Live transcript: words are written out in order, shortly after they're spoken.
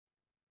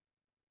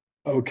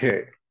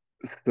Okay,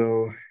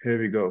 so here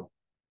we go.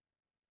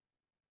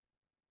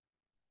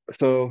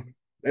 So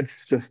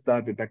let's just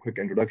start with a quick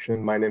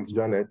introduction. My name's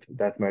Janet,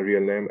 that's my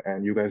real name,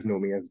 and you guys know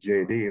me as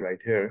JD right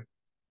here.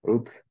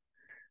 Oops.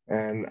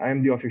 And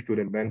I'm the OffSec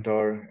student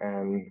mentor,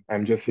 and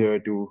I'm just here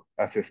to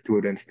assist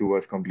students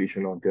towards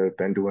completion of their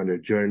Pen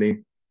 200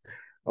 journey.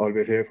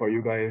 Always here for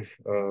you guys.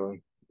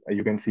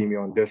 You can see me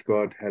on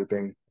Discord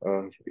helping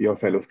your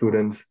fellow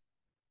students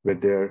with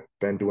their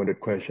Pen 200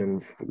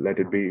 questions, let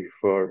it be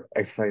for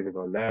exercises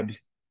or labs.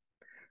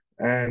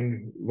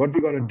 And what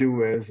we're gonna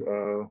do is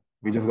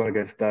we're just gonna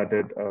get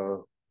started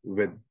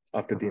with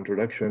after the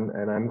introduction,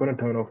 and I'm gonna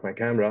turn off my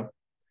camera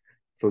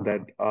so that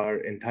our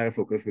entire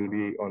focus will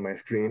be on my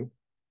screen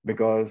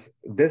because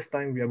this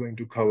time we are going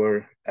to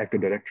cover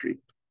Active Directory.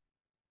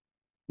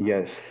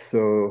 Yes,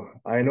 so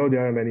I know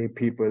there are many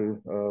people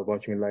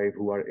watching live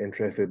who are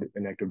interested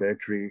in Active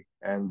Directory,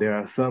 and there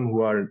are some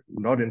who are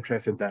not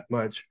interested that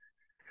much.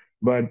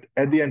 But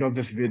at the end of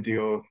this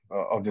video,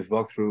 of this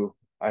walkthrough,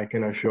 I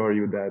can assure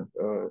you that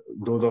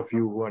those of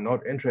you who are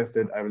not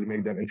interested, I will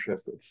make them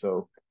interested.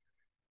 So,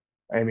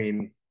 I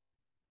mean,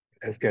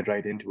 let's get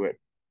right into it.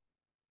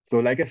 So,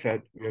 like I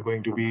said, we are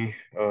going to be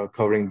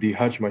covering the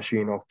Hutch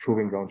machine of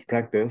Proving Grounds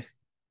practice,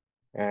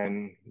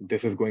 and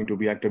this is going to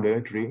be Active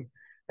Directory.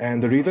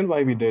 And the reason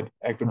why we did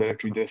Active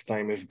Directory this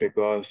time is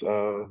because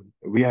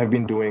we have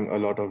been doing a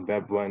lot of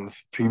web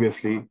ones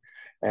previously,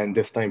 and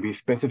this time we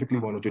specifically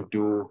wanted to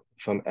do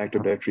some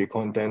Active Directory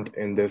content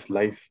in this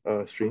live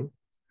stream.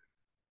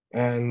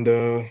 And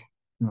to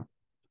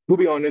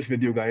be honest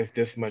with you guys,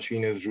 this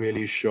machine is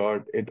really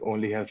short. It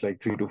only has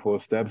like 3 to 4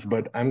 steps,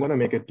 but I'm gonna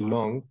make it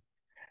long,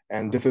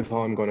 and this is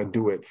how I'm gonna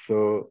do it.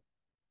 So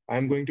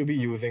I'm going to be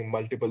using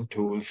multiple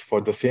tools for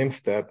the same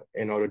step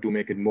in order to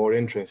make it more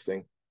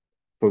interesting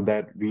so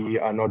that we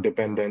are not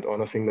dependent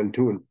on a single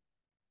tool.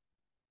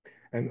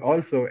 And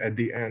also at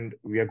the end,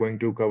 we are going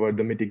to cover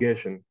the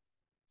mitigation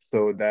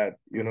so that,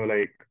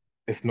 like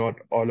it's not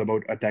all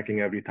about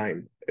attacking every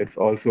time. It's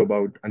also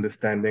about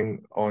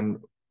understanding on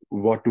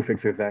what to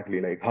fix exactly,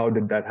 like how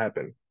did that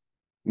happen?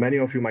 Many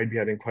of you might be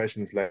having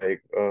questions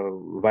like,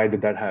 why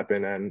did that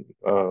happen and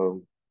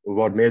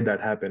what made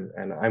that happen?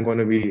 And I'm going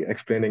to be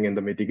explaining in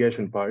the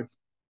mitigation part,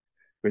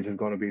 which is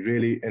going to be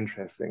really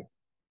interesting.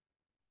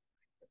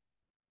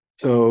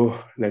 So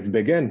let's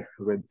begin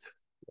with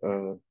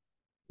uh,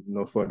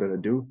 no further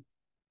ado.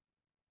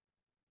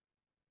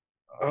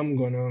 I'm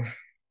gonna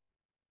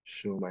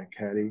show my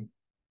caddy.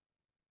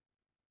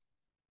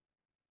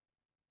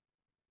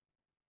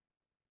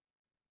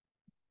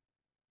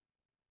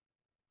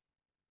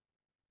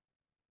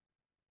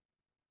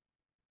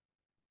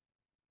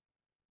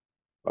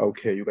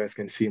 Okay, you guys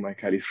can see my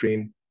caddy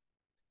screen.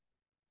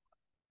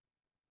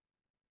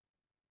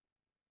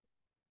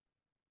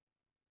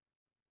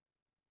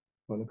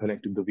 I'm gonna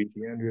connect to the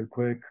VPN real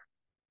quick.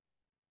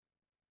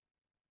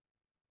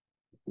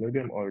 Maybe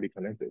I'm already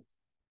connected.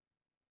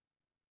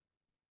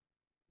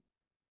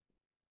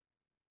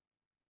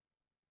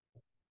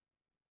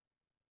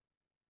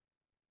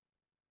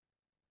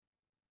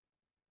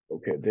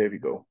 Okay, there we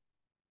go.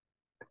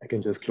 I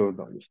can just close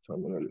down this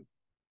terminal.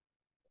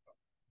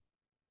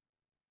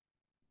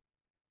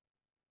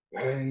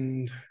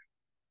 And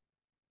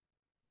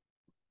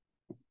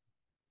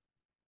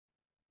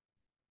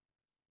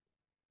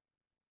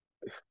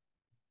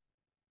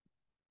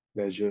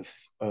let's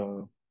just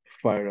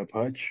fire up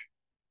Hutch.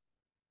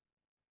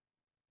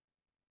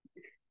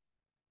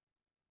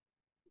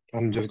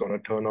 I'm just gonna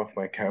turn off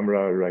my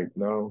camera right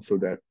now so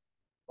that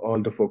all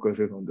the focus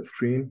is on the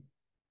screen.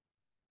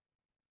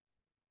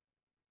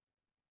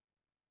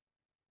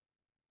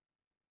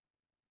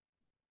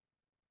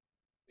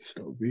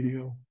 Stop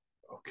video.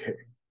 Okay.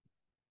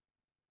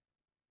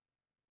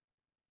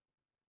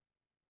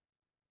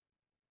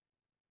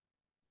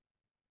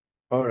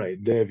 All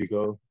right, there we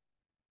go.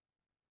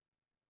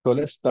 So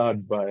let's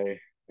start by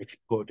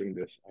exporting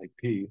this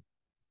IP.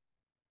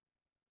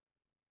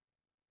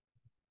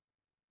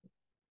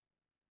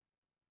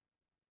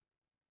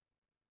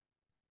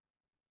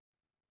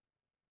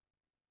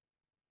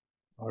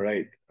 All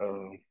right.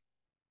 I'm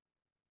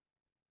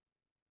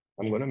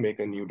going to make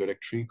a new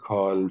directory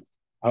called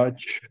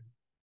Hutch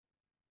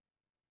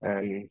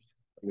and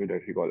a new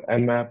directory called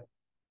nmap.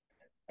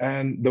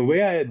 And the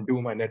way I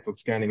do my network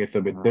scanning is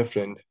a bit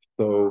different.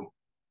 So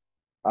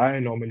I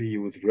normally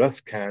use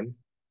rustscan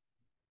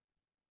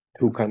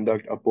to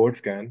conduct a port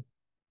scan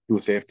to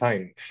save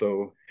time.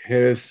 So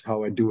here's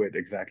how I do it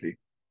exactly.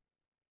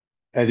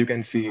 As you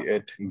can see,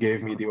 it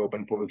gave me the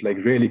open ports like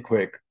really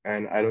quick.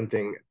 And I don't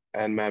think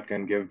nmap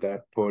can give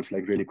that ports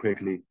like really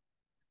quickly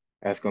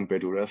as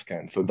compared to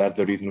rustscan. So that's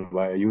the reason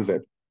why I use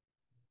it.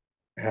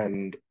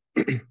 And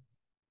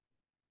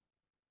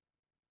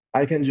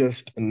I can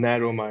just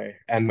narrow my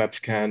nmap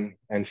scan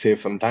and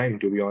save some time,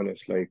 to be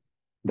honest. Like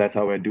that's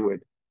how I do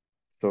it.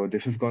 So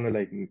this is gonna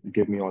like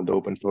give me all the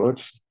open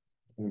ports.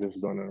 I'm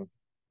just gonna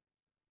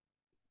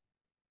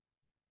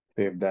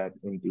save that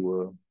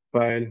into a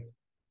file.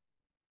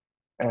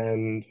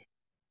 And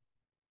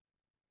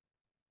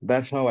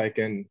that's how I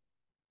can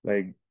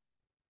like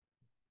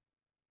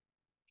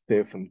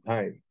save some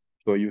time.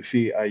 So you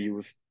see, I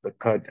use the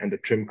cut and the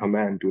trim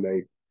command to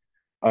like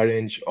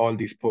arrange all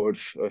these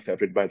ports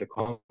separate by the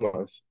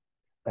commas.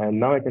 And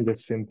now I can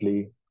just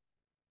simply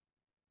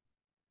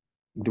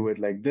do it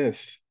like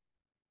this.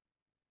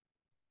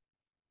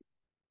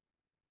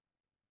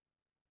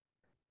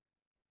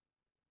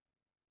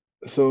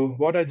 So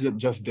what I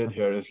just did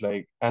here is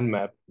like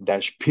nmap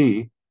dash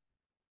p,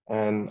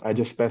 and I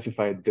just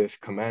specified this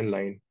command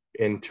line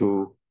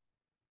into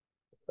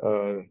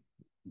uh,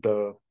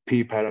 the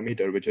p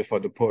parameter, which is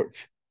for the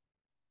ports.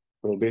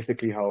 So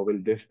basically, how will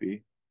this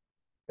be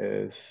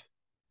is,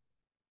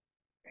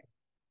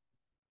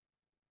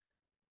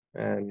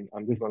 and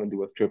I'm just going to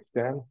do a strip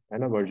scan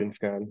and a version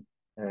scan,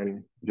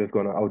 and just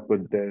going to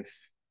output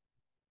this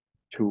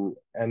to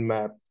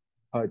nmap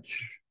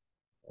hutch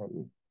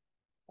and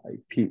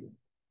IP.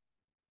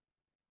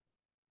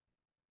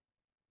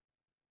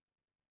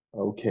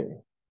 Okay,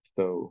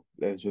 so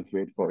let's just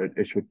wait for it.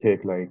 It should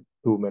take like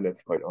 2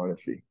 minutes, quite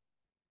honestly.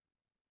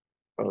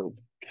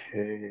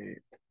 Okay.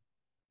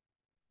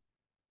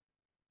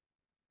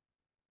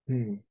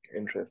 Hmm,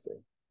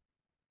 interesting.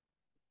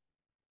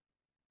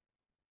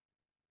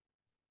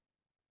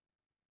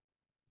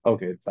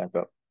 Okay, it's back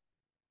up.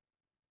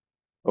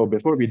 Oh,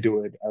 before we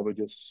do it,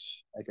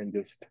 I can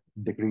just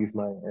decrease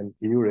my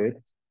NPU rate.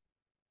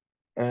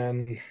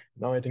 And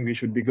now I think we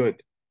should be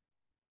good.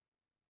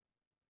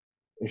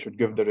 We should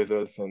give the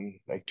results in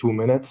like 2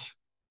 minutes,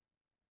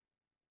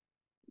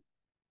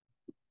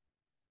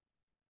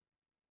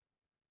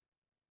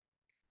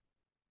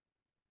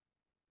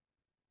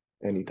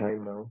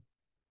 anytime now.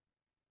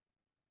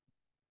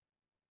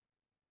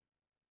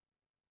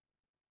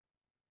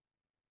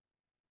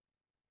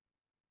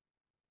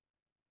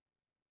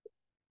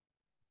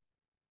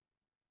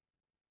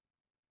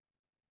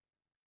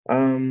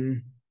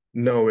 Um,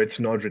 no, it's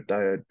not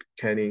retired,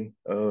 Kenny.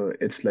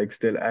 It's like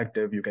still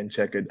active. You can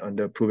check it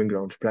under Proving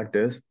Grounds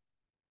practice.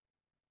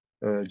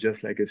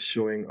 Just like it's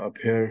showing up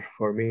here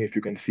for me, if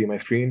you can see my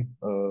screen,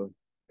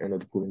 under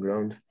the Proving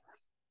Grounds.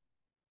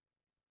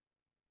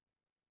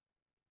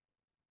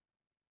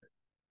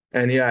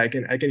 And yeah, I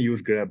can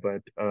use grep,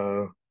 but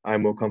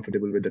I'm more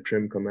comfortable with the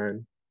trim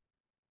command.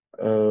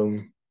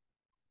 Um,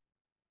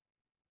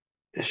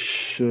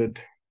 should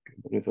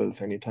get the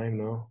results anytime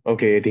now.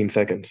 Okay, 18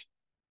 seconds.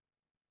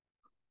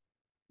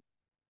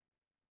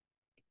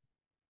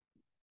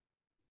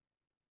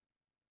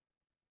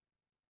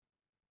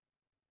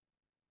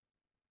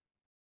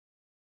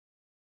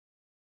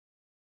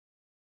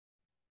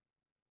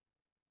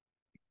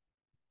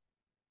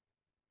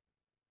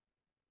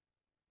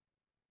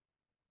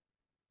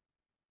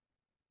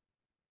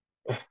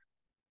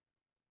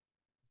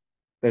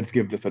 Let's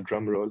give this a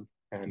drum roll,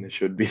 and it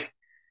should be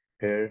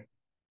here.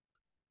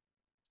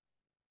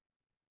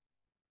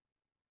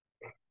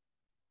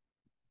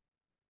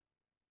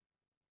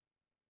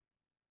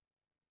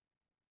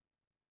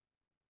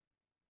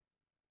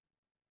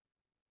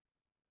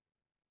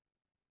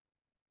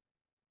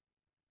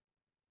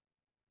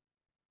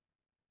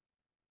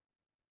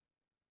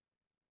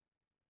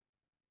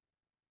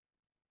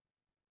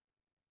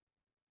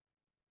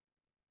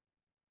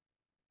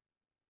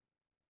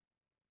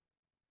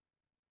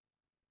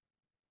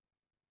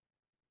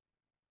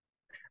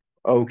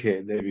 Okay,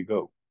 there we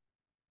go.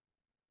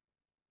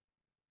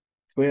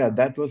 So yeah,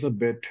 that was a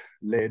bit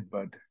late,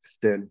 but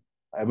still,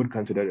 I would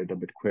consider it a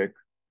bit quick.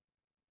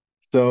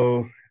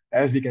 So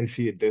as we can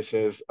see, this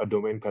is a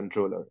domain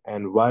controller.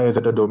 And why is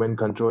it a domain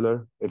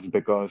controller? It's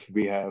because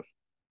we have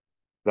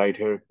right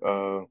here,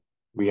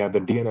 we have the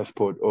DNS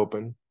port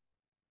open,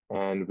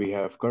 and we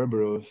have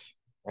Kerberos,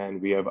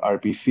 and we have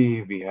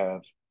RPC, we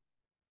have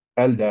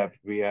LDAP,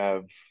 we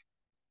have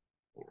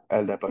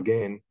LDAP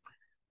again.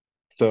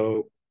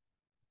 So,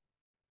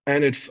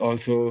 and it's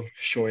also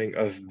showing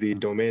us the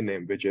domain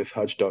name, which is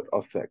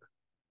hutch.offsec.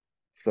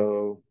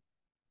 So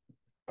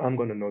I'm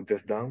going to note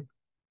this down.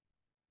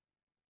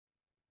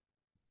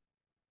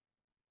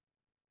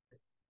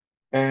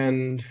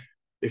 And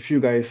if you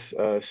guys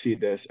see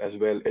this as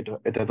well,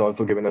 it has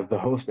also given us the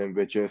host name,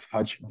 which is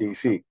Hutch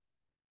DC.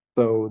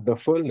 So the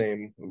full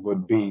name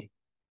would be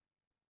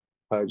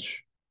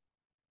Hutch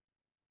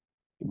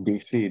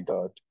DC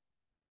dot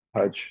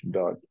Hutch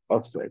dot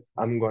offset.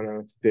 I'm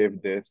gonna save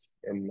this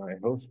in my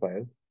host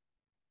file.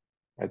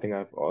 I think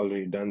I've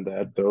already done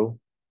that though.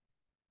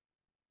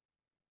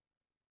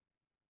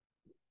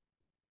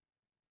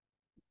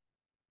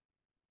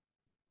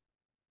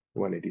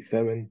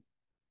 187,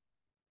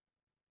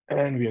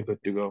 and we are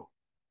good to go.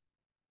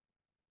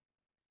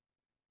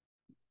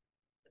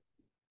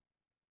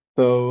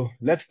 So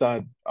let's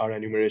start our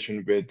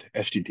enumeration with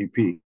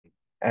HTTP.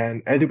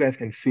 And as you guys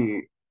can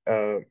see,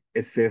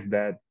 it says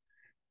that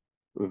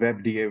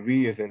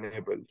WebDAV is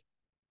enabled,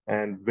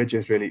 and which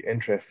is really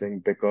interesting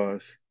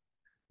because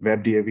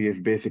WebDAV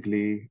is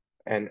basically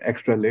an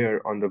extra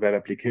layer on the web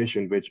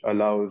application which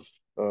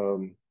allows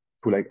to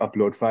like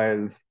upload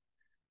files.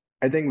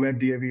 I think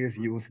WebDAV is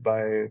used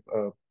by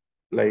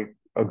like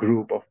a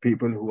group of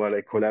people who are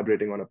like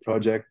collaborating on a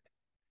project.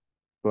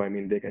 So I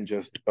mean, they can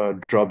just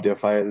drop their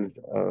files.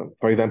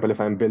 For example, if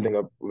I'm building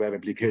a web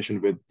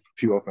application with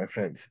few of my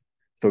friends,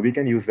 so we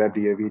can use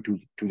WebDAV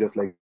to just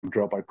like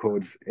drop our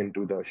codes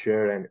into the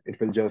share, and it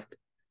will just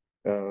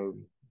uh,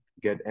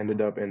 get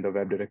ended up in the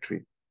web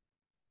directory.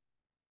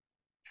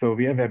 So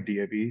we have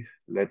WebDAV.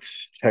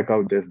 Let's check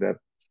out this web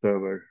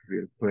server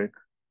real quick.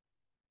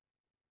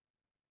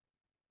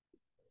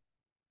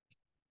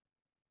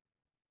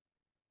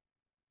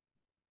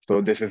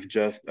 So this is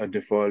just a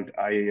default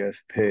IAS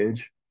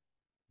page.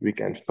 We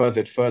can fuzz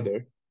it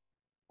further.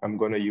 I'm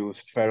going to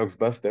use Ferox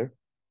Buster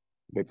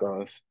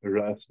because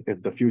Rust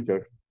is the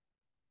future,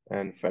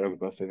 and Ferox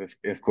Buster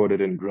is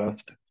coded in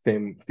Rust.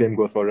 Same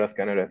goes for Rust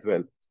scanner as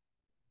well.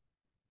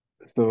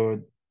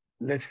 So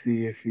let's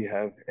see if we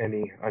have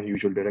any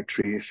unusual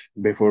directories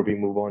before we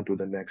move on to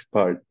the next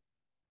part.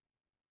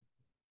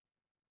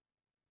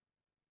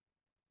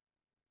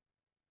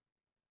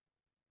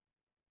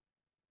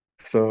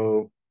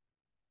 So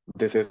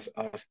this is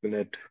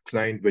ASP.NET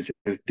client, which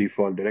is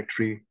default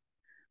directory.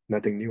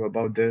 Nothing new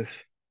about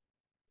this.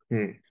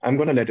 I'm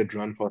gonna let it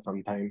run for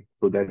some time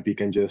so that we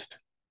can just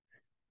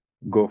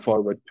go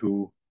forward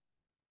to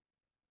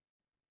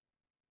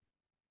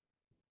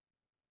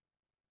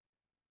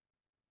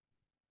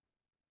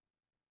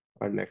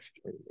our next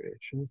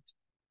iteration.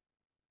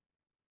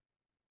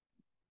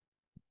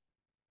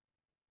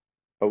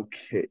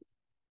 Okay,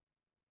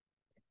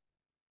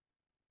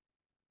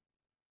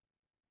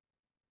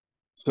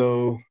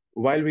 so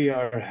while we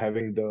are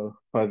having the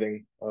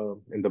fuzzing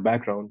in the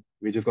background,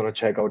 we're just gonna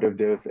check out if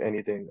there's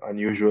anything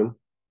unusual.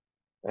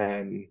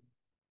 And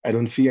I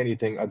don't see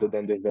anything other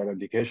than this web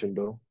application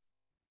though,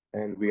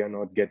 and we are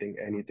not getting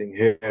anything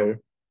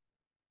here.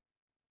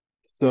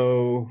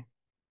 So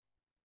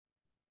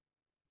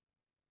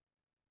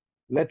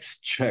let's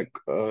check.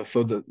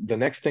 So the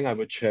next thing I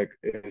would check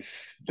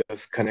is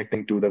just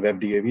connecting to the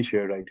WebDAV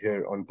share right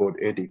here on port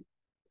 80.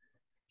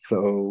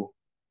 So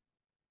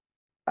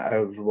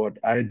as what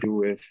I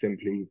do is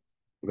simply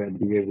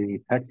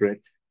WebDAV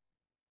hackbricks,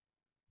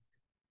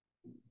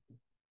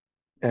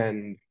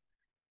 and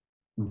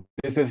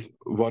this is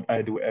what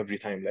I do every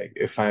time. Like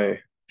if I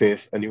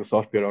face a new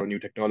software or a new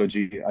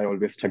technology, I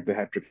always check the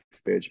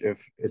hackbricks page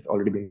if it's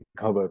already been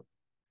covered.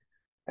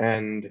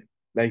 And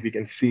like we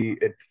can see,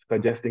 it's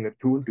suggesting a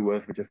tool to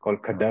us which is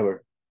called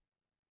Cadaver,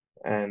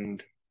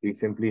 and we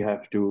simply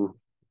have to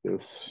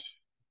just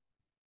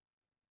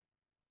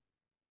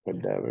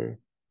Cadaver.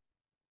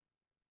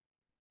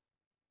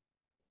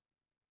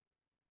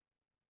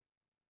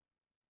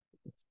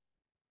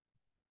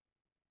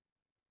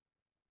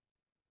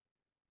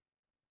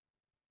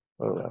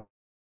 Oh,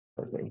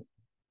 I think.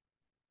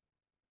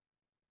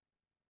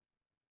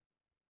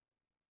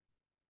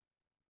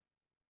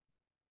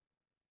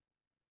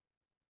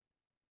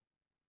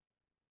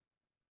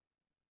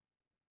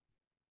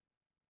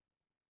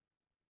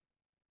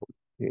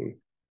 Hmm,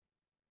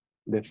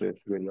 this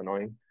is really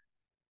annoying.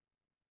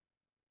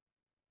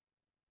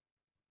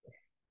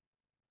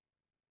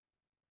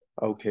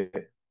 Okay,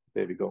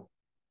 there we go.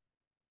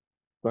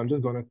 So I'm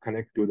just gonna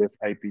connect to this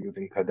IP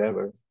using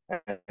Cadaver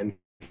and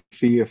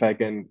see if I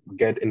can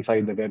get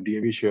inside the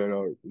WebDAV share,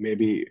 or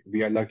maybe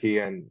we are lucky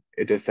and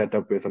it is set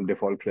up with some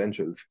default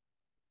credentials,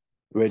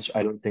 which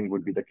I don't think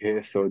would be the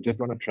case. So just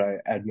gonna try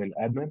admin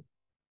admin.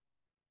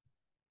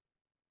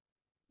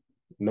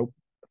 Nope.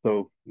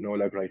 So no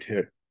luck right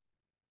here.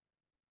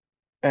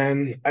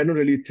 And I don't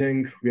really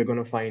think we're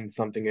gonna find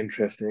something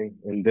interesting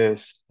in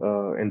this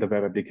in the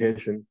web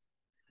application.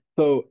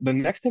 So the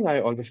next thing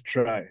I always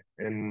try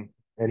in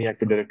any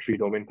Active Directory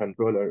domain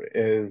controller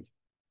is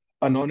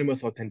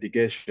anonymous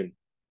authentication.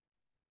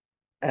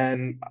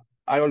 And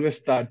I always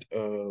start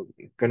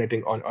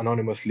connecting on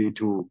anonymously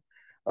to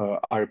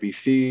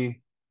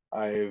RPC.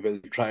 I will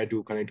try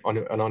to connect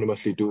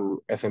anonymously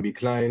to SMB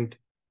client.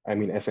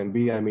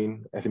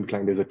 SMB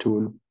client is a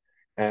tool.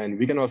 And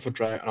we can also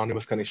try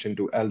anonymous connection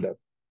to LDAP.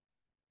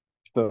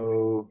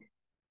 So,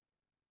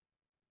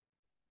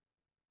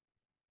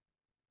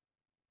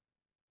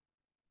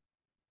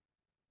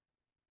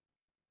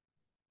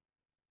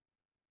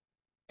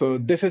 so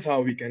this is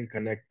how we can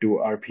connect to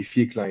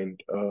RPC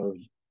client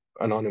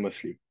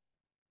anonymously.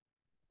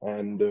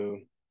 And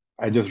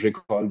I just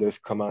recall this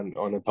command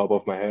on the top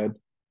of my head.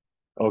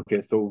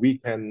 Okay, so we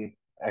can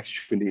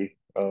actually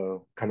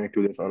connect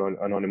to this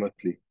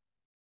anonymously.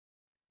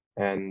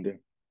 And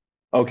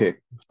okay,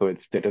 so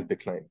it's status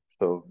decline.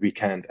 So we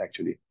can't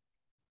actually.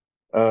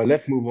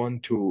 Let's move on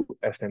to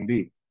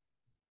SMB.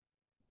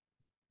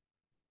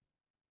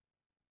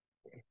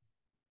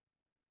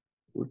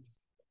 Oops,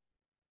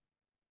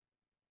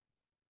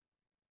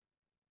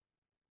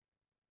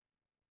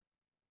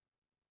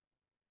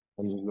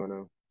 I'm just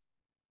gonna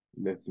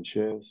list the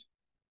shares.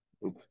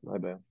 Oops, my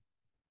bad.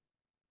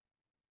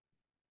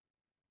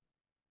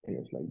 And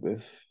it's like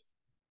this.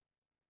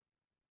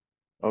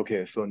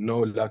 Okay, so no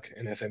luck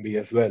in SMB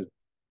as well.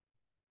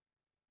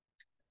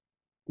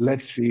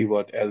 Let's see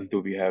what else do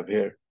we have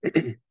here.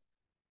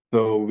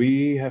 So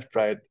we have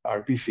tried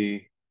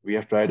RPC, we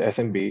have tried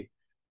SMB.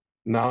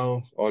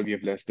 Now all we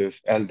have left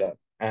is LDAP.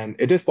 And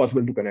it is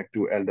possible to connect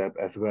to LDAP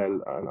as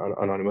well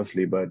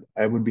anonymously, but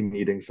I would be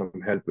needing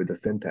some help with the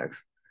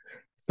syntax.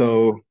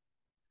 So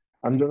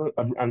I'm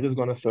just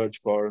gonna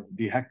search for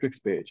the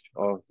Hactrix page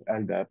of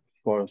LDAP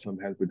for some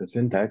help with the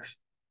syntax.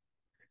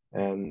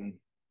 And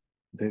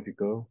there we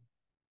go.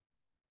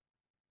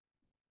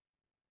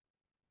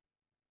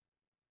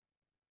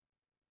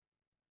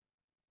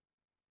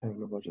 I don't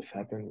know what just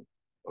happened.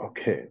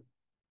 Okay.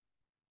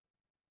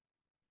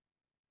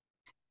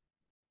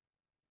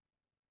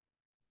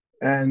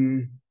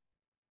 And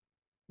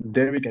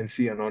there we can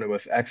see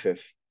anonymous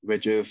access,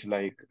 which is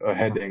like a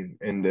heading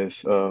in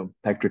this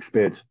Hactrix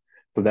page.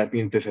 So that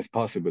means this is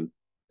possible.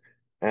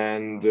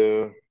 And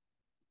the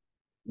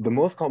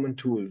most common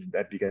tools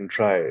that we can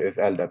try is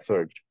LDAP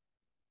search.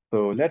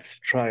 So let's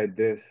try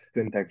this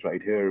syntax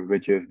right here,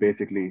 which is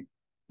basically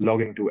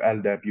logging to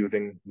LDAP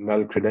using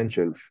null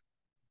credentials.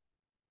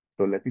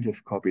 So let me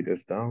just copy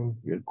this down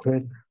real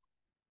quick.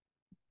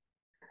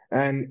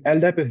 And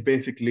LDAP is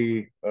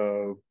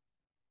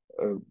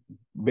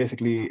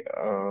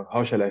uh,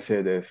 how shall I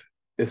say this?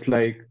 It's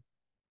like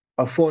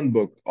a phone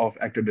book of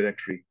Active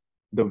Directory.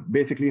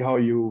 Basically how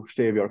you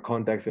save your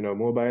contacts in a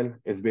mobile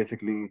is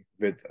basically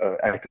with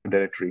Active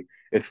Directory.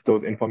 It's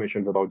those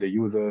informations about the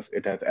users.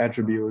 It has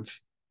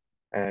attributes,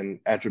 and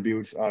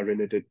attributes are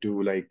related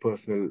to like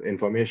personal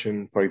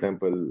information, for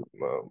example,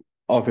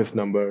 office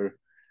number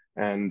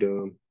and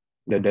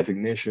the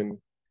designation.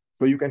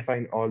 So you can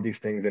find all these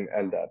things in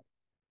LDAP.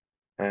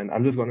 And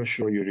I'm just going to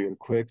show you real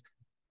quick.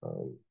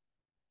 Um,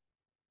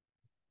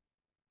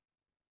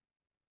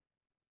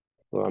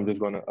 so I'm just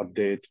going to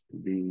update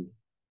the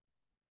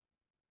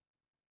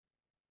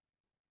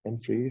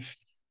entries.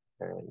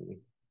 And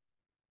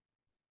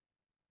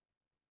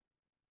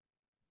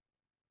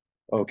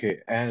okay,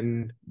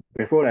 and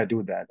before I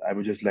do that, I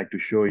would just like to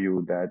show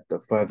you that the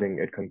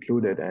fuzzing it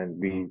concluded and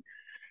we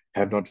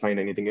have not find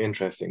anything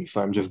interesting.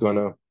 So I'm just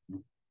gonna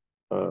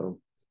uh,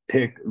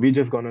 we're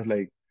just gonna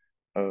like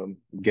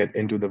get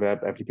into the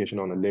web application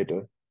on a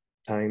later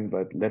time,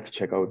 but let's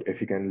check out if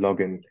you can log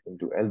in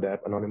into LDAP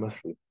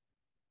anonymously.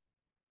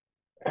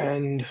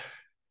 And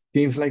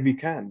seems like we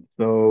can.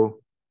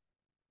 So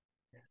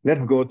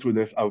let's go through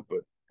this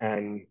output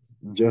and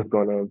just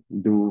gonna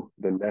do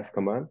the left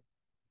command.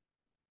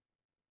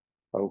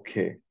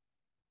 Okay.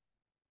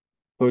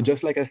 So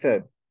just like I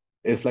said,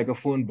 it's like a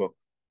phone book.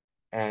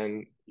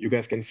 And you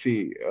guys can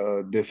see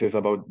this is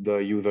about the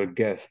user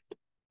guest.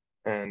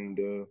 And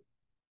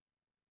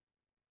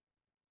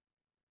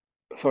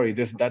sorry,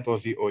 that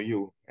was the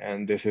OU,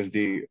 and this is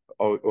the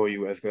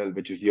OU as well,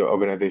 which is your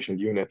organizational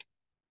unit.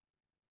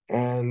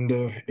 And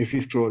if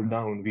we scroll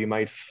down, we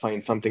might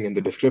find something in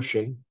the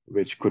description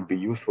which could be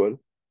useful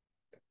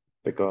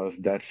because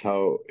that's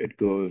how it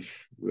goes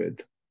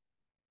with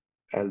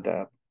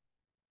LDAP.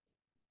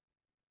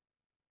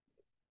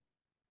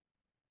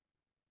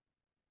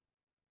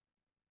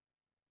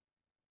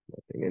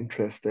 Nothing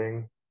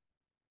interesting.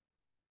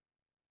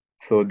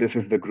 So this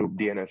is the group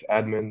DNS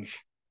admins,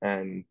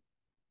 and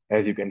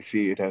as you can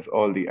see, it has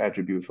all the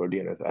attributes for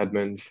DNS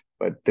admins,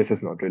 but this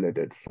is not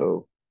related.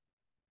 So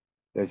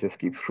let's just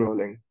keep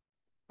scrolling.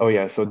 Oh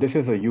yeah, so this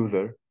is a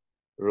user,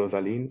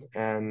 Rosaline,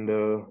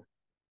 and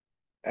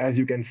as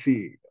you can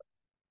see,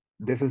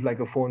 this is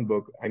like a phone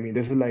book. I mean,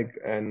 this is like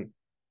an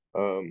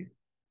um,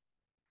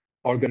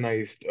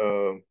 organized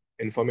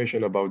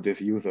information about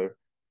this user.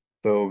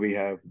 So we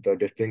have the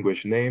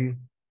distinguished name,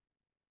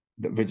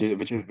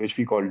 which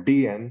we call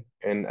DN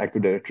in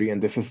Active Directory,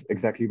 and this is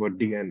exactly what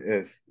DN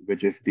is,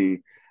 which is the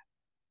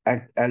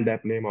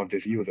LDAP name of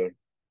this user.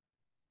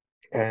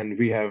 And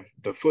we have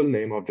the full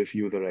name of this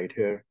user right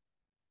here,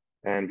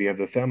 and we have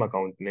the SAM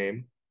account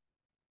name,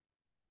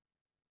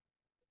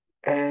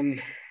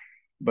 and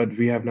but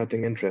we have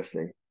nothing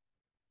interesting.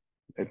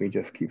 Let me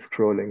just keep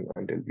scrolling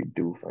until we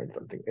do find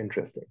something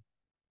interesting.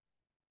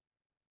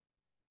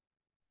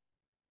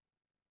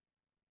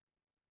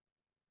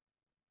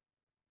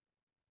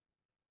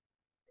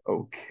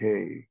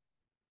 Okay.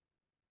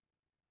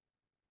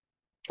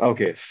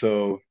 Okay,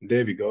 so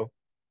there we go.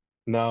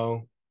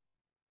 Now,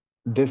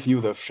 this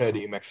user,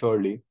 Freddy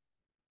McSorley,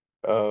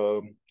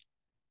 um,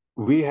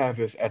 we have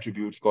his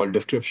attributes called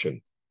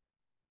description.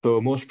 So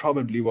most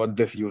probably what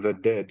this user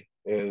did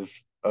is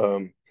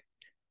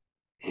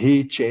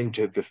he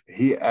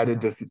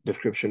added this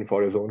description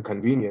for his own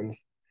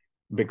convenience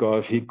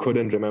because he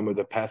couldn't remember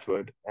the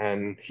password,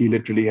 and he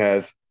literally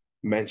has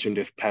mentioned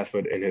his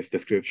password in his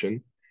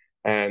description.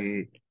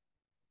 And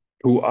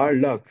to our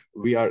luck,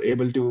 we are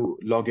able to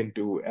log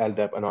into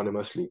LDAP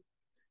anonymously,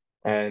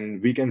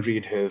 and we can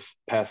read his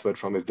password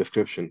from his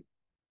description.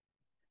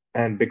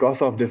 And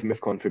because of this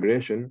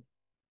misconfiguration,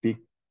 we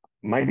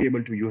might be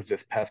able to use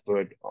this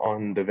password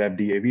on the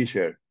WebDAV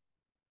share.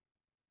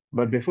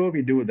 But before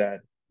we do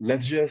that,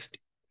 let's just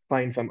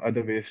find some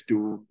other ways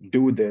to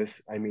do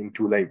this. I mean,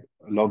 to like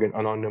log in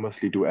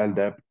anonymously to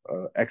LDAP,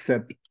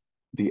 except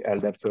the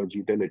LDAP search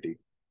utility.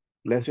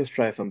 Let's just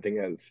try something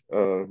else,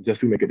 just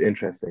to make it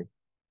interesting.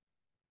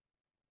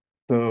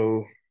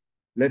 So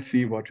let's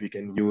see what we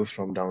can use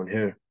from down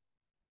here.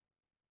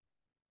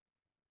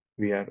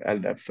 We have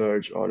LDAP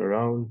search all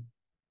around.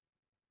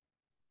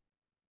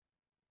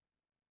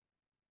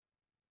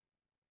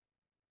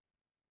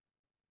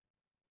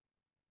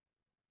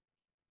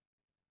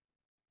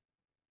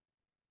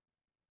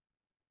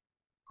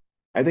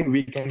 I think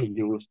we can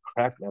use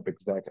crack map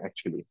exec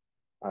actually.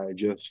 I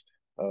just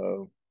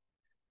uh,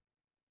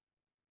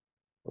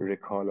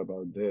 recall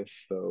about this.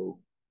 So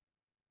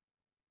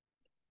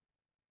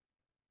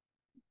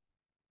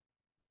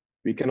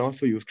we can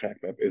also use crack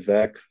map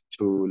exec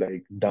to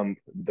like dump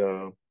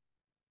the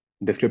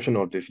description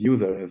of this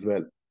user as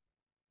well.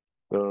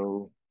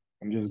 So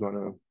I'm just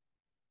gonna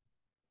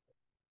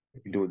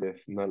do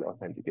this null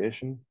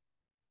authentication.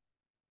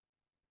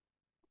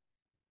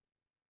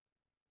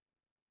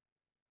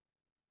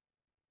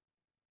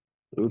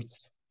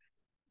 Oops.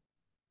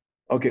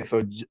 Okay,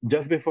 so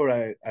just before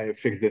I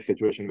fix this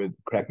situation with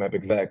crack map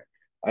exec,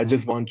 I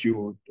just want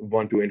to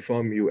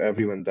inform you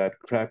everyone that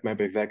crack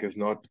map exec is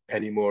not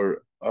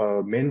anymore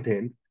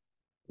maintained.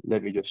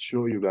 Let me just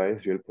show you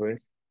guys real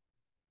quick.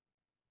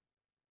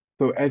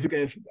 So as you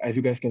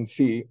guys can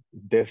see,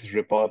 this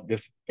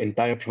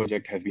entire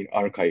project has been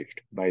archived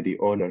by the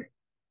owner.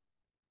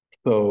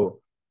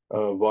 So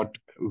what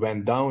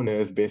went down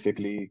is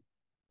basically,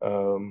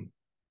 um,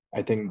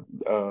 I think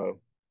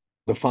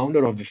the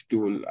founder of this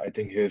tool, I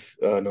think his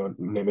no,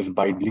 name is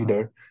Byte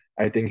Leader.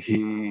 I think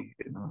he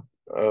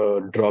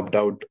dropped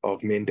out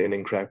of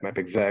maintaining TrackMap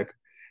exec,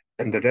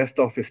 and the rest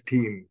of his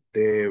team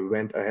they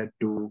went ahead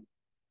to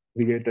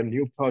create a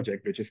new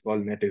project which is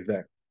called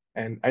NetExec.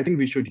 And I think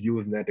we should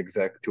use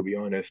NetExec to be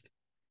honest,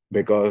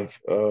 because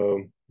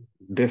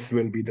this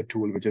will be the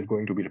tool which is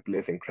going to be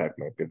replacing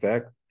TrackMap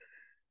exec.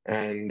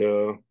 And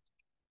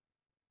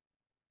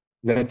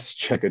let's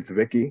check its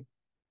wiki,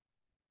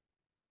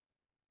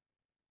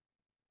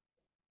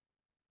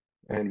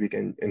 and we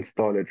can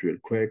install it real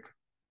quick.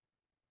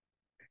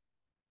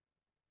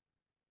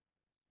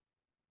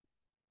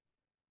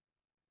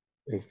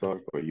 Install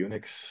for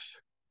Unix.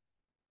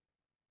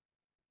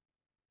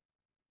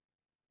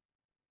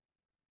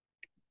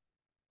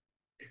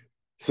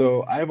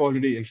 So I've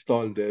already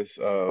installed this.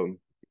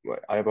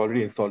 I've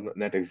already installed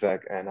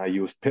NetExec, and I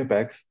use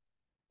pipx.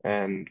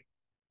 And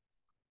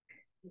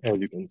as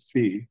you can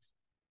see,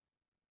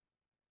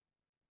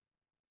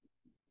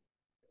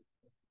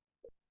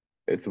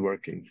 it's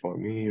working for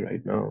me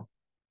right now.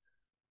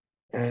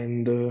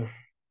 And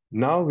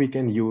now we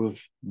can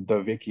use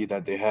the wiki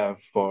that they have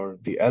for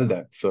the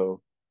LDAP.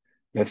 So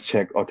let's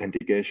check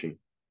authentication.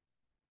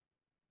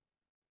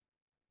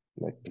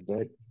 Like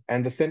that.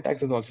 And the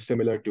syntax is also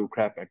similar to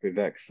crap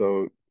exec,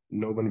 so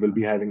no one will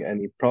be having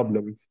any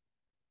problems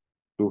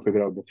to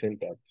figure out the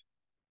syntax.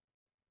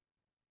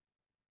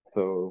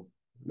 So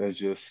let's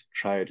just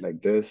try it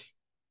like this.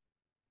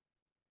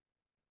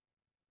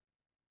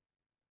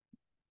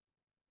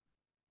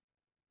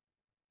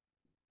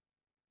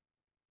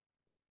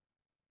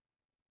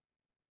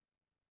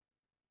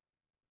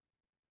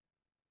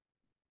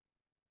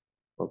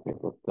 Okay,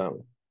 what's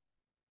down?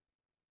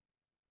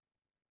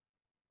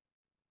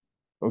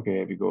 Okay,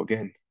 here we go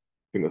again.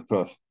 Fingers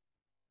crossed.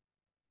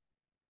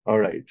 All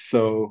right,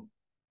 so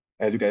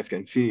as you guys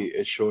can see,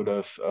 it showed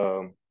us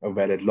a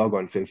valid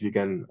logon since we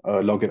can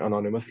log in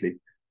anonymously.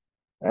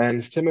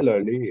 And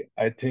similarly,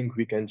 I think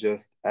we can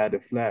just add a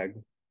flag.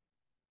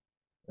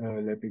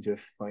 Let me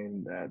just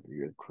find that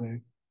real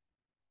quick.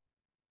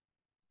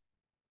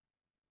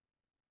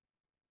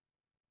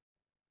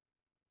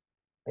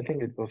 I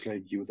think it was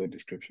like user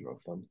description or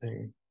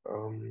something.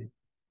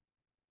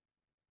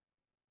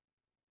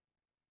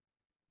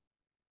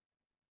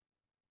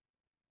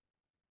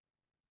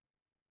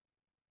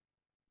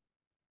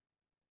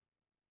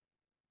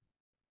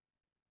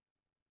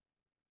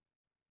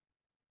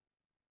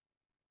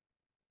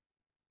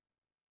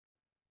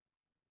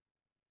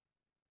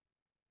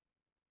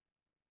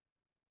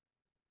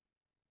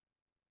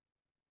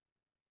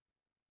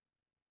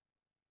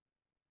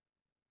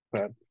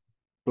 But,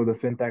 so the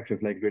syntax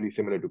is like really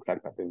similar to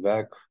CrackPack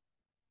exec,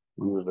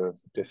 user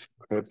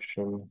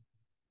description,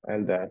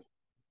 and that.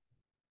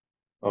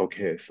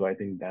 Okay, so I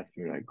think that's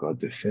where I got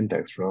this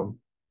syntax from.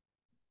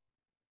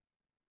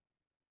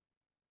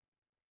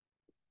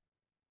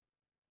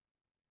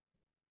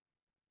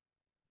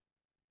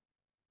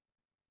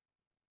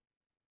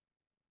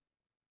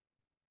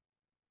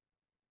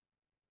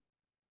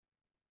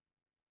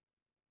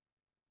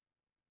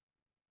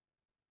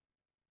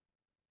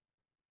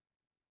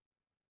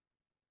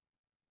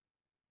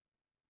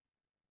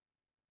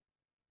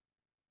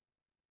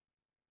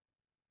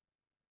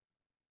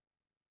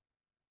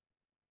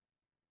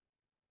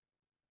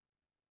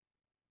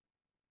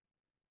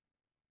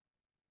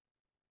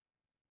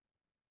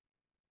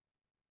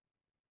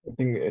 I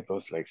think it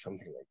was like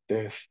something like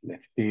this.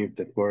 Let's see if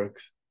that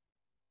works.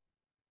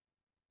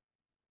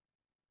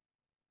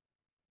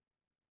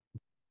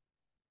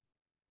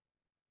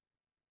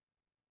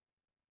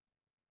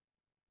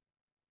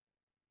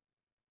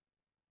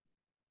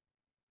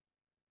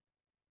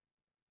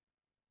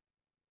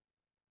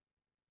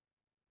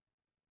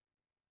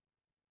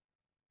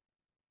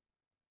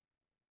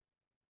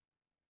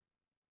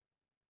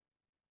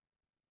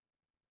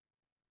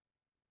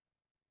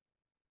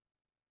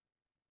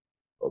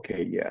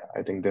 Okay, yeah,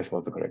 I think this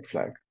was the correct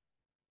flag.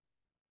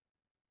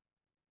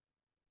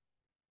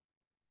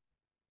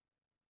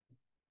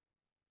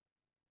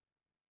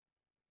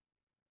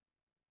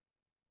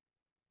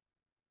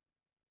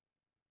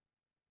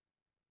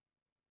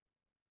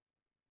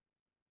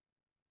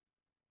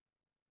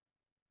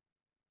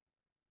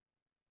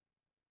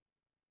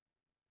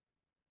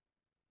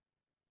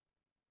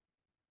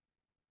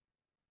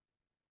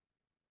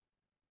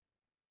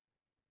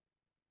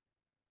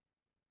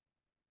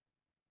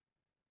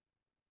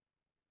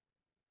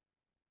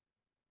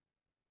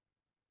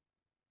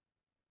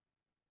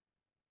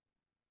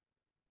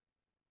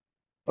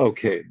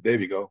 Okay, there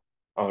we go.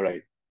 All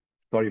right.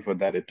 Sorry for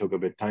that. It took a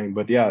bit time,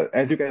 but yeah,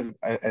 as you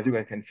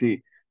guys can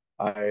see,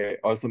 I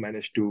also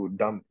managed to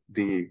dump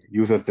the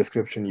user's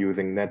description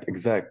using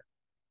netexec.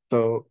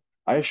 So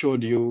I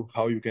showed you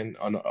how you can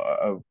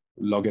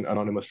log in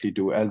anonymously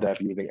to LDAP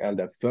using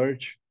LDAP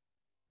search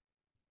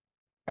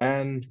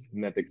and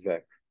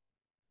netexec.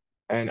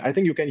 And I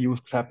think you can use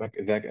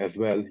crapmapexec as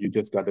well. You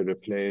just got to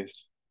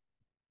replace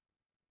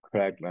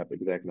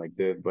crapmapexec like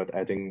this. But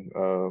I think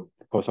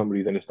for some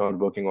reason it's not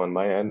working on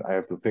my end. I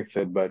have to fix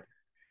it, but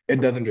it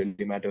doesn't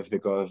really matter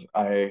because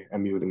I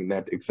am using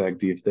netexec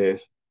these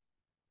days.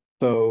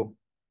 So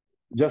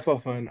just for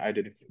fun, I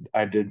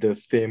did the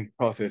same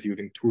process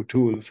using two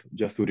tools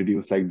just to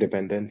reduce like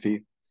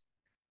dependency.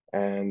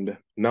 And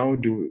now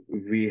do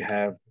we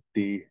have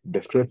the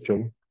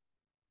description?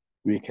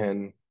 We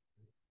can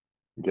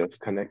just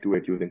connect to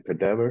it using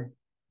Cadaver.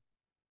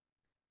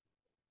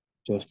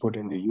 Just put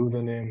in the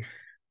username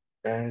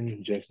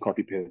and just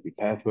copy paste the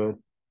password.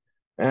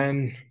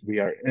 And we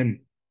are in.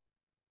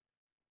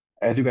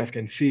 As you guys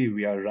can see,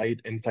 we are right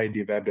inside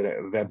the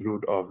web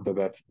root of the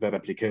web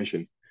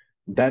application.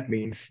 That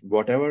means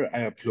whatever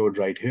I upload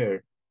right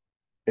here,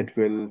 it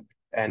will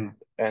end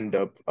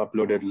up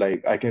uploaded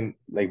like I can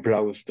like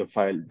browse the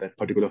file, that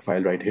particular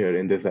file right here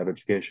in this web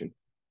application.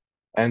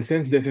 And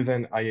since this is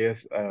an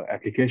IAS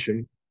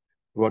application,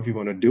 what we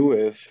want to do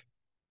is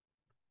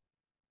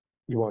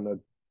you want to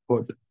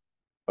put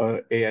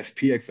a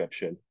ASP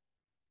exception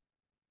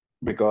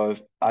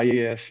because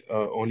IAS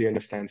only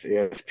understands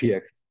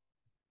ASPX,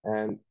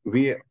 and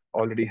we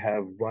already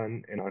have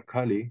one in our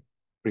Kali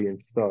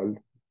pre-installed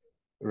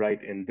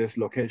right in this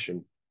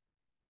location.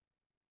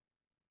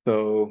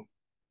 So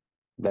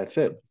that's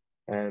it.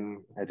 And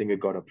I think it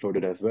got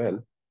uploaded as well.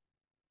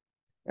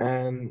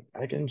 And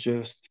I can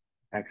just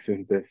access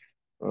this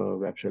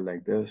web shell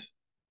like this,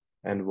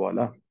 and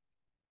voila.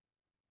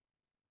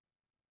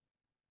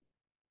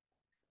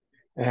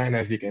 And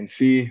as we can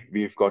see,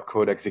 we've got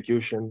code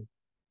execution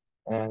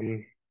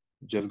and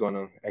just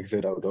gonna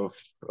exit out of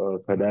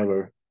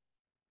Cadaver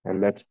and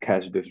let's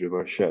catch this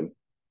reverse shell.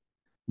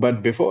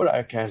 But before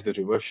I catch the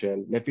reverse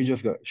shell, let me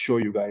just show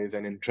you guys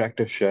an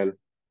interactive shell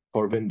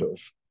for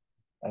Windows.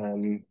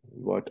 And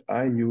what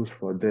I use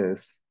for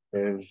this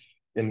is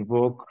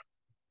invoke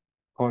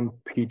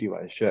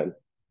conpty shell.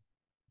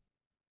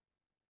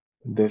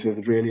 This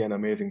is really an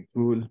amazing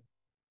tool,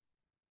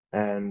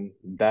 and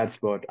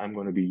that's what I'm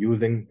going to be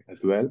using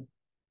as well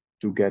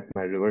to get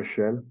my reverse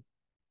shell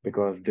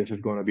because this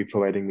is going to be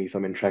providing me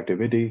some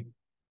interactivity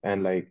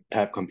and like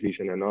tab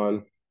completion and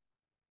all.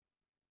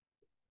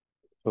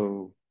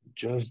 So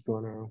just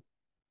gonna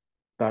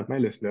start my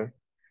listener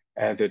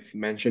as it's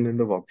mentioned in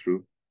the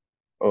walkthrough,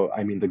 or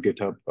I mean the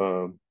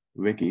GitHub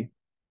wiki.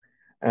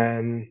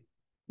 And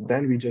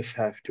then we just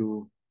have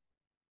to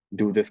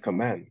do this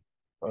command.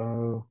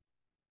 Uh,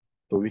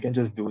 so we can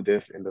just do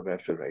this in the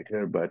web shell right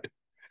here, but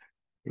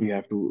we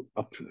have to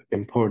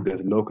import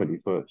this locally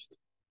first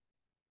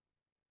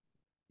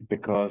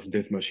because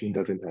this machine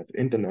doesn't have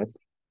internet.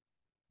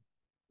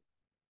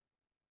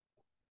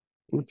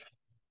 Oops.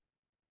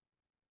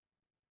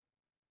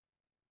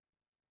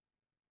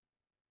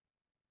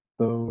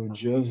 So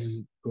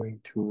just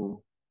going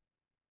to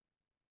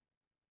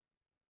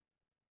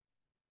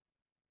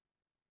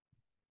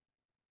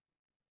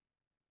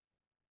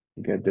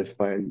get this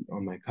file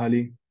on my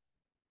Kali.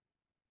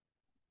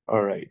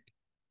 All right,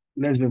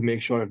 let's just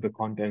make sure if the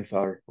contents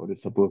are what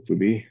it's supposed to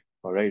be.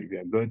 All right, we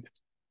are good.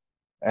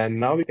 And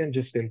now we can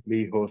just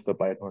simply host a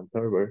Python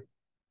server.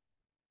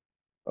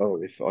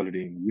 Oh, it's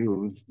already in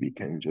use. We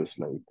can just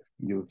like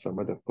use some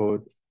other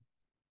code.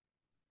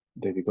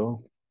 There we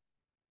go.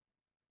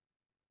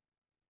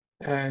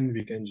 And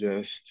we can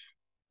just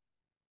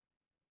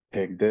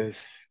take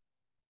this.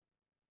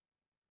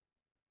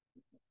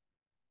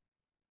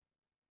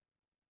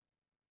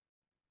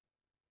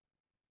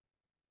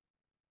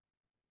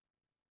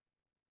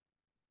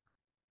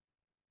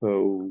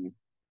 So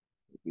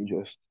we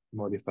just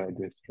modify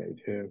this right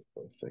here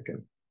for a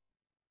second.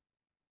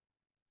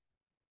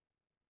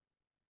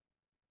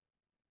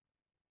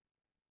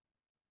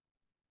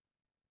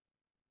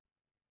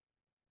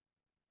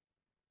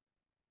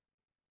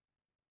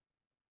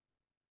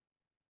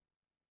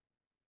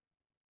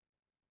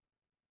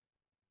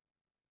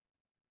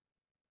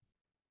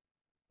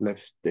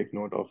 Let's take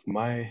note of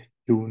my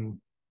tuno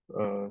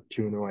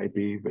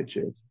IP, which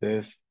is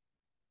this.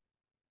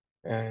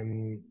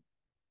 And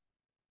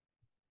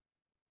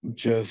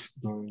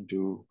Just going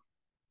to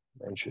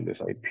mention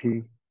this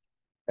IP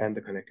and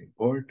the connecting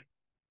port.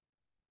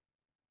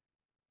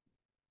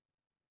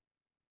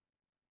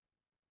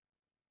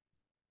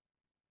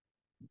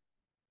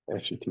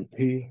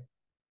 HTTP.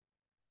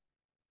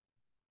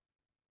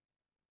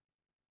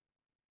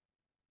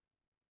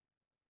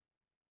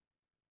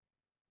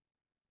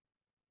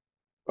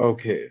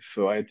 Okay,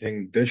 so I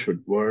think this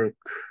should work.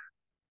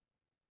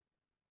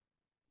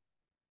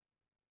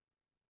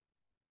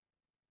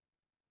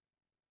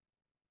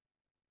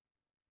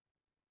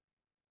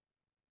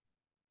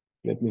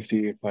 Let me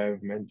see if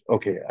I've meant,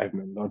 okay, I've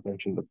not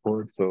mentioned the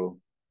port, so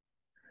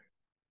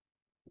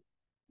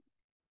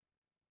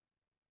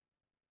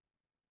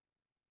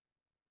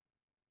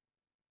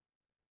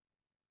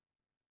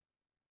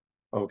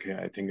okay,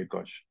 I think the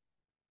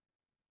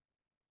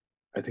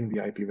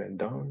IP went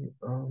down.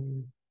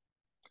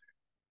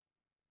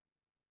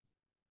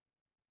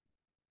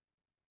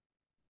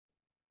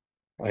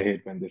 I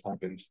hate when this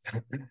happens.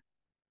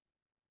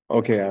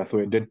 Okay, so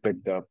it did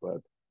pick up,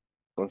 but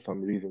for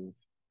some reason,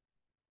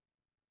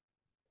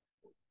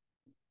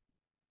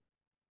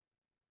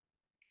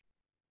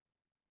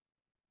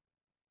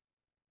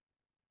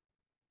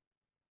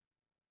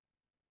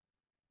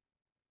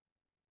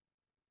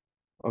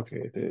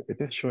 okay, it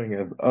is showing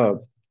as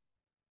up.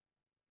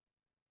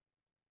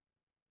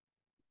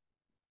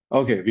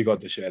 Okay, we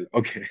got the shell.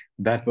 Okay,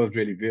 that was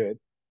really weird.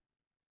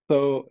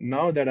 So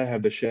now that I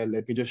have the shell,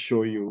 let me just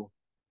show you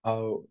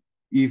how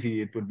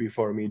easy it would be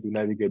for me to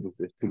navigate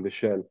this to the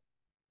shell.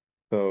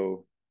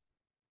 So,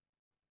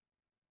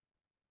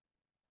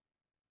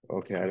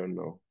 okay, I don't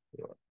know.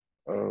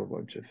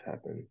 What just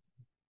happened?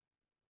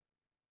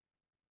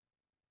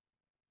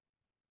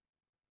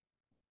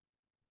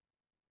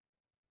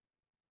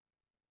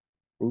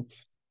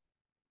 Oops.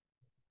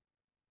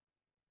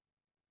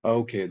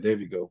 Okay, there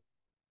we go.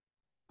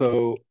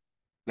 So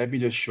let me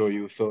just show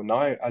you. So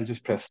now I'll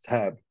just press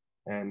tab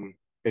and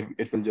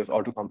it will just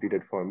auto-complete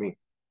it for me.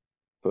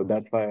 So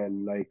that's why I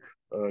like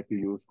to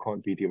use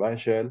conpty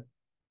shell.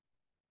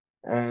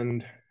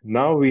 And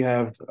now we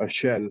have a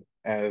shell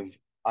as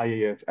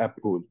IAS app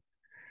pool.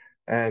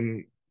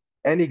 And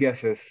any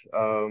guesses,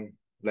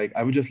 like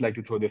I would just like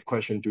to throw this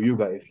question to you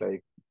guys,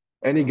 like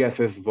any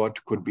guesses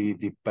what could be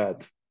the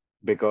path?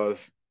 Because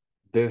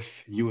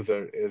this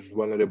user is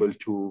vulnerable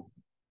to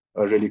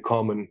a really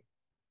common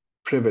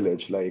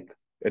privilege, like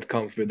it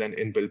comes with an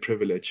inbuilt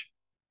privilege,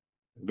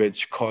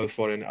 which calls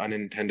for an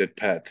unintended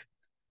path.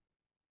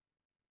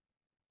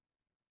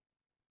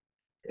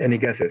 Any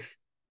guesses?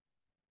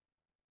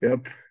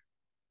 Yep,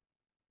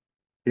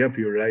 yep,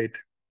 you're right.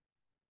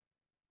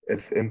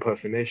 It's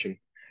impersonation.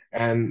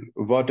 And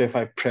what if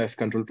I press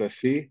Control plus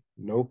C?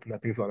 Nope,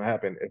 nothing's gonna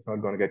happen. It's not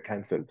gonna get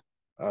canceled.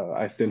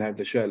 I still have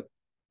the shell.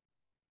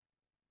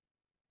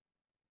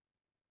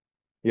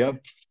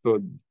 Yep.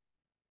 So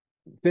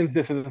since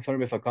this is a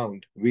service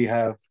account, we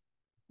have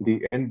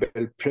the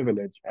inbuilt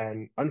privilege,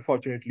 and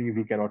unfortunately,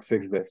 we cannot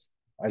fix this.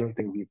 I don't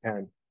think we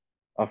can.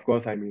 Of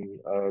course, I mean,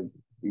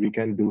 we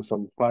can do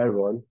some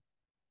firewall.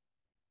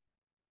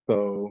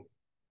 So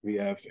we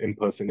have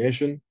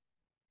impersonation,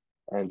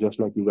 and just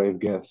like you guys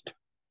guessed,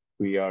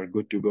 we are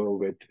good to go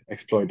with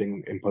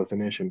exploiting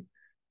impersonation.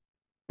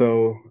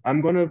 So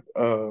I'm gonna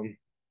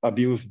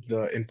abuse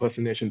the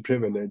impersonation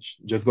privilege.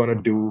 Just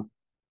gonna do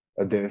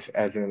this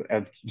as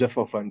just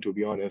for fun, to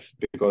be honest,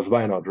 because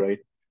why not, right?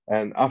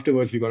 And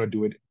afterwards, we're gonna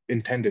do it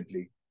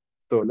intendedly.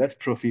 So let's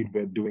proceed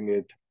with doing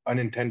it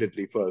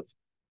unintendedly first.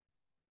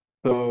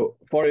 So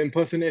for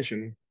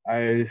impersonation,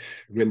 I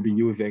will be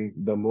using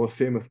the most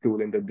famous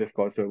tool in the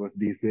Discord servers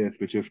these days,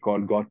 which is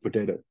called God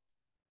Potato.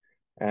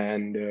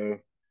 And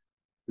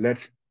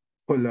let's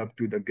pull up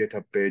to the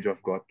GitHub page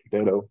of God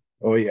Potato.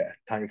 Oh yeah,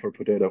 time for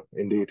potato,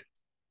 indeed.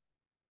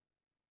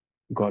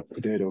 God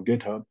Potato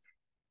GitHub.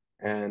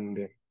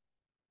 And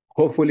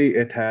hopefully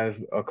it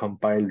has a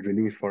compiled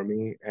release for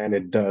me, and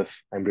it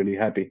does. I'm really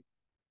happy.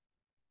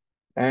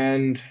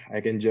 And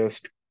I can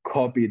just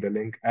copy the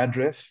link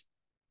address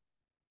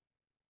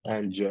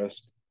and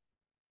just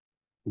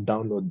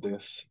download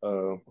this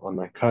on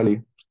my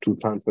Kali to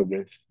transfer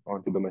this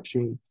onto the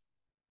machine.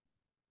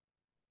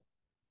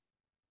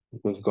 I'm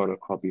just gonna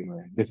copy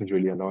my, this is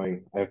really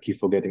annoying. I keep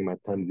forgetting my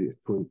thumb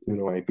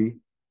to IP.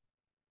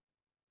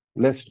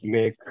 Let's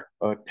make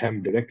a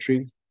temp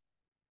directory.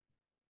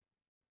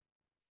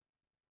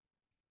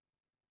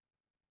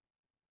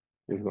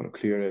 Just gonna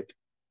clear it.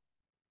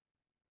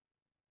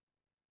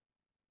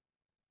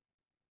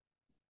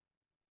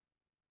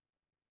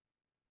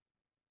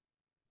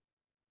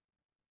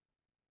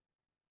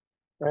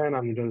 And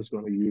I'm just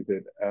going to use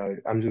it.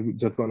 I'm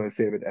just going to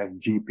save it as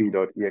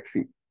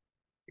gp.exe.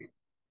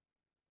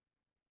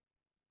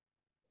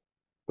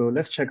 So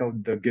let's check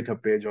out the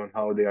GitHub page on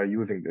how they are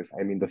using this.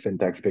 I mean, the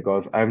syntax,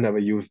 because I've never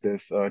used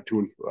this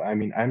tool. I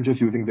mean, I'm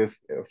just using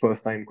this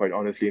first time, quite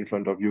honestly, in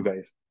front of you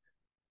guys,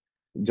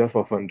 just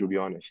for fun, to be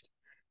honest.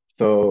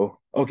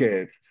 So,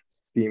 okay, it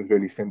seems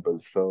really simple.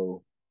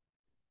 So,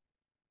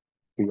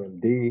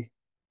 P1D,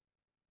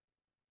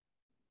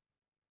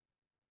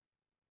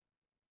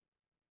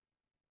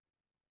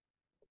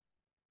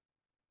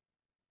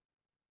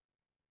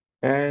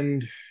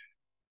 And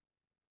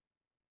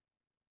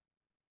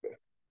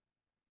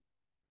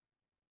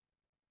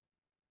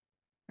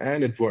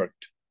it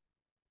worked.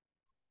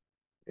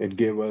 It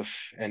gave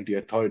us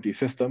anti-authority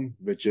system,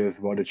 which is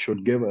what it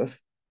should give us.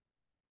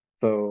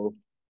 So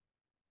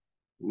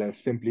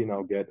let's simply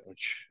now get a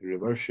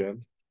reverse shell,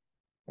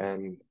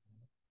 and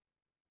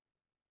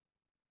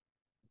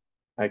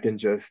I can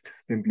just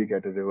simply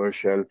get a reverse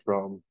shell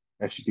from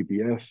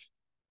https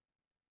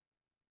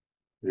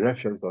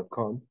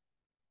refshells.com.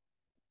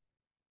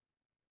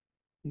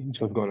 I'm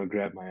just gonna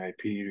grab my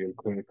IP real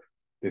quick.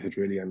 This is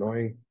really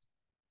annoying.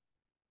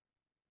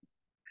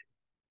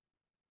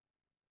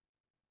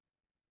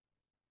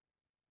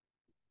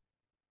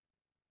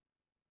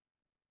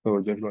 So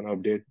we're just gonna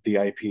update the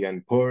IP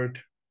and port,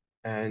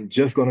 and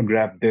just gonna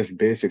grab this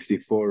base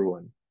 64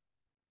 one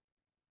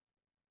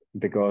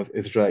because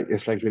it's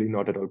like really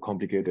not at all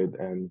complicated,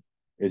 and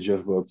it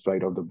just works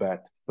right off the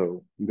bat.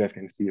 So you guys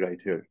can see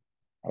right here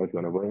how it's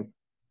gonna work.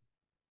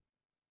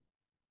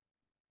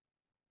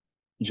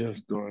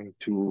 Just going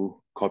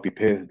to copy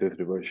paste this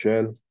reverse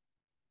shell,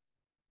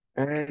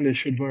 and it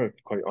should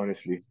work, quite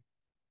honestly.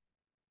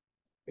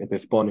 It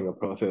is spawning a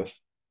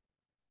process.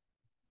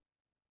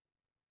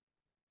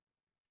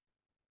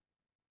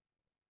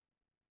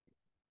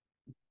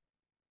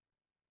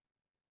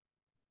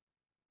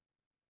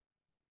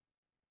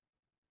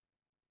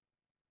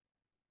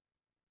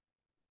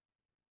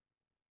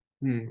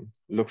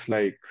 Looks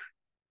like,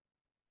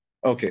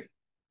 okay,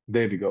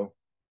 there we go.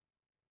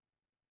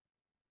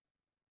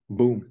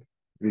 Boom,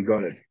 we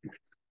got it.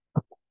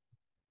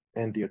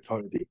 And the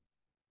authority.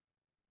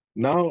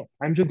 Now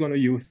I'm just going to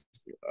use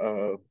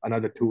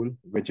another tool,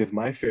 which is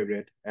my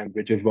favorite and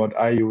which is what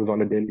I use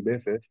on a daily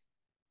basis,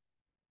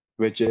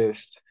 which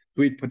is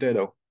Sweet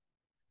Potato.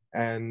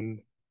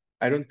 And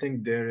I don't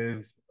think there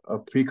is a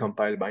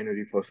pre-compiled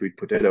binary for Sweet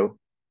Potato.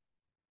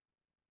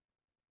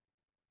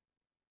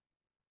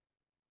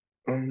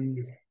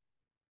 Um,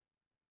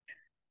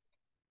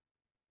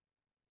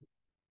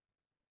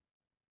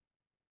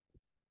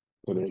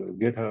 Potato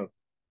GitHub.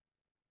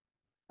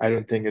 I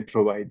don't think it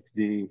provides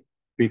the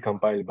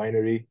pre-compiled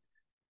binary,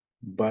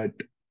 but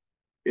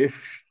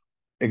if,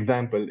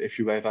 example, if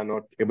you guys are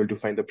not able to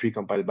find the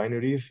pre-compiled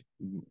binaries,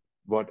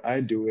 what I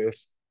do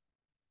is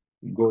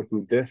go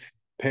to this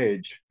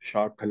page,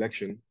 Sharp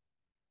Collection,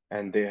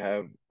 and they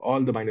have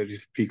all the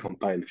binaries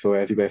pre-compiled. So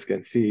as you guys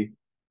can see,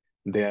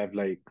 they have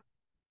like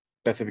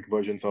specific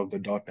versions of the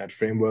 .NET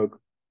framework.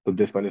 So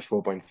this one is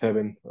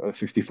 4.7,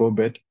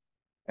 64-bit,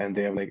 and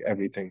they have like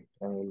everything.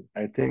 And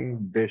I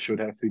think they should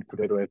have Sweet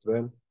Potato as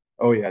well.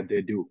 Oh yeah,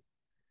 they do.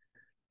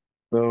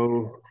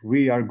 So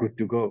we are good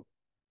to go.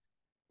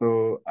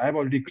 So I've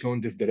already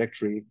cloned this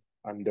directory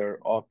under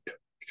opt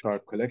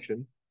sharp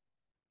collection.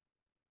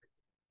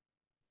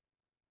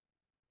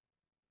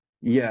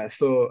 Yeah,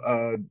 so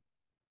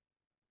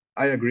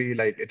I agree,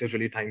 like it is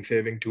really time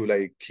saving to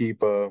like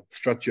keep a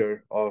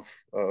structure of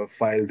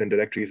files and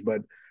directories,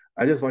 but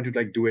I just want to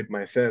like do it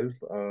myself,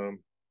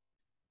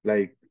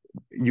 like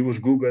use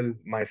Google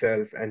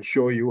myself and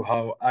show you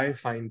how I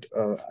find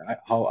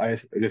how I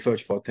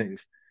research for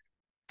things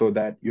so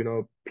that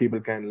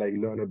people can like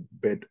learn a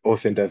bit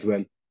OSINT as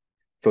well.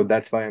 So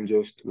that's why I'm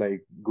just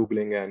like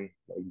Googling and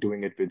like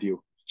doing it with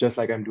you, just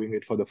like I'm doing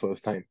it for the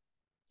first time.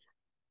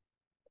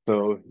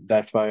 So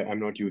that's why I'm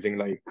not using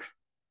like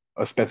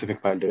a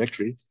specific file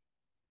directory.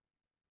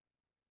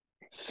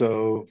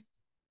 So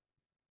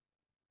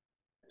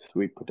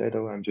sweet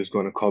potato, I'm just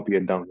gonna copy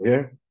it down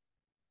here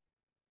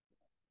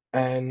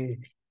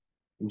and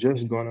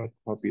just gonna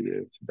copy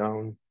this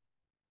down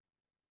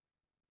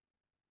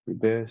to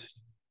this.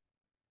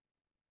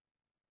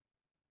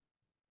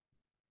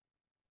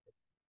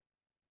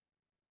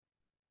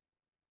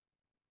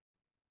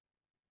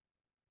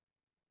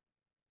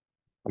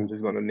 I'm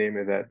just gonna name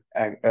it at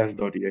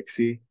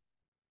s.exe.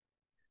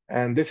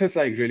 And this is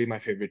like really my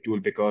favorite tool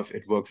because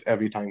it works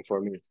every time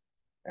for me.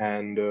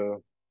 And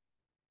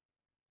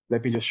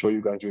let me just show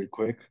you guys real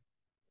quick.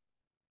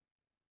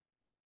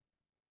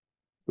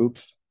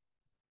 Oops.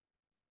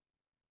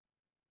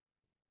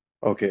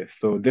 Okay,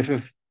 so this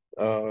is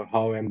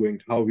how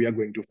we are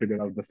going to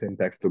figure out the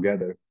syntax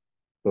together.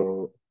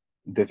 So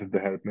this is the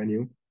help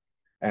menu,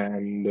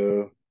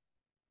 and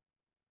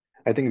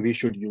I think we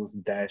should use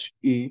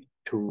 -e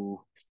to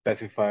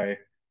specify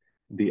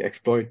the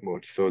exploit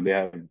mode. So they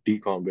have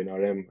decomp in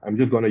RM. I'm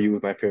just going to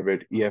use my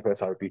favorite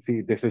EFS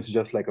RPC. This is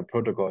just like a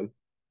protocol,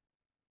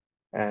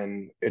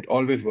 and it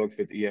always works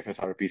with EFS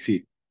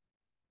RPC.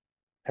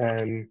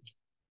 And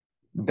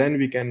then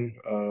we can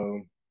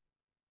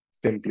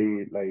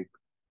simply like,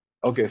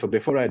 okay, so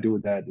before I do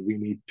that, we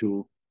need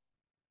to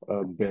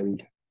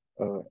build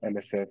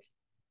MSF,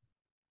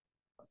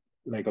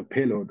 like a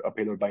payload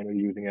binary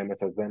using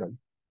MSF Venom.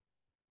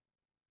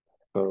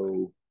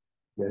 So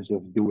let's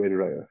just do it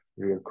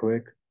real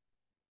quick.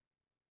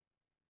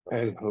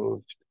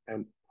 Lhost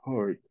and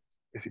port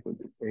is equal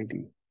to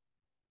 80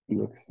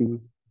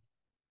 exe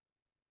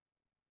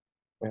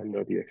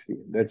and.exe.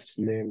 Let's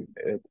name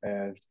it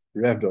as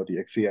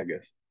rev.exe, I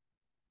guess.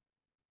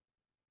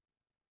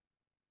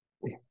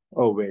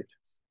 Oh, wait.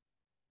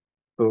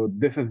 So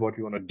this is what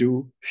we want to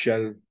do,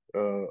 shell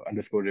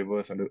underscore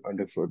reverse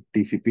underscore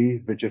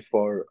TCP, which is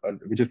for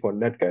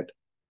netcat.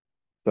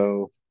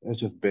 So let's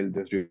just build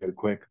this real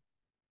quick.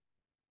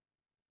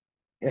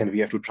 And we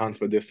have to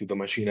transfer this to the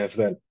machine as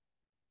well.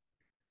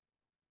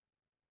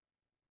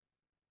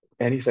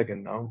 Any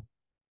second now.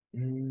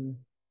 Mm,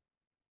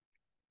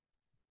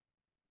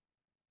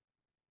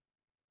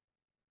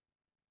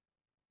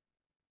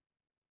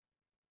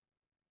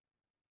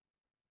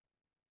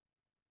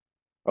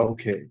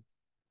 okay,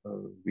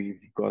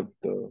 we've got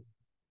the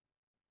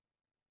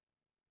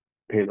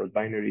payload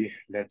binary.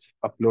 Let's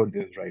upload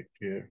this right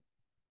here.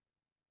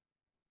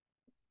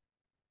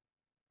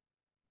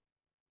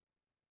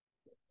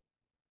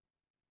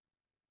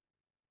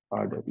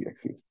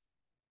 RWXE.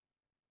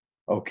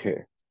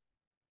 Okay,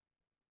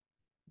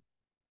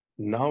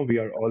 now we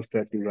are all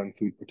set to run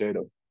Sweet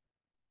Potato.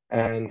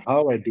 And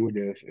how I do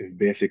this is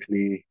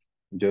basically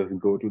just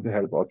go to the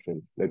help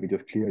option. Let me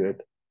just clear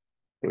it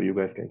so you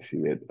guys can see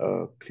it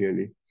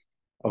clearly.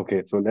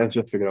 Okay, so let's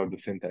just figure out the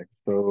syntax.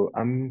 So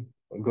I'm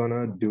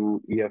gonna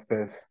do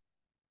EFS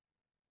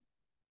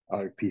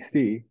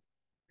RPC,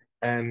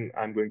 and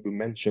I'm going to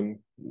mention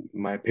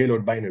my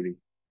payload binary,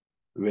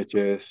 which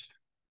is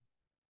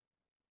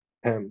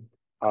hem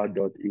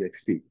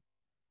r.ext.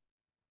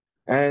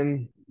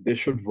 And this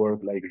should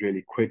work like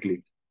really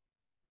quickly.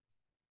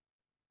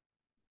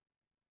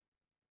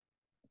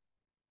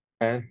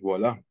 And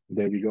voila,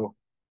 there we go.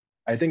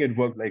 I think it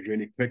worked like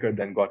really quicker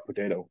than Got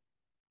Potato.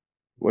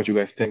 What you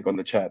guys think on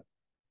the chat?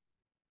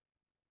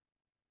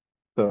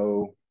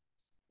 So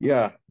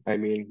yeah, I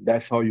mean,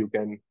 that's how you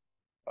can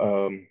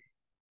um,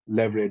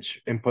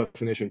 leverage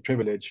impersonation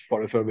privilege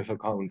for a service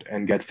account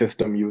and get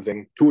system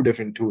using two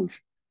different tools.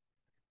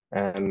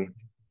 And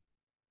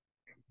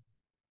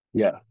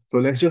yeah, so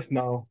let's just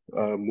now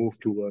move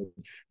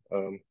towards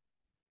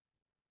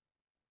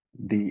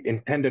the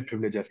intended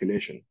privilege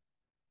escalation.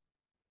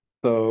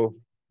 So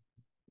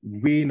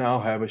we now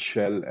have a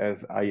shell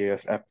as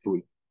IAS app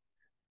tool,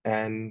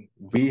 and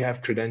we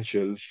have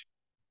credentials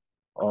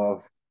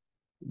of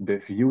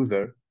this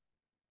user,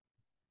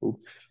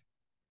 oops,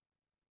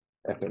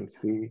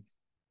 FMC,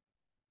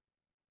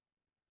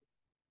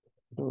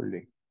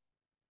 holding.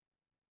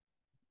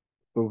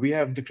 So we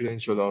have the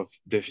credential of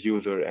this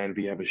user, and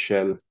we have a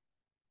shell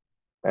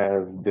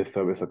as this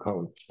service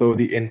account. So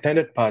the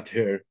intended path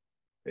here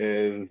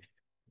is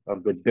a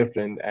bit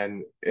different,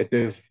 and it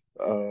is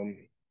um,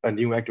 a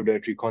new Active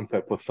Directory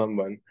concept for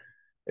someone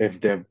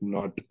if they've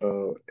not.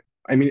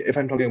 I mean, if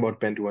I'm talking about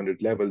Pen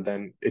 200 level,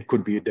 then it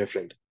could be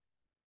different.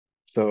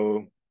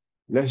 So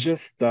let's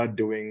just start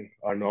doing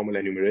our normal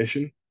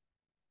enumeration.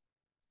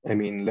 I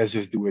mean, let's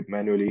just do it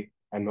manually.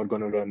 I'm not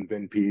going to run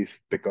WinPeace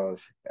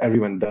because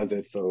everyone does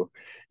it. So,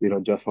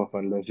 just for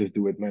fun, let's just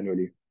do it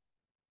manually.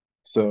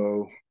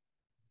 So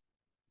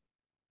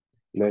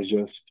let's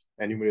just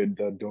enumerate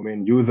the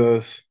domain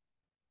users,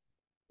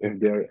 if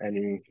there are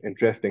any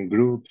interesting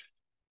groups,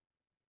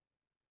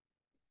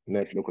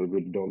 net local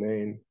group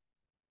domain.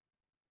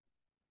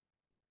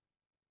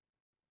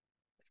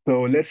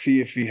 So let's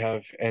see if we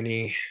have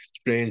any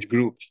strange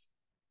groups.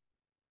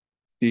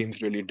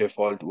 Seems really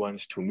default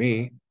ones to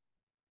me.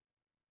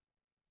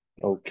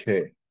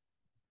 Okay,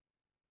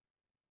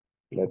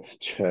 let's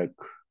check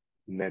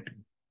net.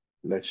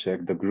 Let's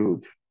check the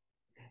groups.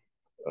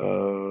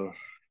 Uh,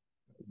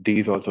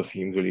 these also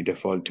seem really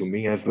default to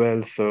me as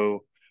well.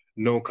 So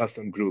no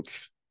custom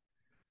groups.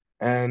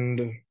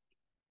 And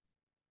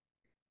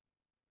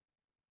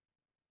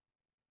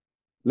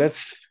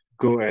let's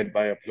go ahead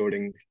by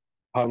uploading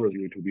Power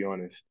View, to be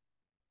honest.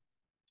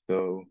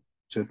 So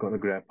just gonna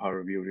grab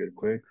Power View real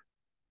quick.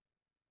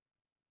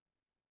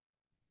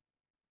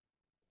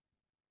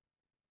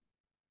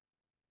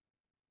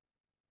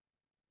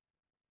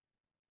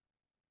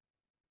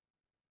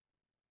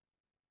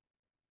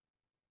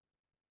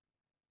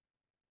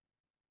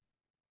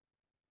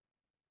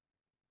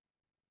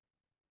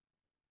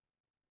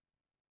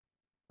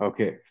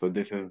 Okay, so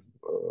this is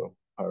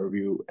Power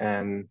View,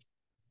 and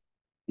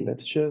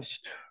let's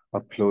just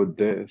upload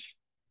this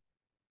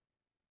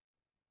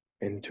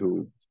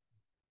into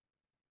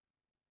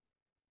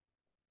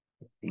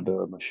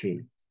the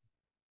machine.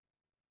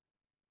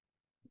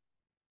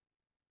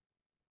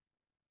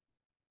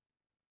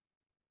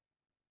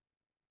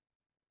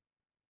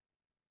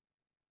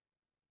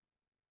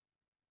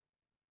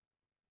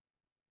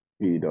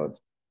 P dot.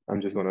 I'm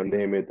just gonna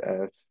name it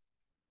as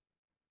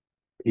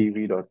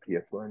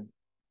pv.ps1.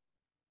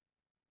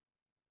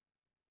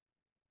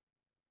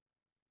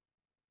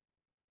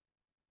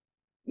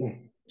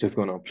 Just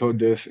gonna upload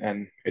this,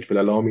 and it will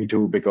allow me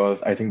to,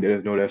 because I think there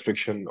is no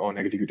restriction on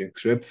executing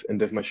scripts in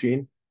this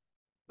machine.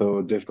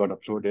 So this got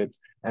uploaded.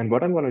 And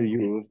what I'm gonna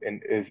use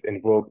is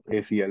invoke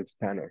ACL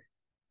scanner.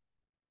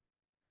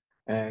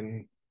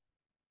 And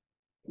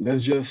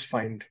let's just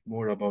find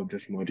more about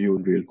this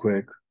module real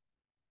quick.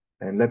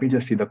 And let me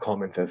just see the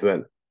comments as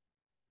well.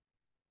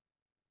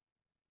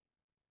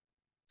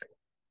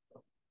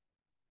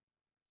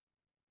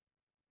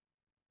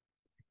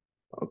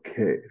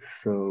 Okay,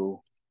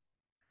 so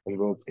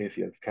invoke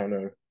ACL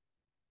scanner,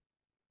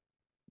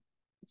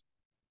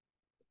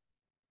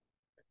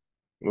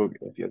 invoke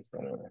ACL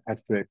scanner,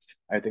 Hactrix.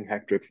 I think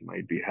Hactrix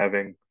might be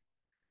having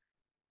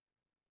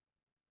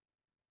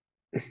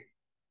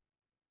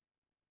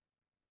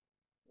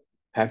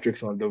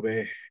Hactrix on the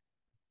way.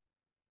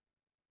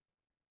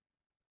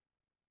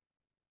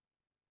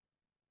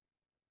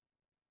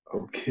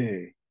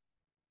 Okay,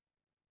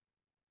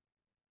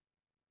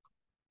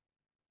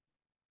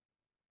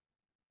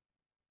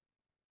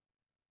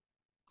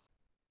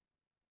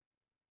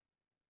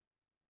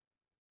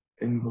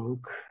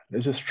 invoke.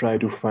 Let's just try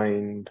to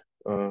find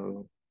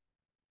the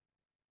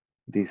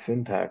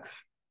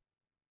syntax.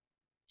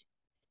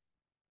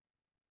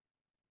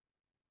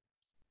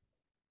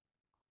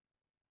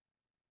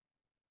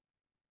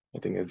 I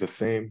think it's the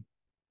same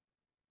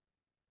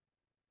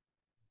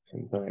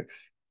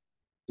syntax.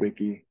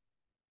 Wiki.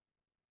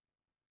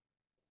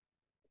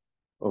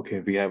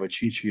 Okay, we have a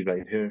cheat sheet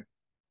right here.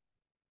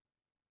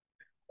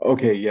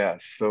 Okay, yeah,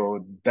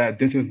 so that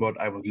this is what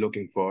I was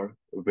looking for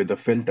with the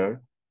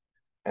filter.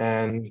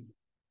 And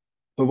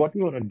so what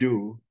we want to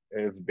do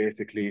is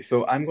basically,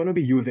 so I'm going to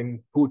be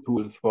using two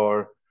tools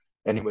for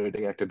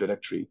enumerating Active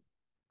Directory.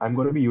 I'm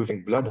going to be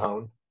using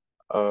Bloodhound,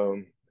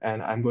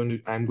 and I'm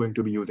going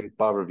to be using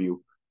PowerView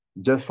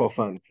just for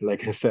fun,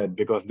 like I said,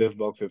 because this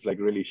box is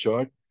like really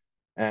short,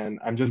 and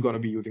I'm just going to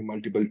be using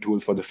multiple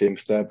tools for the same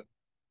step.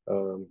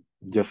 Um,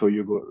 just so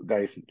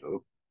guys,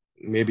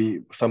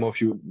 maybe some of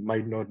you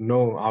might not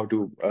know how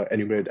to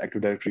enumerate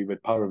Active Directory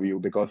with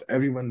PowerView because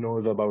everyone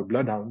knows about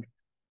Bloodhound,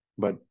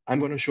 but I'm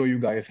going to show you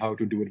guys how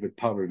to do it with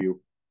PowerView.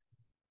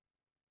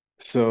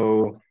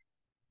 So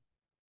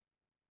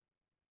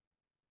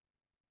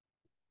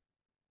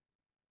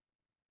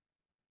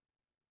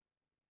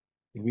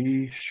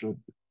we should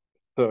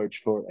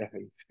search for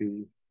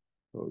FMC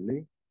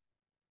only.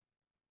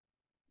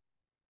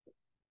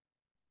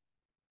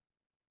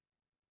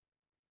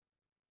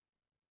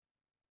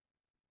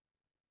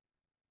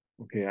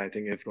 Okay, I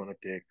think it's going to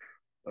take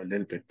a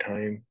little bit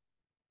time.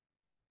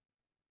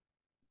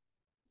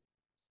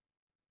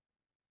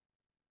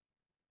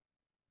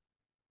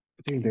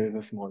 I think there is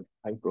a small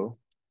typo.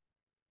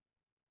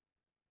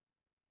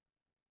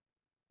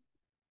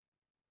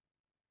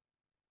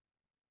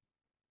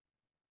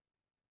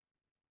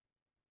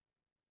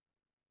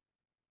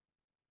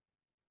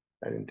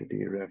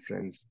 Identity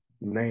reference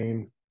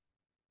name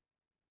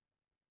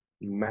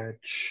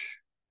match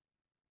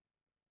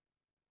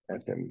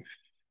FMC.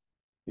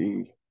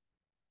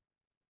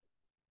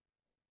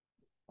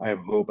 I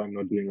hope I'm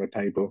not doing a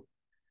typo.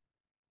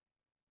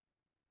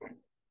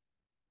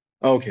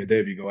 Okay,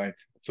 there we go.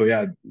 So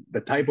yeah, the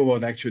typo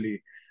was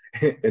actually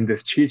in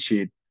this cheat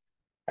sheet.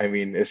 I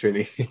mean, it's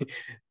really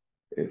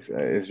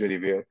it's really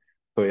weird.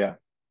 So yeah.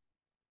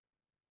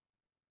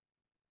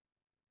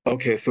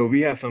 Okay, so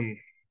we have some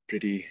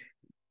pretty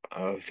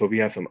so we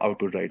have some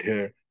output right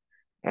here,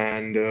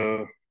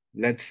 and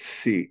let's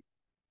see.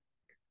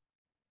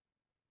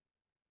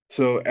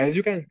 So as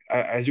you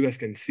guys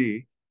can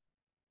see,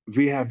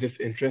 we have this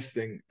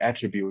interesting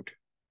attribute,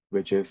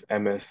 which is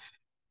MS,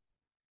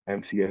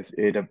 MCS,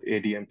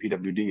 ADM,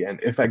 PWD, and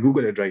if I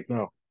Google it right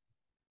now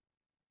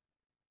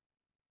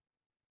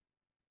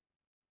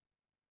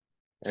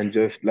and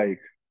just like,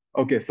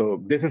 okay,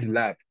 so this is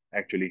lab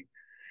actually.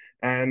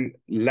 And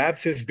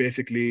Labs is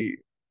basically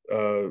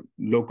a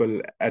local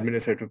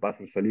administrative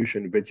password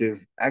solution, which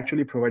is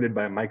actually provided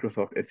by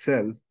Microsoft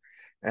itself.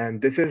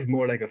 And this is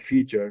more like a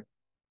feature.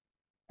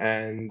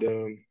 And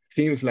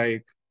seems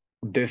like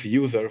this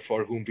user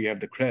for whom we have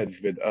the creds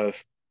with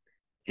us,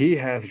 he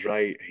has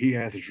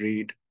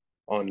read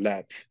on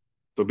Labs.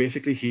 So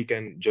basically, he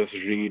can just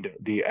read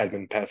the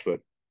admin password.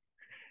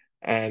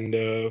 And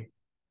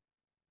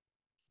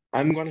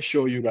I'm going to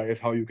show you guys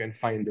how you can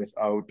find this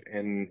out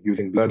in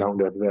using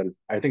Bloodhound as well.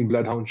 I think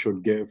Bloodhound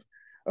should give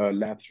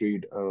lapse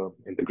read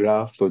in the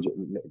graph. So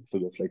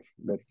just like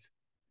let's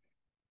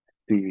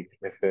see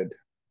if it.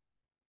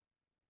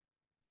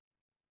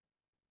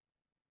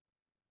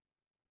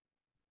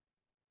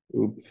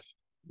 Oops,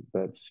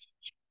 that's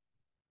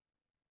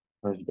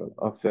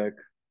OffSec.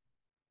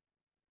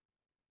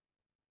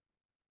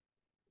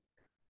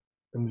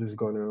 I'm just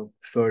gonna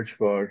search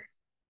for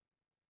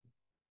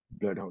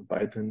Bloodhound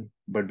Python.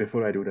 But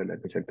before I do that,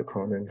 let me check the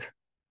comments.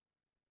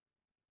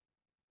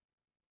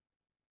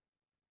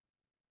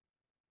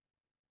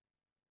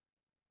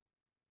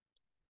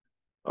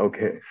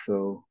 Okay,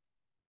 so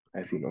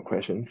I see no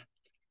questions.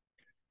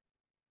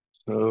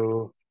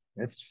 So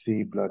let's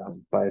see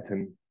Bloodhound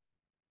Python.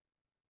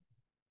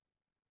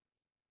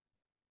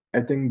 I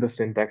think the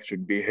syntax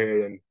should be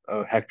here in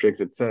Hactrix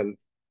itself.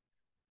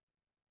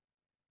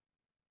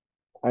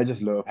 I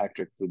just love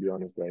Hactrix, to be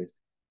honest, guys.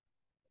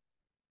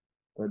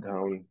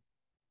 Down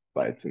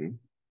Python.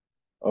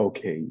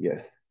 Okay,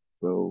 yes.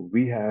 So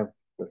we have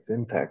the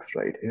syntax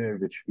right here,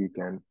 which we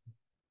can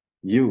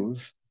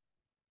use,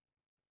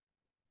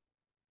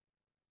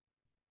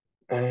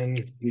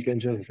 and we can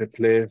just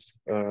replace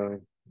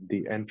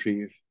the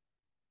entries.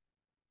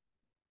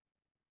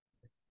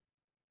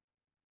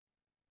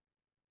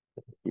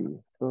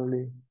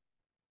 slowly.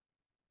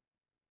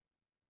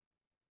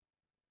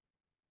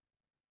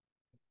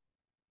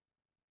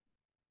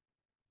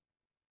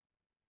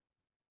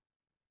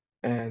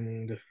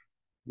 And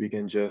we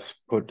can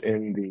just put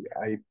in the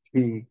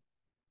IP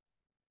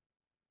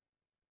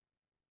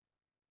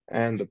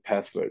and the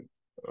password.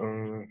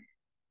 Uh,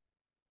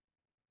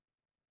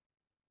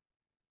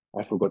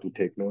 I forgot to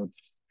take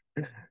notes.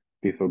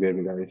 Please forgive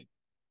me, guys.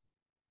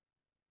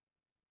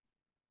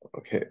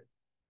 Okay,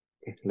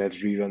 let's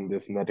rerun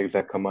this net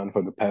exact command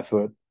for the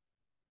password.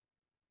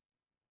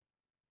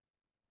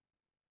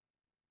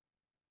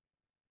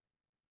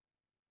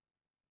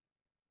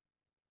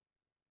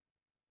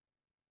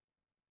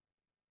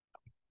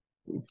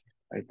 Oops,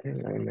 I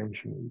think I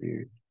mentioned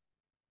the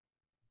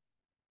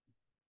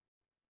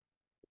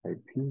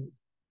IP.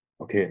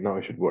 Okay, now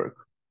it should work.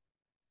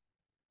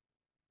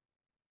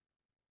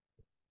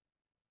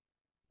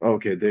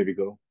 Okay, there we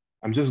go.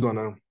 I'm just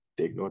gonna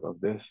take note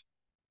of this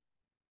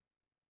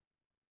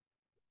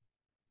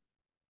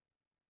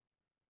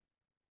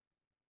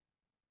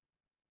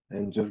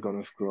and just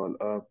gonna scroll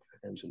up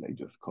and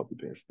just copy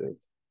paste it.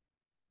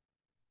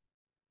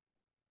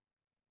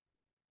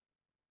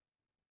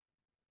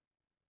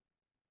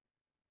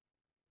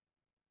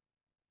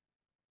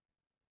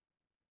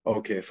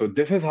 Okay, so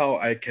this is how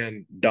I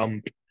can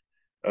dump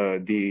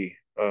the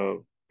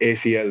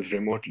ACLs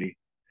remotely.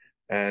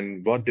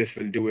 And what this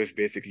will do is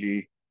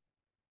basically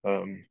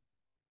um,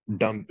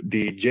 dump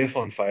the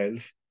JSON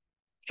files.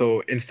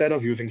 So instead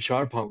of using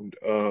sharphound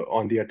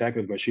on the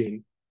attacker's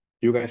machine,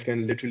 you guys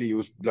can literally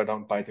use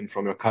Bloodhound Python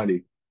from your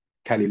Kali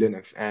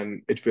Linux,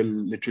 and it will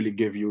literally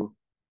give you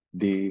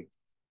the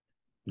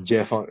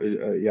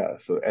JSON. Yeah,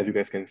 so as you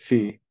guys can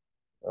see,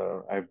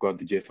 I've got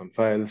the JSON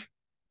files,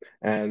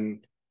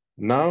 and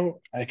now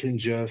I can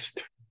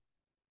just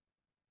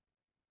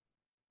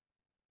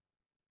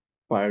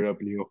fire up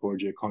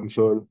Neo4j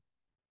console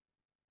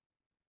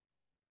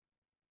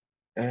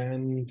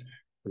and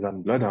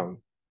run Bloodhound.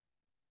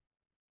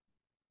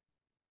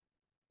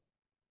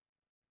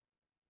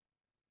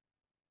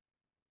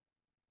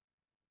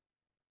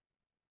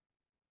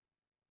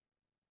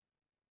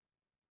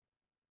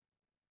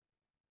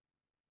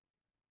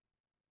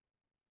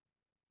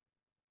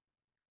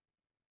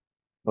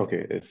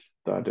 Okay, it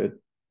started.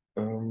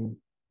 Um,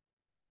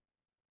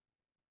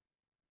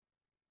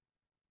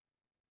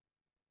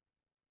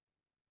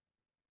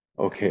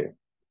 okay,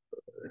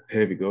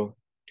 here we go.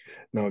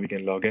 Now we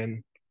can log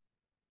in.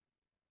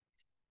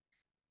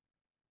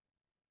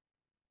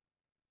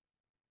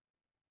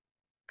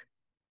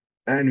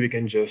 And we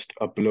can just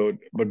upload.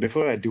 But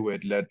before I do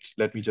it,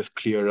 let me just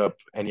clear up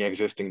any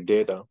existing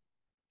data.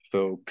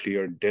 So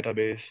clear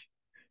database,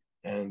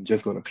 and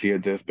just gonna clear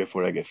this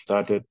before I get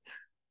started.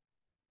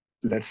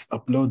 Let's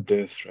upload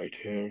this right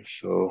here.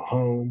 So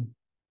home,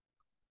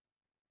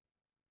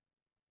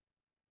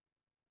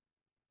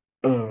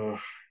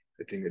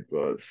 I think it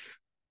was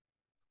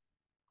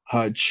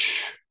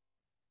Hutch,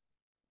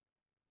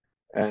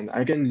 and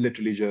I can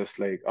literally just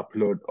like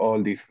upload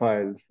all these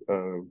files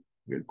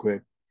real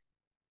quick.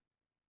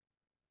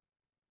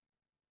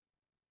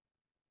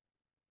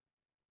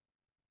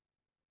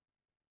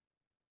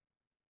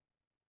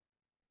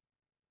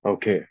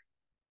 Okay,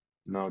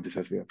 now this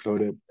has been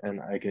uploaded, and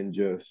I can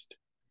just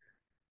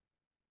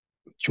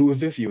choose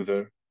this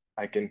user.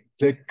 I can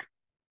click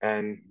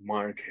and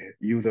mark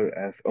user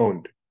as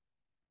owned.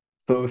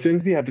 So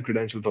since we have the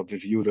credentials of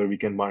this user, we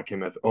can mark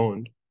him as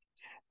owned.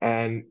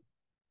 And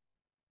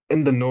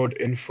in the node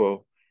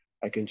info,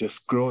 I can just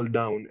scroll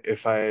down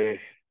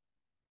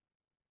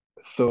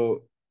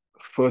so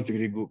first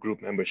degree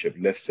group membership,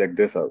 let's check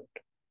this out.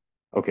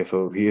 Okay,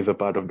 so he is a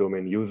part of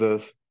domain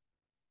users,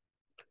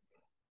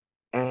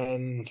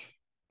 and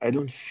I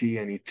don't see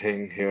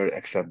anything here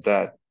except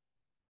that.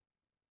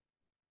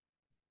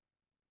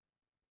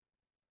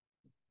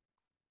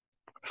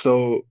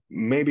 So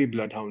maybe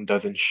Bloodhound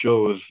doesn't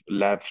shows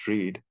labs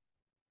read.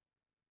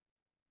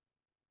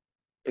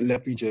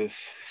 Let me just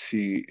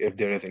see if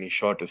there is any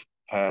shortest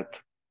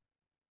path.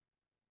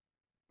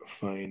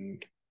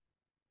 Find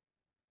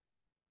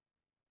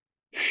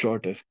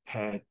shortest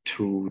path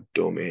to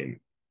domain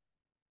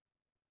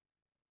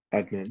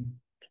admin.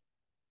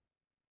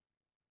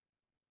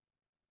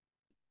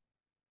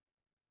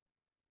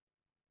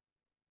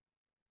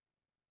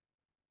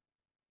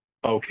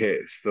 Okay,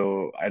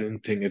 so I don't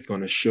think it's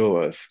gonna show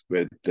us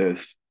with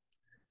this.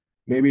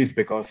 Maybe it's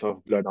because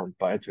of Blood on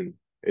Python.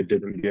 It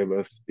didn't give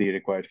us the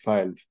required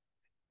files.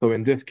 So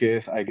in this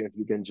case, I guess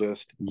we can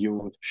just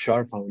use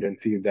Sharphound and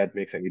see if that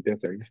makes any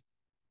difference.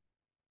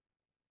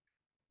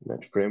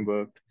 That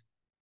framework.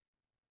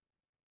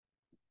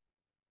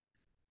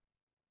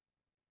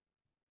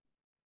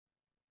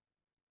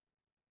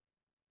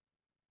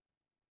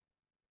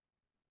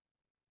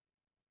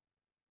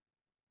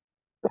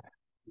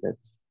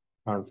 Let's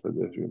transfer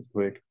this real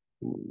quick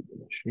to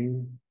the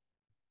machine.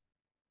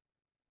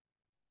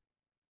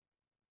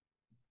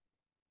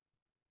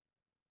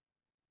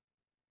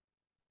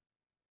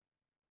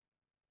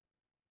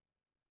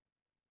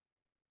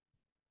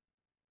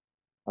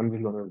 I'm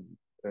just gonna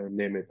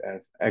name it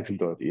as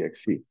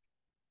x.exe.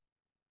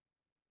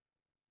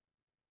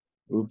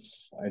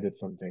 Oops, I did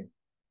something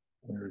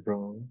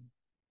wrong.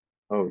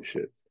 Oh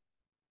shit,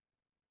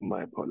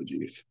 my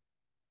apologies.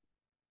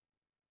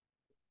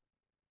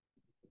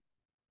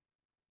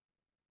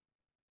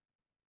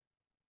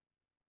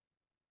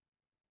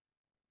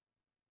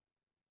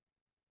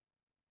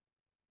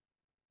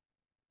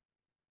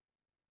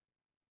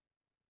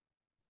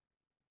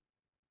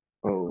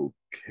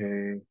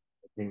 Okay,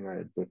 I think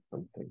I did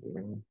something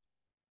wrong.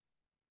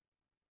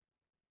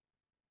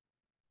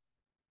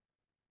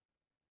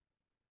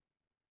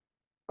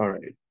 All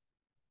right,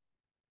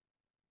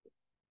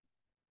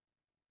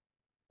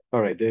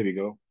 all right, there we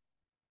go.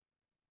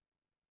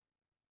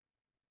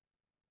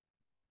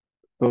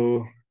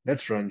 So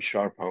let's run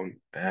sharphound,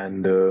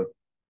 and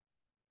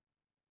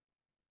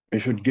it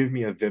should give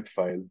me a zip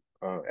file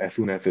as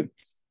soon as it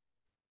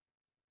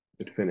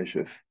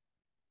finishes.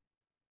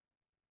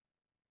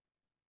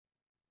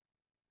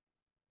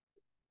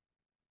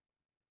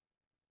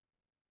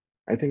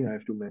 I think I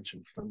have to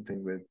mention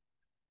something with.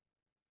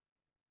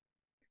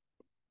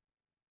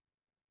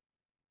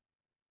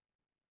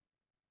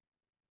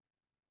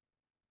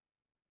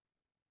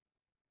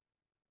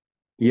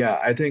 Yeah,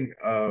 I think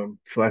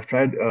so. I've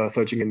tried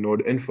searching in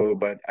Node info,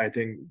 but I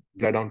think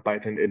Bloodhound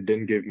Python it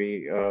didn't give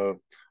me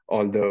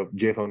all the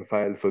JSON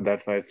files, so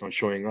that's why it's not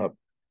showing up.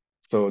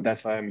 So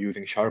that's why I'm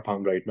using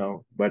Sharphound right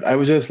now. But I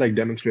was just like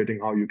demonstrating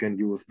how you can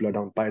use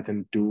Bloodhound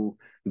Python to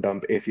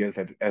dump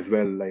ACLs as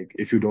well. Like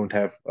if you don't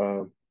have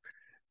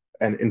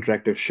an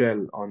interactive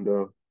shell on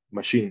the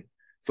machine,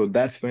 so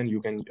that's when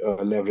you can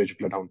leverage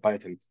Bloodhound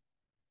Python.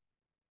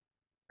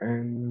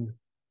 And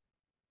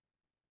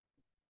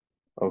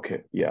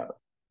okay, yeah.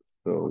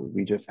 So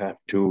we just have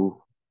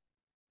to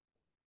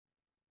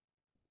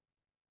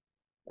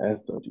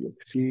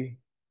s.exe.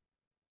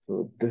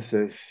 So this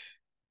is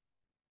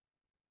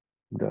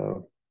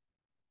the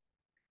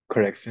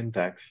correct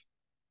syntax.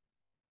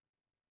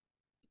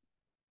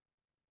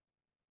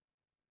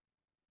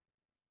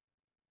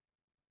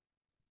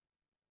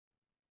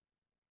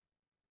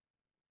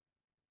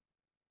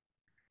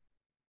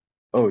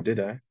 Oh, did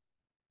I?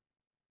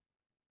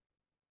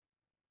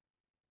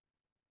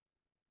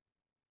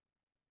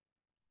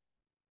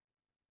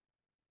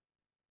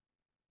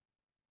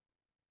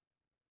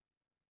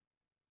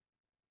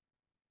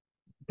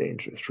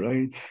 Dangerous,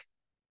 right?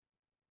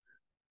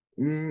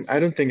 I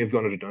don't think it's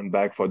going to return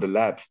back for the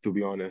labs, to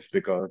be honest,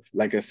 because,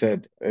 like I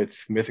said,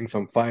 it's missing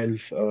some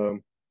files. Uh,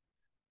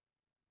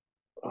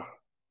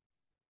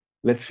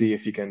 let's see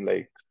if you can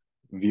like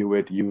view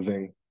it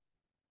using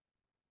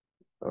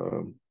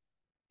um,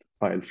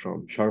 files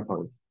from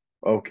Sharphound.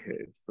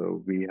 Okay,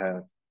 so we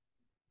have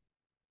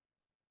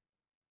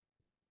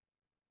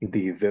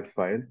the zip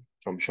file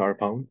from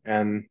Sharphound,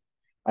 and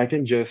I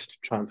can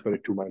just transfer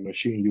it to my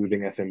machine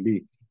using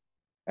SMB.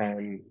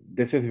 And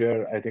this is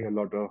where I think a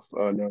lot of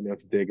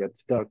learners they get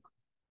stuck.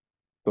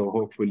 So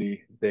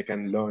hopefully they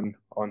can learn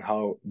on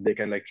how they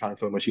can like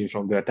transfer machines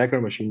from the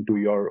attacker machine to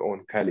your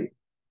own Kali.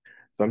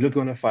 So I'm just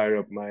gonna fire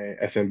up my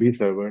SMB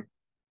server.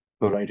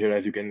 So right here,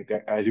 as you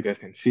guys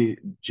can see,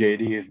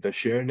 JD is the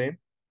share name,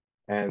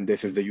 and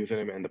this is the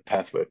username and the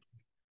password.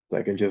 So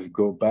I can just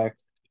go back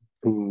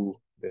to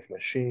this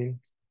machine,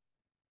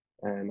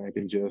 and I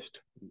can just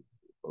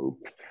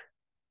oops,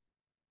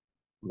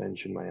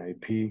 mention my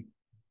IP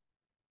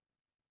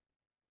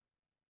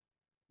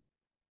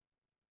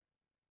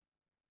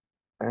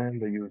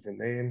and the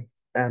username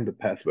and the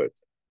password.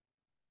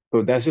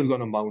 So that's just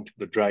gonna mount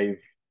the drive,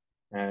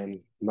 and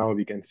now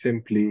we can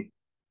simply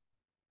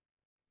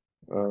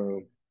uh,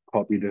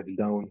 copy this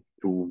down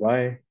to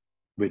Y,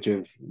 which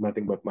is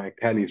nothing but my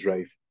Kali's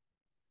drive.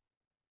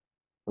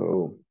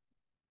 So,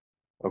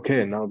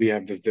 okay, now we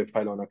have this zip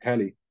file on a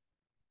Kali.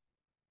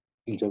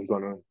 I'm just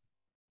gonna,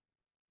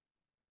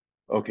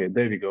 okay,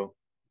 there we go.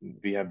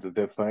 We have the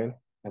zip file.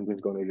 I'm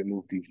just gonna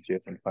remove these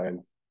JSON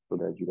files so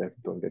that you guys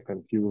don't get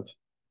confused.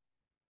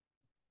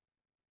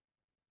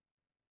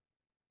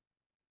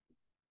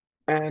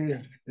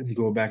 And let's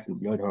go back to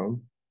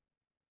Bloodhound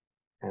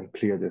and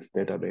clear this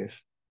database.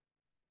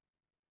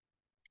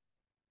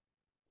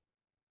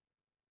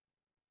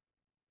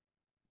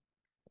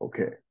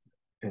 Okay,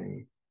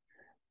 and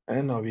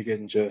now we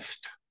can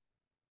just,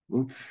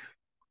 oops,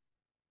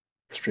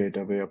 straight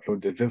away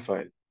upload the zip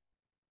file.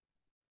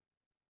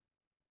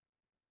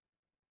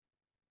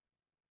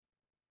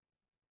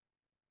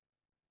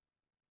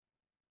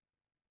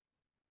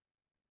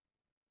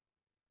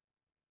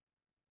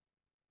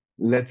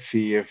 Let's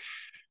see if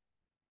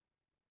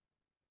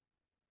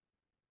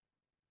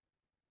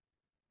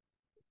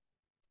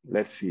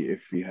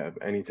we have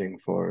anything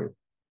for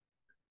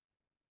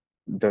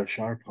the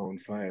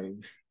Sharphound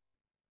files.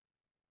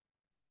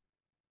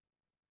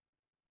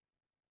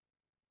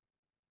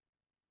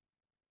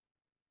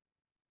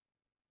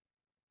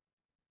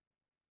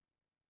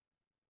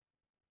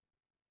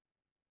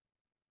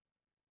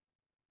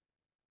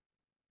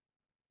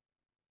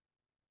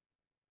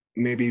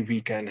 Maybe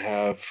we can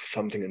have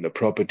something in the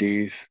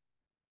properties.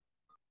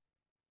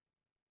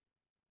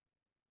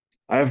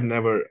 I've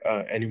never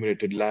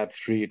enumerated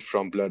labs read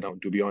from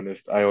Bloodhound, to be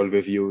honest.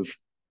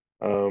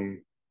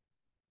 Um,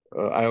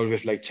 I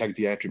always like check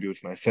the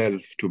attributes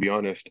myself, to be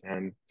honest,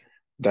 and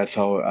that's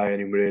how I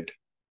enumerate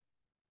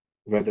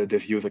whether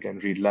this user can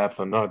read labs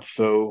or not.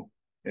 So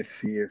let's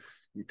see if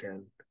you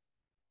can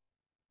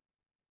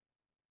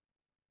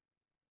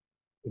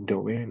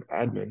domain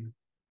admin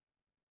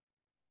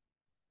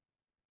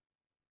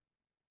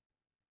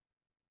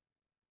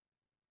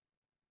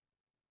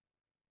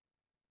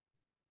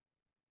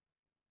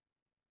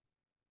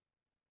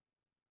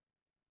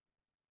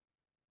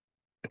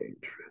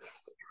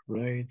interest,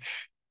 right?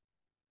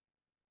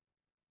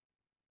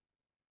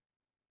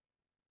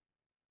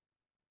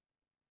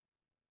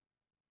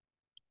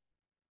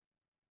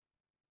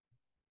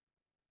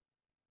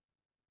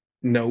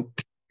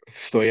 Nope.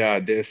 So yeah,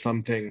 there's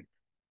something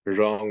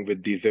wrong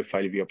with the zip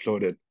file we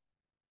uploaded,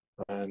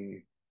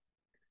 and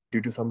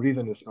due to some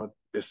reason,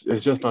 it's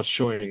just not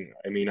showing.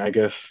 I mean, I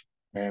guess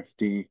I have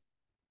the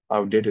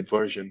outdated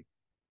version.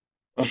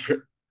 I'm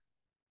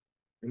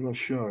not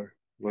sure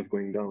what's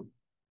going down.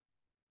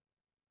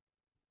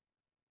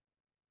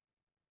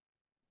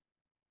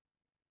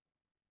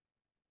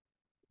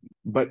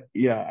 But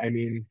yeah, I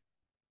mean,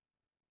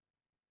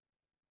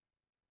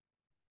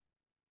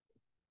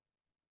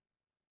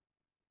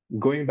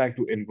 going back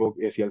to invoke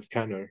ACL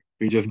scanner,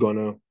 we just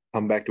gonna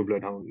come back to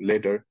Bloodhound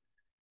later.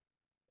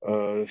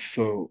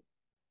 So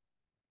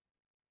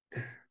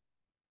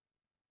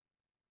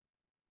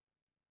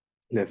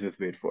let's just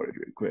wait for it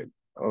real quick.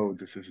 Oh,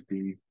 this is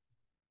really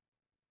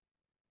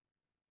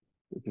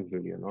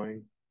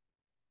annoying.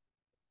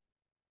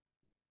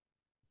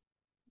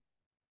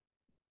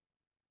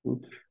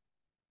 Oops.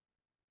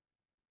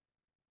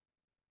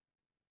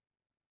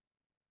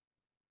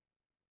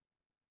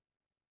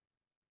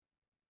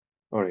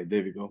 All right,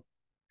 there we go.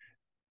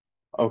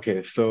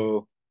 Okay,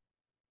 so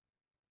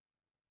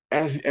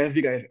as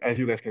you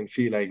guys can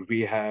see, like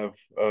we have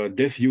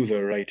this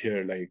user right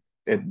here, like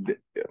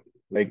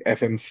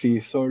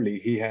FMC Sorley,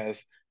 he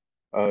has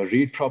a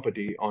read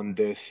property on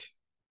this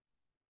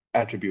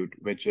attribute,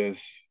 which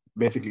is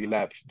basically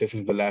labs. This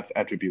is the labs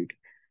attribute.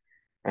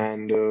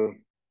 And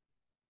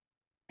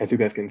as you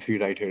guys can see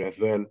right here as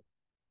well,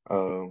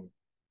 uh,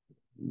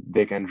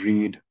 they can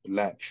read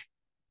labs.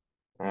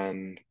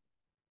 And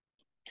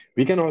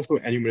we can also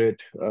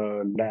enumerate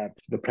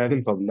labs, the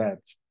presence of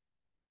labs,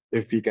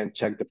 if we can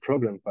check the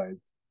program file.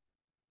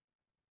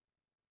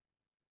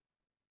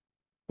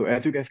 So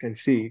as you guys can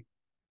see,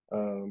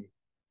 um,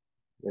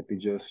 let me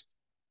just,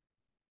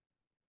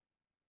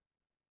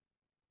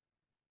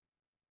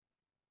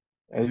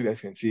 as you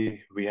guys can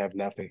see, we have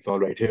labs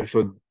installed right here.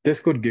 So this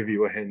could give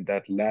you a hint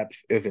that labs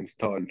is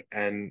installed,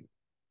 and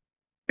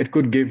it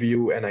could give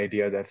you an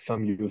idea that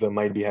some user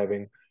might be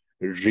having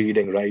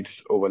reading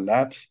rights over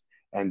labs,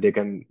 and they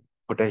can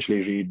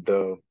potentially read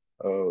the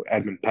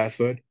admin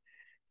password.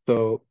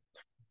 So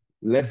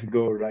let's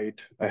go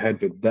right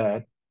ahead with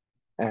that.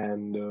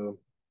 And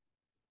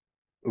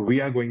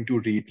we are going to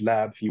read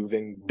labs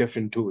using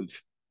different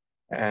tools.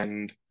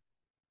 And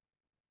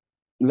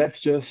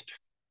let's just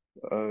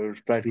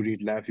try to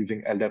read labs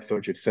using LDAP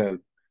search itself.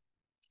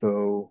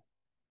 So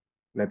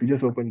let me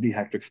just open the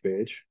Hactrix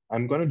page.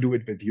 I'm gonna do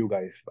it with you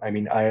guys. I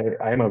mean, I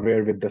am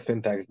aware with the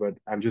syntax, but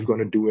I'm just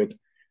gonna do it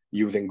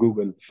using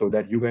Google so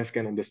that you guys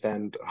can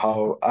understand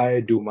how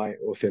I do my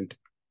OSINT.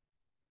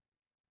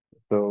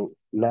 So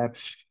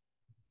labs,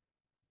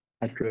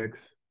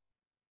 Hactrix,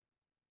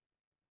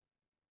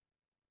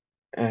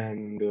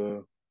 and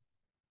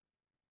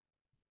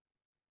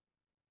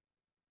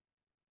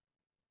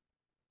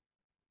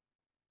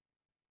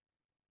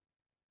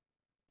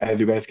as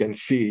you guys can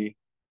see,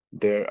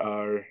 there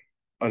are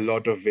a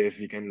lot of ways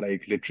we can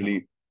like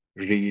literally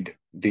read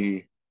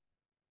the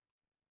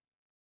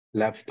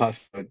labs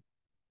password.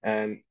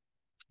 And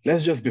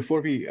let's just, before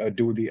we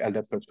do the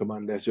LDAP search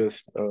command, let's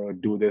just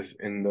do this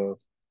in the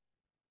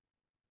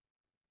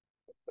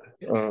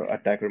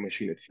attacker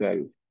machine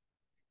itself.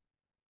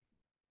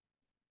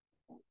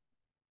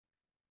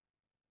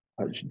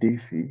 Hutch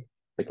DC,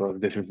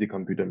 because this is the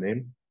computer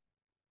name.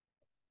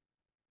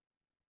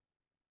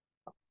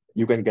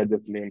 You can get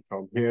this name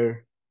from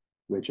here,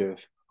 which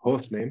is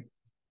host name.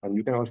 And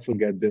you can also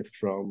get this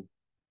from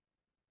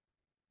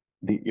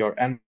your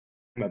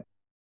nmap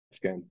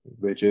scan,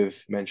 which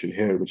is mentioned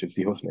here, which is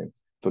the host name.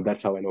 So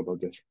that's how I know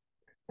about this.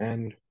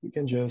 And we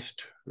can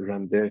just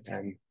run this.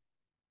 And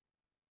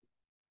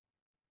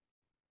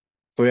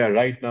so yeah,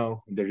 right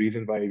now, the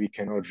reason why we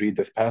cannot read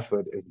this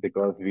password is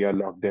because we are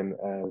logged in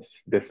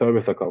as the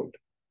service account.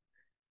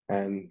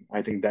 And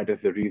I think that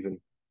is the reason.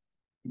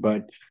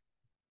 But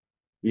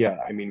yeah,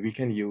 I mean, we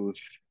can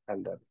use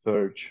LDAP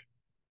search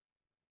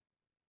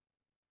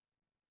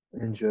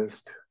and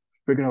just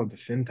figure out the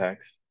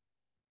syntax.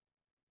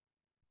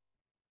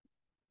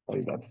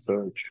 LDAP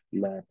search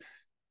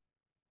labs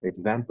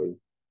example.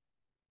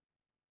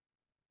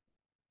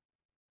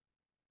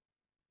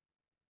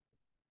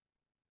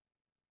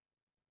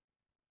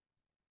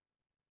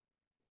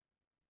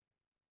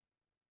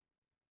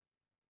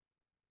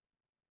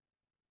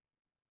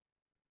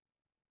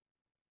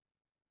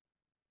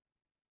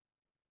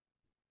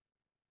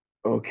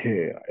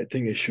 Okay, I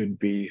think it should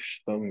be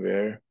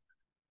somewhere.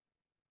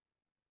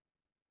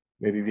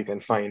 Maybe we can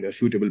find a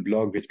suitable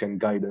blog which can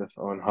guide us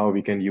on how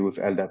we can use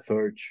LDAP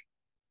search.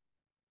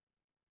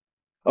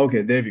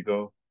 Okay, there we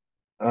go.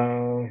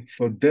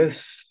 So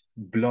this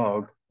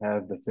blog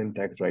has the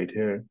syntax right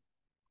here,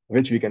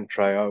 which we can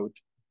try out,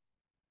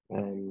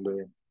 and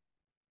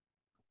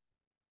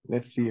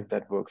let's see if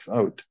that works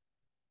out.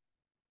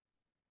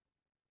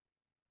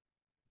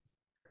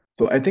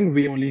 So I think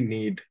we only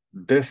need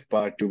this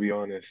part, to be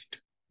honest.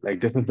 Like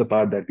this is the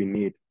part that we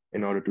need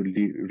in order to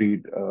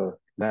read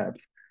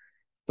labs.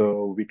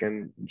 So we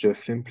can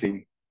just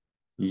simply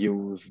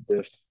use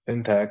this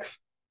syntax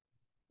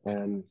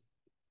and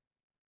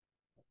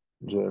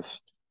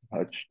just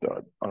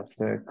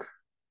hutch.offsec,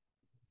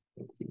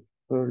 let's see,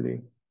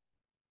 early,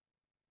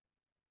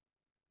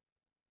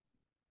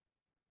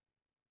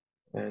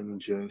 and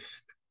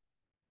just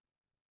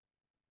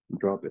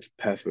drop its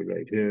password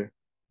right here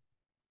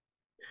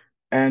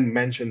and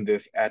mention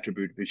this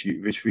attribute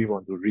which we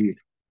want to read.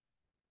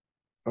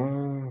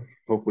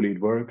 Hopefully it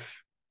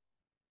works.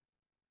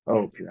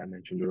 Oh, okay, I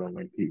mentioned the wrong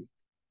IP.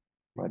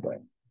 My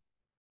bad.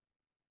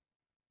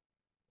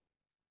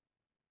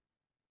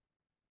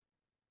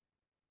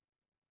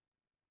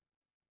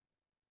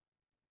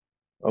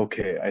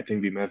 Okay, I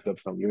think we messed up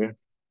somewhere.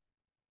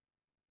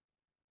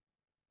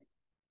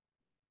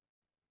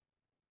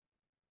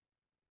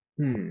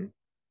 Hmm.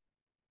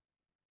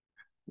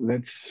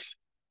 Let's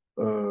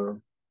uh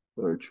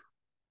search.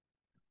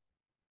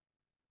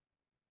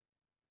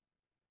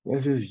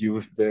 Let's just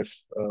use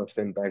this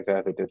syntax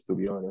as it is, to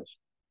be honest.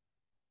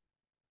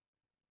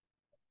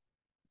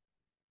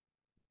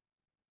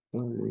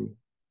 Early,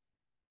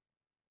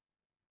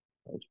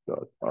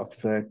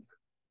 hutch.offsec.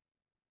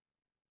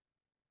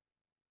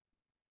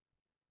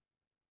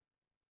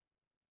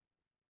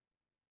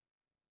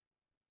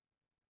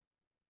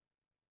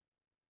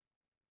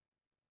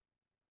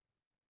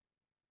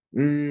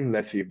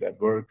 Let's see if that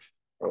works.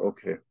 Oh,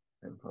 okay,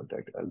 and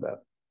contact LDAP.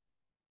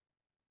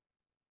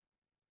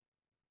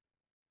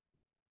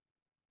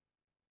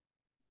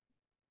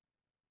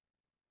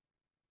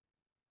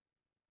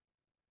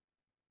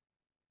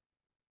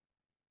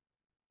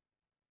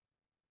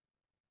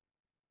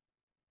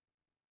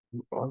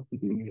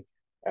 Already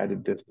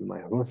added this to my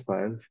host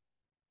files.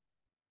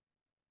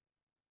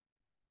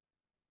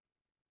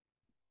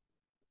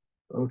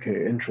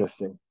 Okay,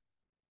 interesting.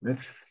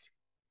 Let's,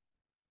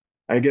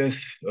 I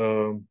guess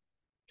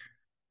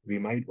we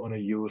might want to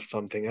use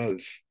something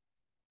else,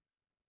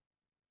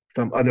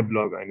 some other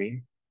blog, I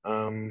mean.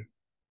 Um,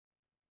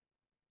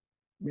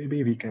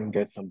 Maybe we can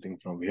get something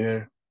from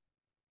here.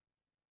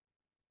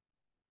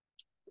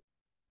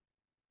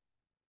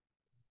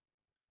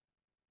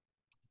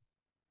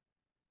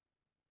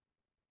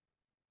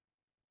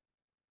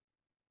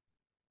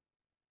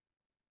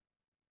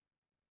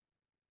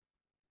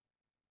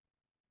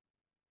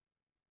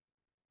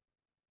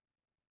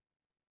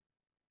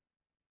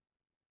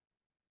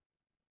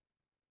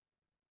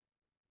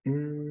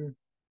 Mm,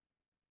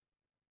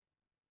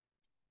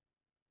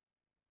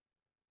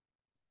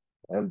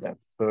 and that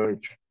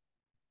search.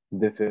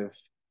 This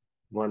is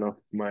one of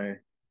my,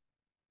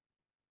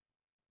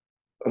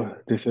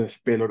 this is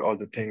payload all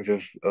the things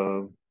is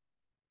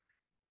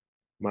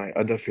my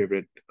other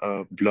favorite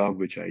blog,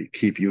 which I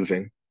keep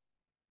using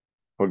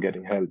for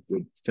getting help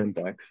with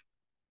syntax.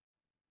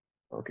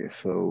 Okay,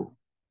 so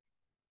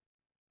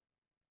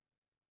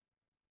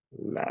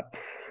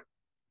labs.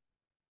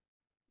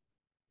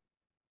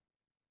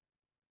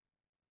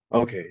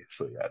 Okay,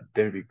 so yeah,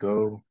 there we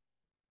go.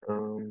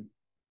 Um,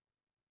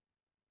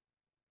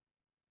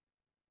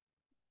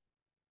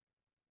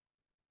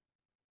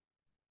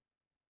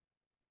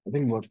 I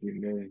think what we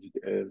missed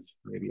is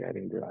maybe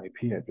adding the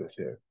IP address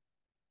here.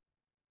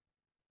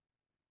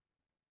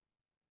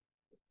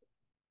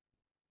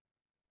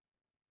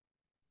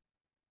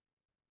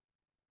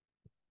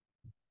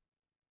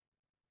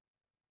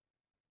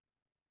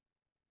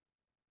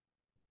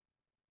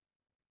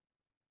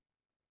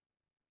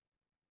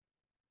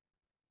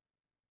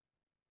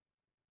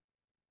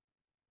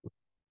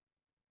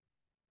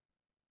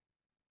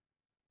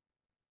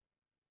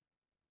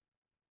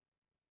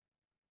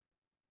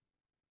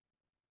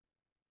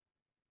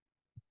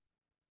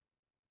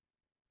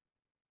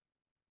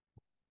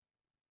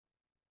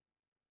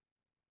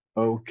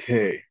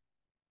 Okay,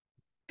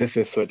 this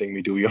is sweating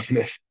me, to be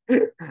honest.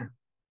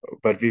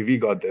 But we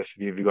got this.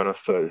 We're gonna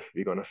search.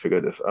 We're gonna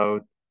figure this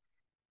out.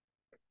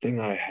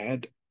 Thing I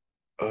had,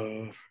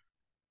 uh,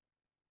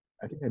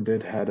 I think I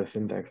did had a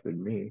syntax with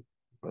me,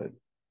 but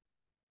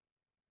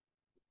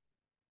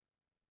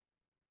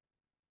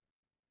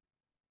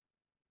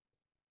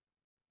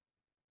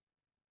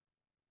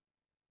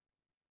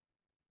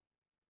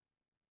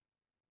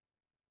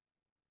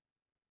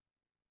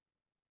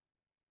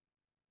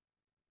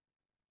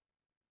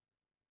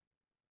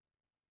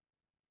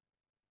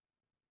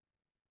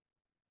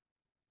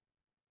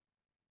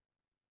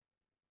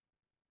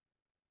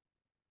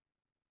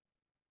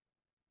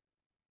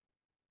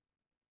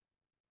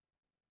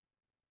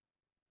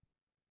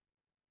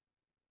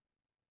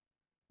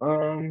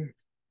Um,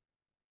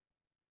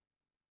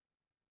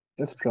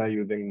 let's try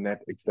using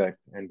net exec,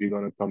 and we're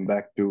gonna come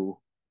back to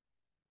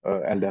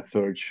LDAP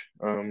search.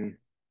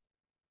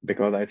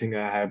 Because I think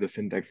I have the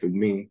syntax with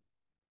me.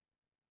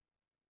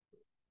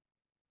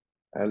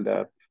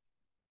 LDAP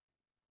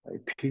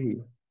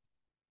IP.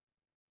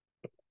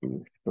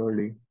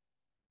 Surely.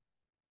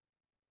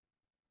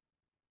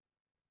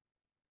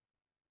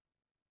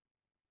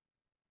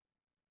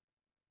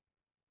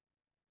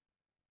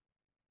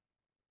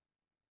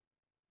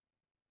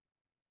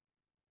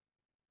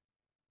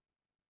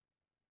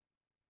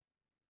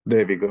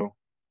 There we go.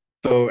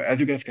 So as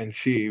you guys can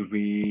see,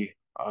 we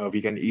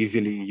can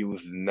easily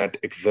use net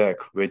exec,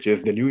 which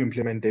is the new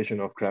implementation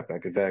of crap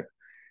exec,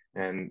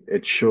 and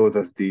it shows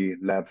us the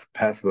lab's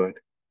password,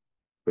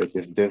 which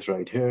is this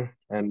right here.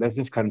 And let's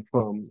just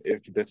confirm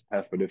if this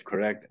password is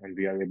correct and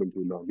we are able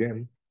to log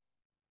in.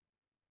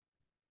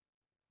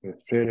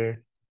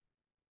 Administrator,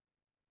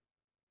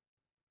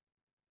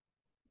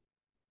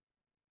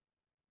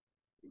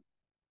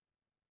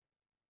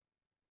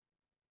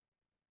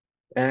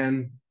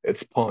 and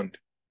it's pawned.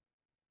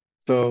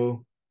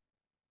 So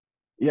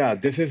yeah,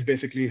 this is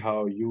basically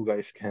how you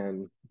guys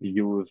can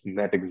use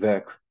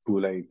netexec to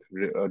like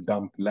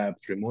dump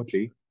labs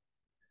remotely.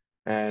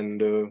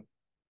 And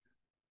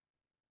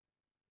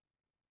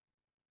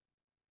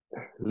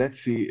let's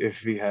see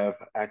if we have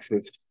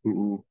access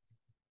to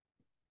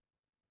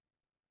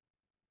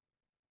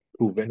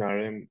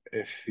WinRM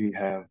if we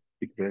have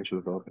the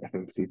credentials of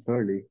FMC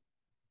Thirdly.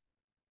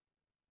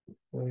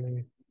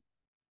 Uh,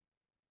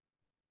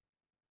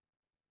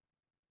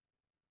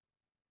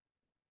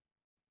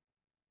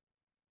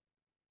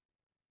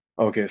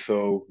 Okay,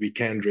 so we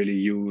can't really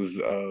use,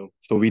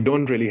 so we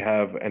don't really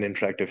have an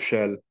interactive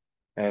shell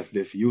as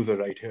this user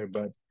right here,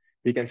 but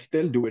we can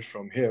still do it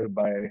from here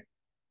by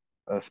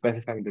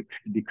specifying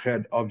the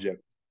cred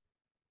object.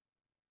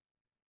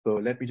 So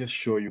let me just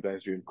show you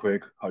guys real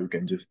quick how you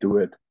can just do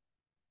it.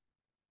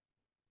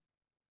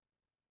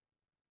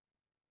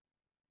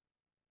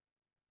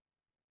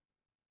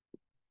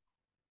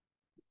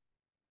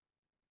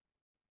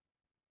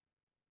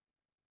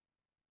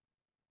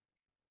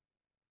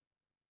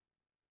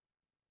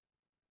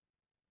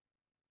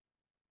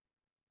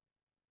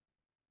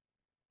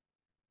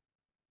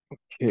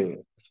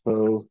 Okay,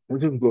 so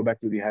let's just go back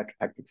to the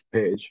Hackfix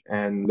page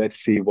and let's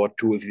see what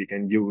tools we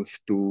can use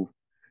to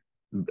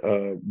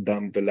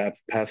dump the lab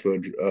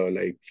password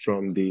like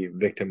from the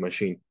victim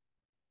machine.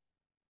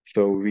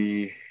 So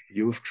we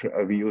use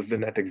the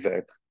net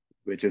exec,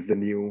 which is the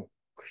new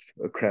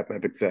crap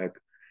map exec,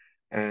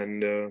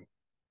 and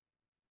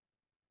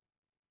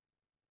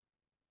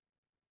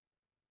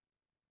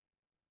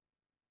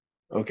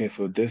okay,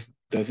 so this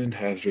doesn't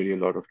has really a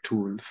lot of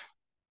tools.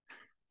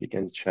 You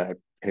can check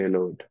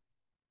payload,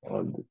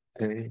 all the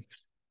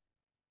things,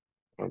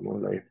 or more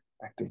like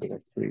Active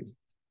Directory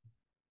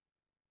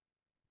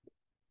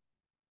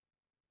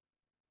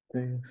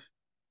things.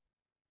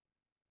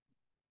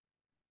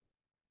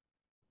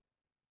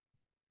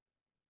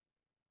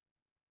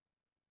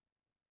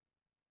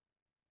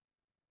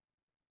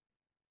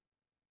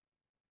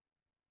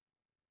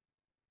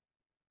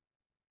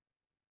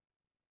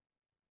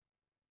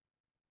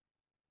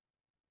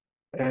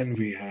 And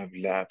we have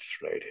labs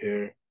right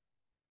here.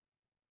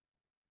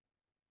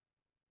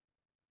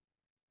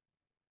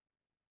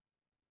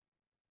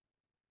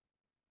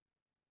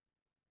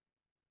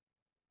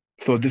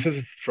 So this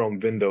is from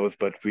Windows,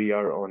 but we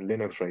are on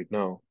Linux right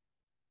now.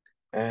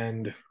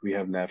 And we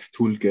have Labs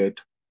Toolkit.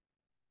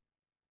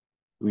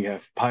 We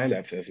have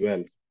PyLabs as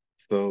well.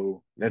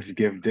 So let's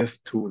give this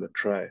tool a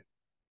try.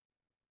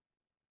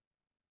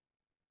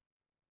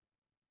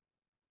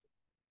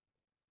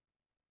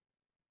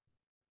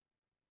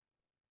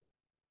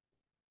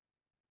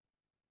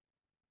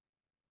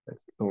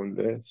 Let's clone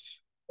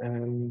this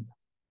and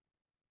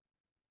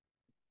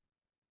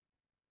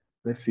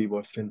let's see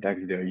what syntax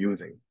they're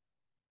using.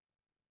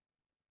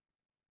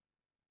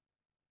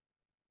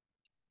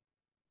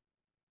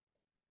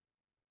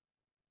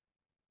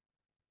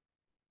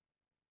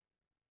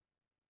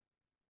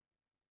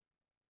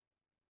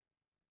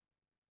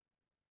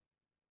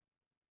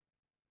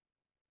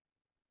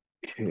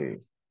 Okay,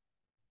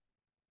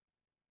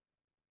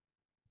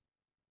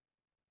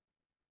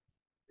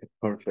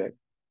 perfect.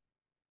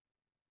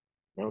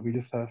 Now we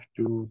just have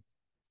to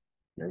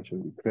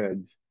mention the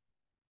creds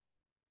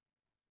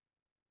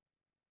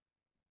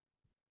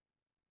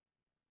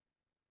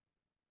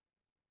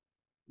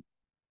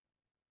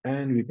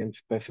and we can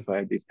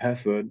specify the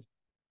password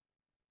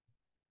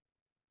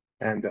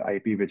and the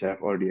IP which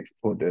I've already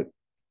exported.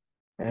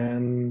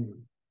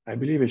 And I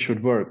believe it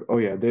should work. Oh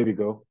yeah, there we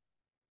go.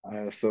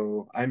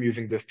 So I'm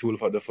using this tool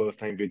for the first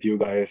time with you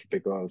guys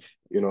because,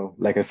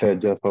 like I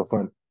said, just for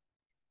fun.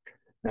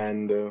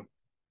 And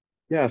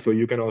yeah, so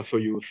you can also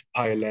use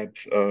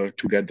PyLabs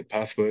to get the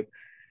password.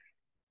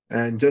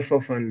 And just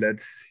for fun,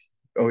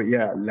 oh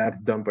yeah,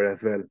 Labs Dumper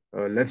as well.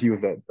 Let's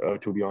use that,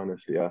 to be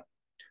honest, yeah.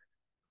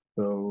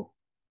 So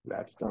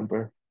Labs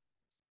Dumper.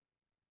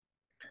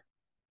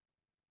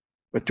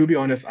 But to be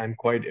honest, I'm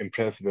quite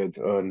impressed with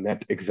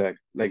net exec.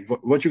 Like,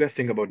 what you guys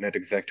think about net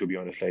exec? To be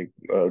honest, like,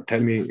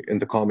 tell me in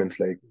the comments,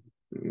 like,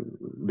 mm,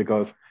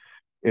 because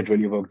it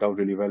really worked out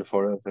really well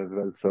for us as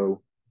well.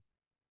 So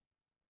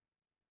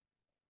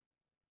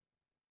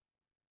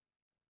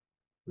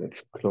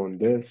let's clone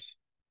this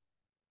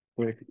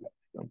quick.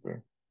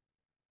 Number.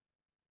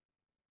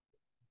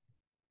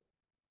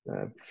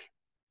 That's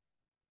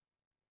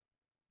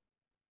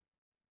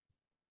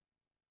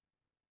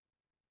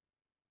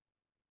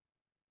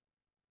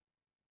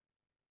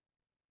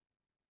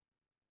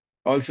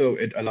also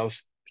it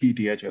allows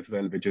PTH as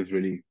well, which is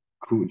really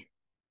cool.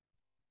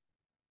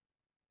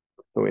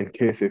 So in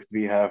case if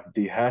we have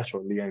the hash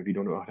only and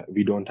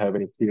we don't have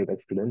any clear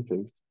text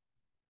credentials,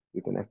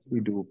 we can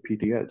actually do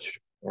PTH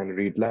and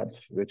read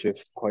labs, which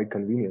is quite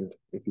convenient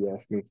if you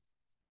ask me.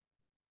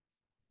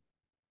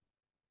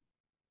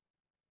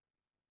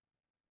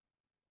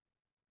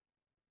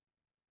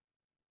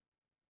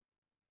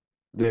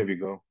 There we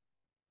go.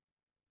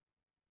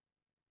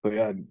 So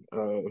yeah,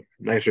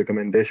 nice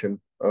recommendation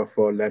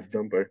for Let's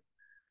Jumper.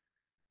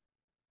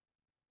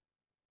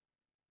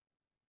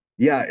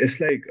 Yeah, it's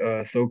like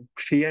so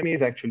CME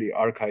is actually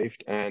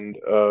archived, and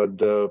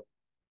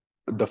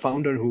the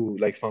founder who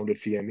like founded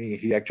CME,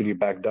 he actually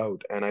backed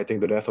out, and I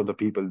think the rest of the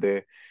people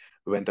they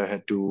went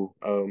ahead to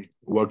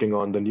working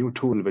on the new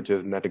tool, which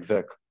is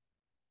NetExec.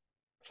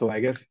 So I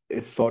guess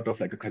it's sort of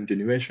like a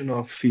continuation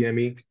of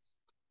CME,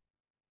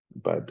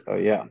 but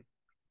yeah.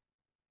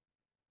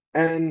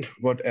 And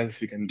what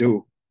else we can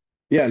do?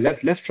 Yeah,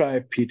 let's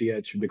try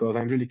PTH because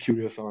I'm really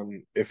curious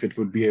on if it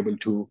would be able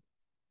to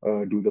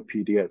do the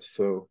PTH.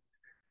 So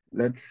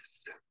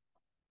let's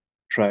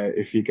try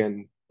if we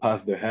can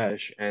pass the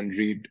hash and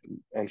read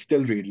and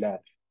still read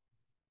lat.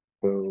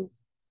 So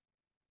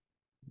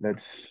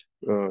let's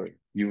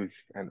use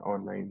an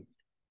online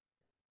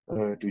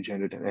to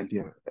generate an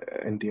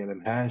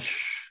NTLM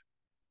hash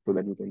so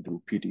that we can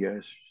do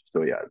PTH.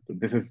 So yeah, so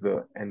this is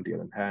the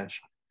NTLM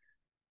hash.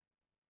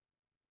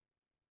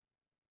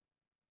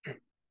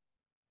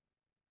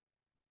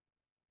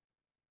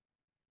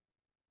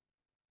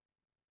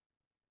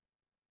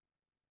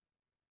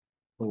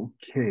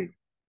 Okay,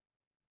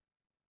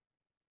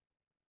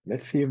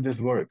 let's see if this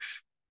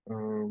works.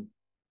 Um,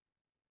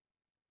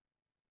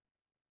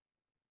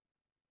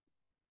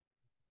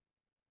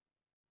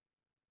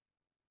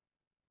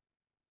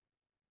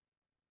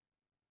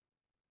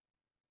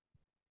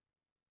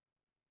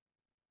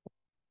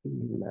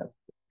 left,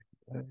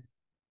 right.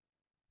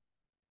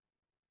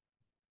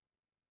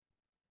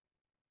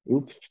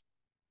 Oops,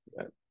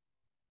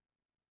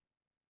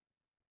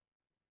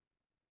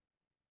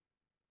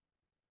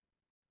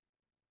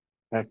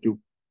 I have to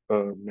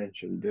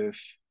mention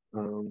this.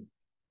 So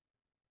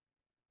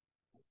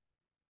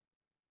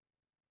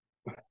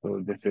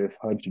this is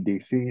Hutch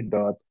DC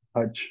dot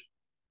Hutch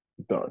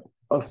dot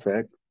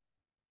OffSec.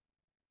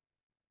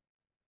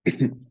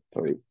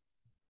 Sorry,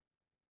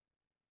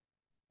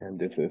 and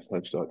this is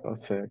Hutch dot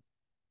OffSec.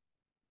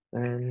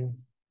 And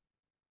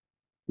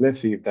let's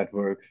see if that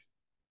works.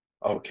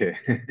 Okay,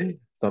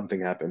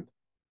 something happened.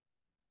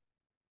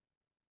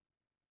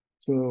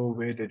 So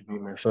where did we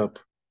mess up?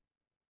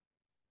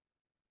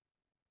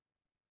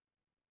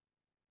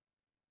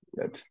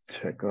 Let's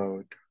check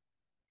out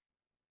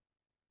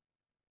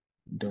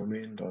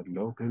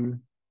domain.local.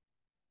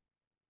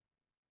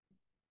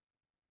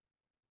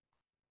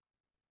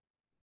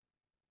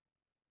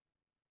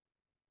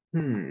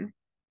 Hmm,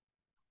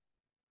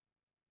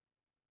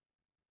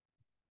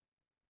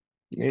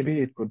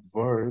 maybe it could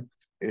work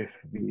if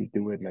we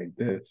do it like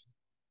this.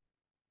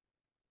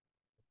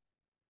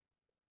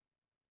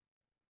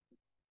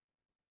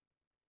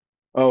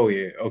 Oh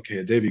yeah,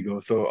 okay, there we go.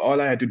 So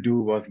all I had to do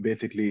was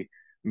basically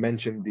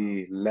mention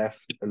the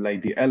left,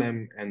 like the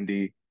LM and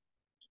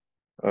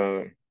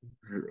uh,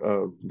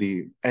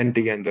 the NT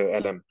and the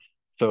LM.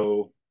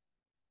 So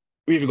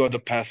we've got the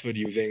password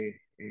using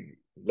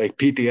like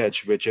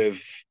PTH, which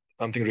is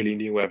something really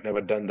new. I've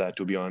never done that,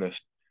 to be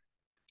honest.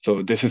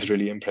 So this is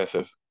really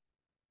impressive.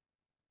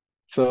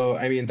 So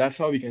I mean, that's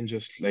how we can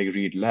just like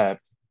read lab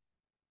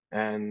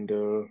and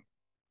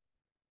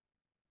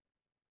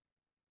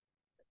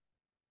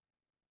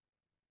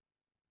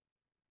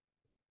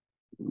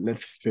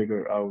let's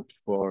figure out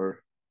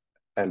for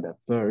LDAP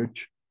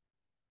search.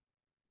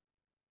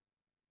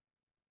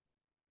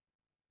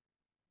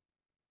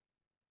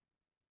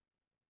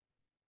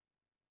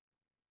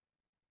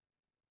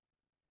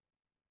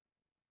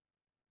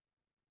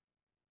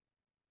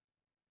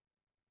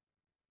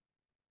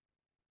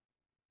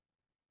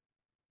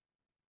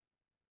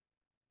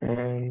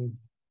 And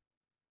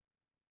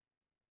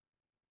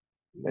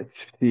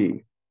let's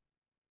see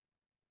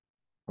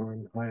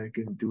on how I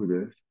can do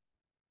this.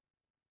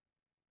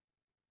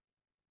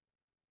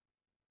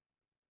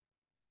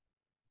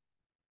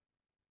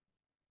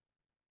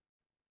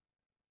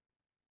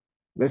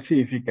 Let's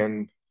see if we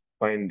can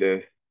find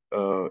this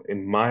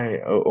in my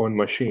own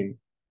machine,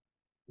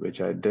 which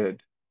I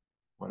did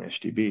on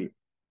HTTP.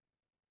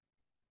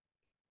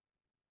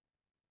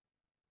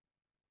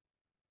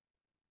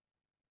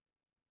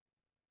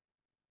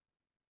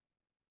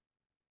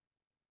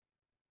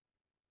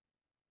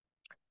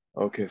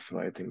 Okay, so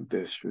I think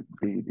this should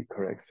be the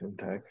correct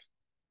syntax.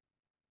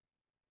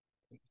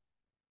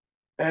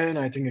 And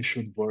I think it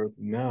should work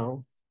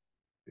now.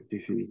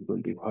 This is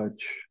equal to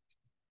Hutch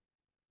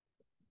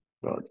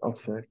dot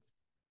offset.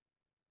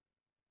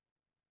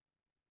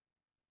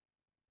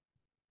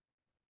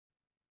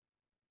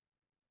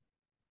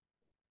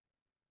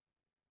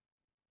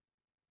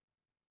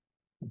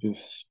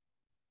 Just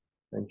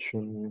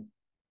mention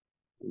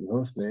the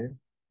host name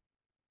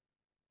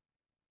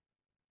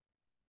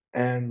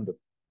and the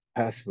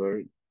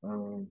password.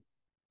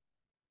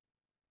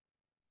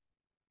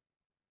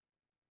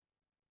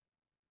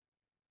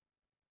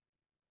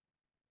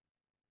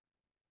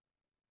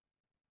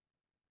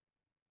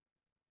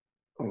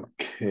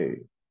 Okay,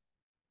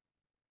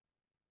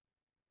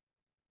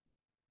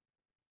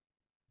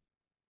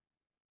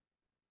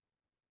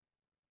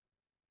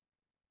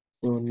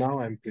 so now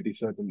I'm pretty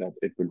certain that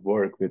it will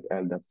work with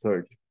LDAP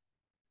search.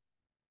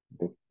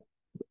 The,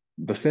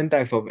 the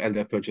syntax of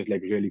LDAP search is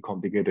like really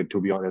complicated,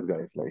 to be honest,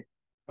 guys. Like,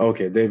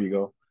 okay, there we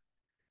go.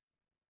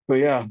 So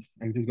yeah,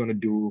 I'm just gonna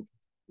do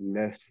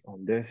less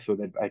on this so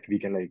that we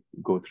can like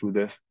go through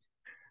this.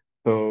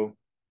 So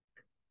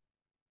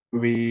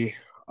we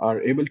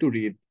are able to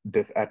read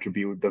this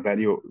attribute, the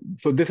value.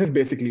 So this is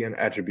basically an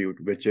attribute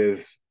which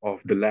is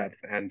of the labs,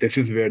 and this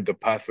is where the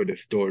password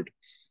is stored.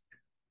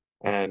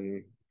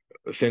 And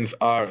since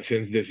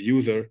this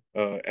user,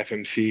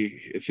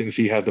 FMC, since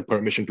he has the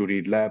permission to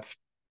read labs,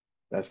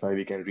 that's why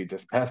we can read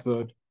this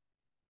password,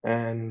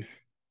 and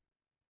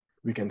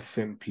we can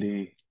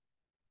simply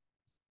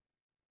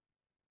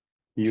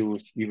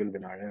use even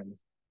WinRM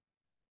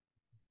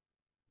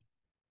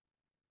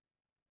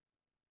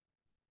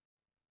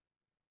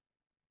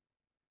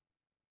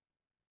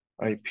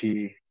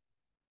IP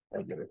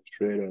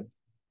administrator,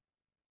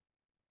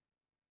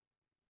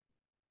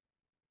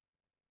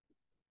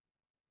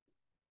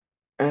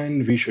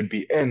 and we should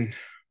be in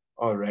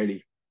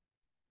already.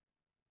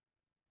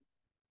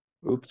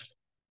 Oops,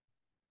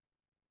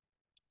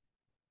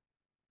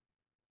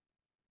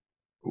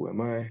 who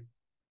am I?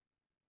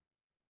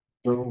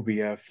 So we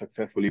have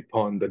successfully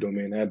pawned the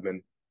domain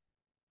admin.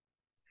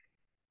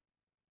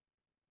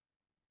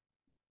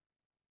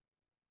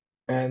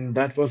 And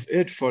that was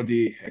it for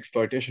the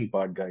exploitation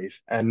part, guys.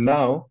 And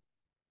now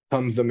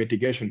comes the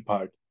mitigation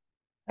part.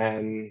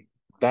 And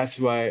that's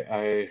why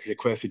I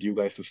requested you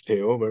guys to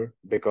stay over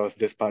because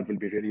this part will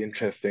be really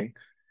interesting.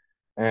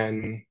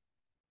 And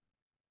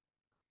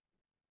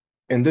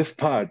in this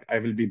part, I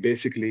will be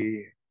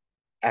basically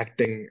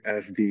acting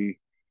as the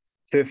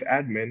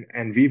sysadmin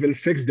and we will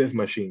fix this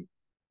machine.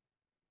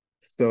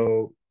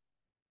 So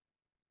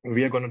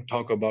we are going to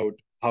talk about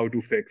how to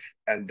fix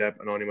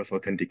LDAP anonymous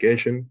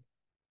authentication.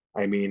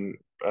 I mean,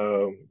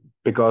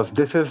 because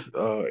this is,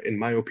 in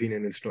my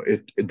opinion,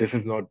 this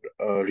is not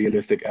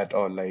realistic at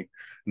all. Like,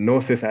 no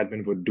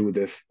sysadmin would do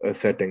this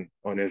setting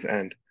on his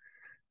end.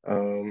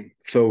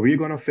 So we're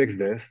gonna fix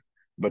this,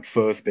 but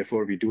first,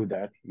 before we do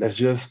that, let's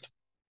just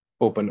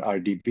open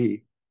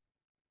RDP.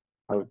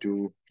 How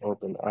to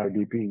open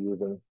RDP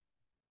using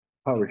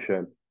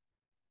PowerShell.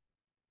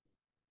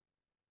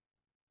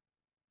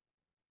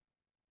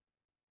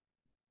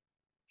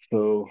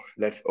 So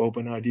let's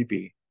open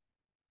RDP.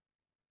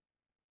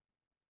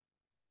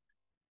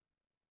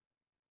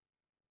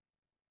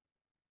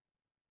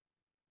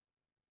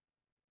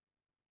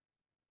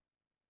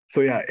 So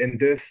yeah, in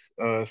this,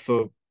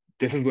 so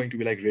this is going to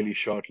be like really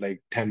short,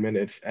 like 10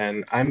 minutes,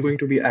 and I'm going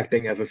to be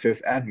acting as a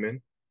sysadmin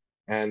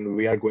and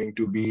we are going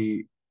to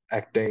be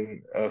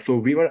acting. So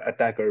we were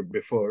attacker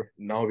before,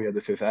 now we are the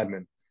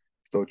sysadmin.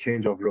 So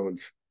change of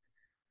roles.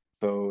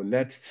 So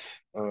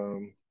let's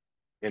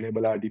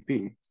enable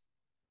RDP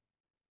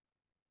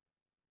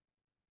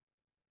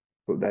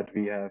so that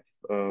we have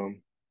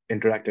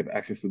interactive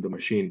access to the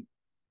machine.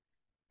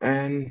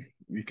 And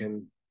we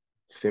can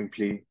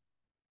simply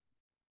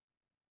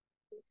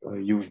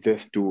use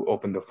this to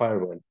open the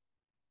firewall.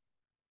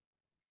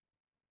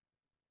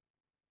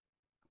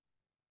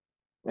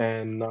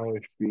 And now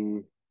if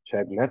we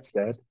check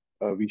NetStat,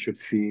 we should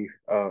see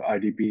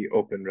RDP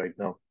open right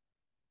now.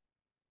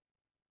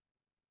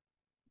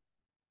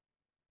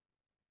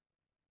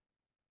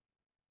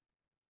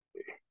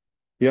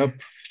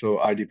 Yep, so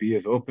RDP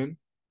is open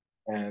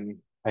and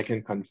I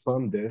can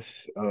confirm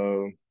this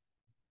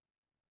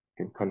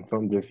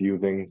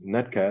using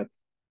netcat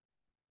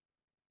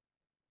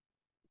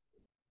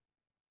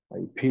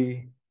IP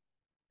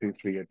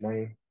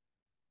 2389.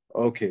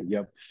 Okay,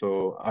 yep.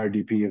 So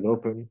RDP is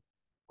open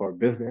for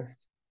business,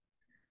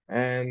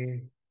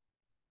 and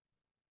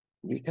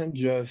we can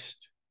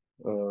just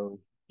uh,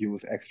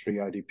 use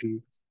X3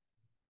 RDP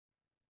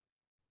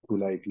to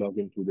like log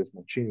into this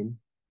machine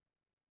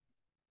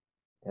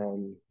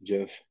and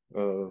just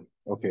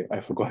okay,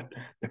 I forgot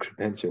the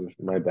credentials.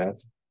 My bad.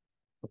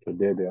 Okay,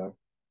 there they are.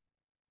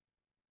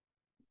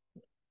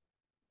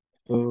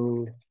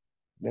 So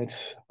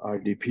let's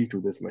RDP to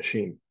this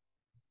machine.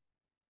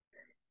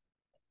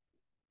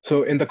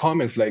 So in the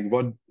comments, like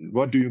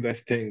what do you guys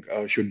think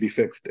should be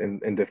fixed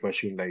in this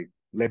machine? Like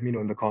let me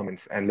know in the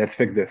comments and let's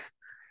fix this.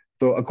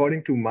 So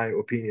according to my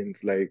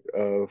opinions,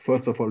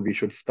 first of all, we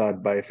should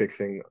start by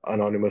fixing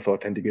anonymous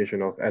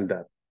authentication of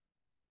LDAP.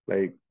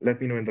 Like,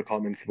 let me know in the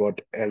comments what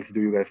else do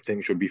you guys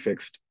think should be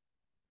fixed?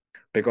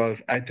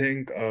 Because I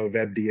think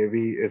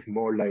WebDAV is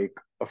more like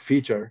a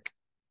feature.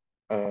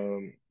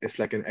 It's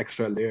like an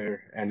extra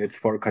layer, and it's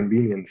for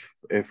convenience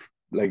if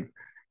like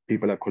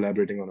people are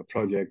collaborating on a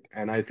project.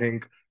 And I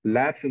think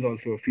Labs is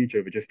also a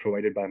feature which is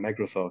provided by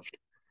Microsoft.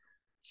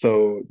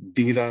 So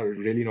these are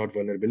really not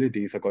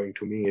vulnerabilities, according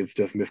to me. It's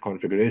just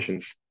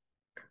misconfigurations.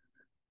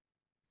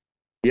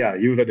 Yeah,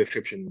 user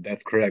description.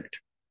 That's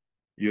correct.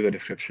 User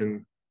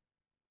description.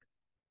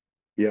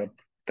 Yep,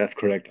 that's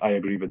correct. I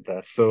agree with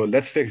that. So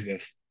let's fix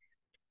this.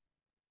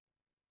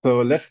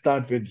 So let's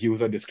start with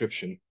user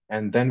description,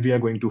 and then we are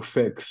going to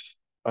fix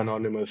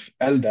anonymous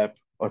LDAP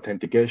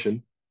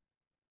authentication.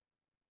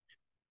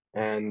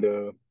 And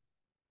I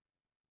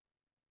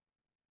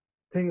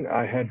think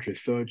I had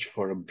research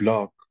for a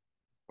blog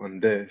on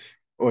this.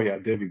 Oh yeah,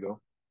 there we go.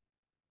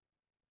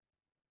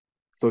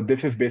 So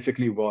this is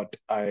basically what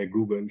I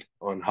Googled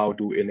on how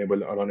to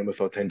enable anonymous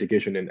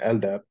authentication in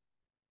LDAP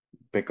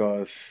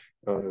because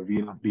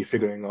we'll be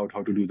figuring out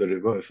how to do the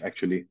reverse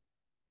actually.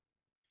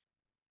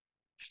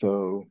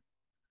 So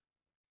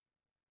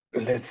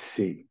let's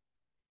see.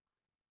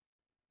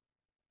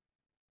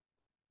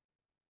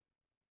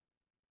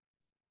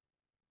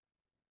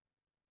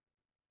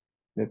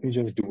 Let me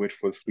just do it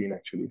full screen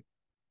actually.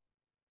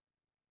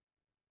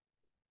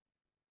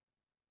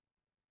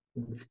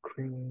 Full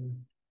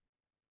screen.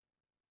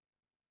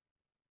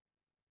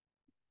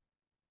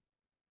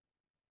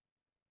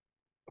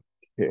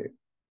 Okay,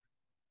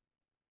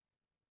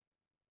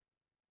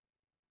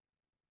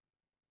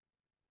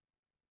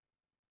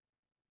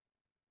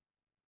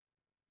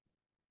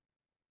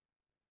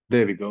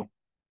 there we go.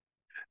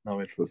 Now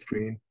it's full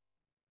screen.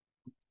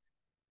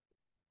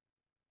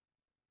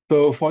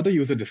 So for the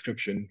user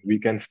description, we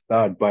can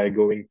start by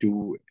going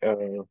to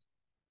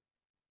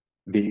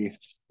the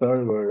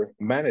server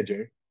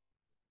manager.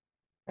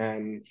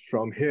 And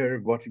from here,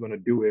 what we're going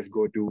to do is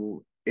go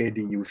to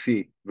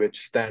ADUC,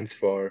 which stands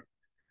for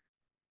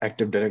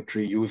Active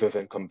Directory Users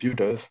and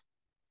Computers.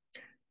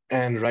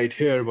 And right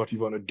here, what we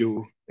want to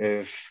do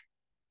is,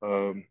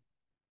 um,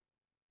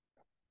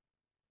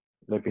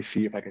 let me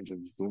see if I can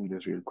just zoom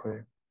this real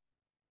quick.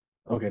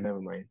 Okay,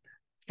 never mind.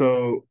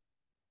 So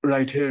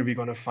right here, we're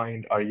going to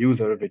find our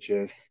user, which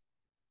is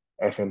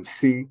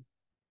FMC.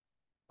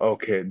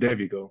 Okay, there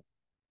we go.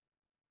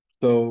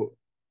 So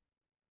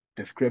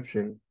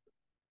description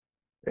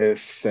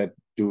is set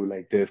to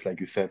like this, like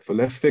you said. So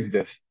let's fix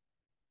this.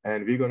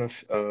 And we're gonna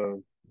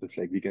just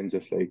like we can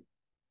just like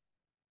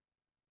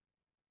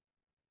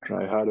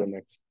try harder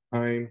next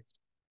time.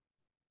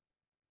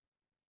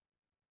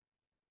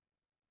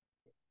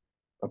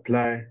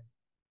 Apply.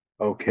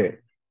 Okay.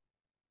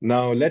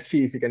 Now let's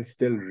see if you can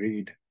still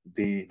read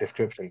the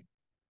description.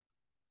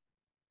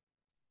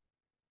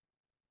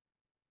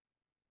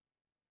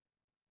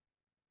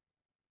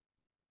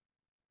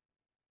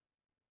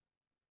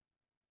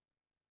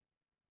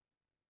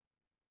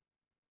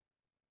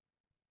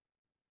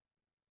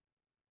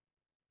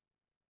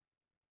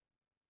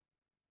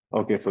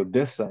 Okay, so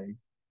this time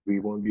we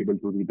won't be able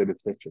to read the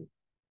description.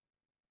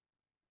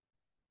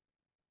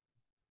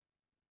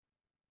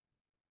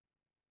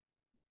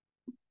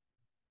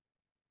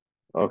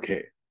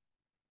 Okay.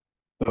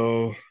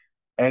 So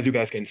as you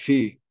guys can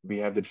see, we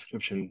have the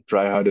description,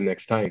 try harder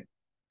next time.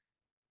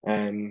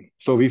 And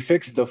so we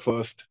fixed the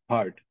first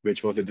part,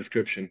 which was the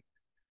description.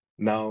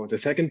 Now the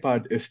second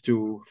part is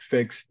to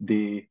fix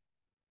the,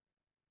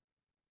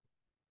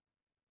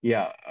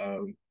 yeah,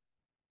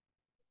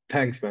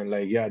 thanks man.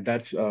 Like, yeah,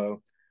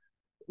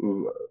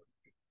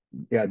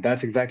 yeah,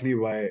 that's exactly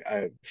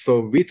why so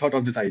we thought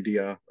of this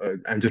idea.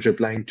 I'm just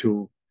replying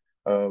to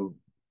uh,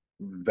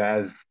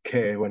 Vaz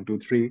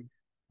K123.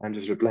 I'm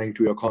just replying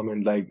to your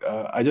comment.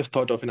 I just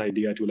thought of an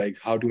idea to like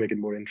how to make it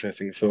more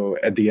interesting. So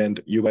at the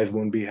end, you guys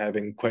won't be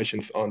having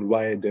questions on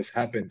why this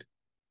happened,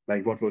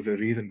 like what was the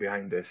reason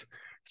behind this.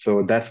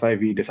 So that's why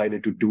we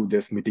decided to do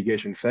this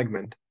mitigation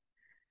segment.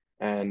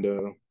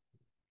 And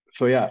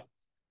so yeah,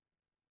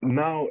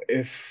 now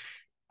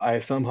if I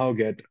somehow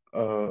get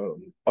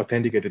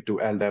authenticated to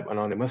LDAP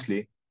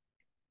anonymously,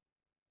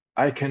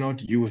 I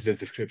cannot use this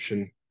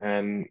description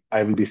and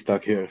I will be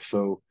stuck here.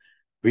 So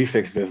we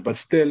fixed this, but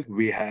still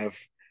we have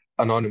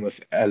anonymous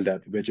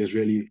LDAP, which is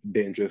really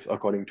dangerous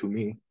according to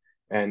me.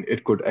 And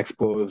it could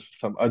expose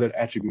some other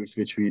attributes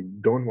which we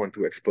don't want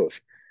to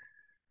expose.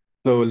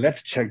 So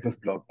let's check this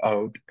block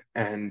out.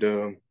 And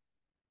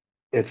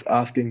it's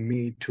asking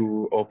me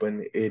to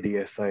open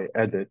ADSI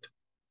edit.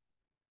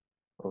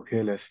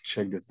 Okay, let's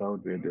check this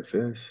out where this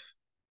is.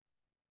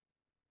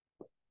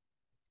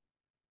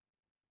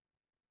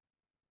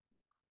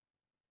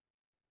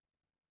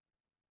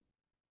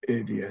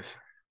 ADS.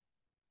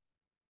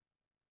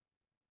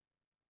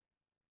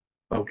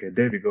 Okay,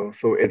 there we go.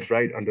 So it's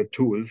right under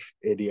tools,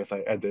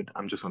 ADSI edit.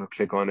 I'm just going to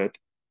click on it.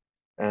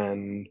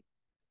 And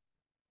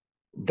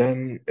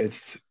then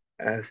it's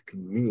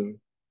asking me,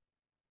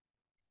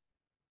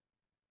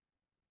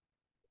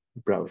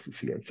 Browse to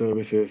CN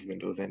services,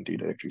 Windows NT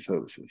directory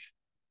services.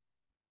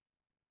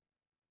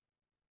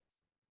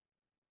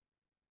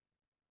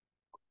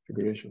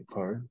 Configuration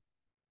part.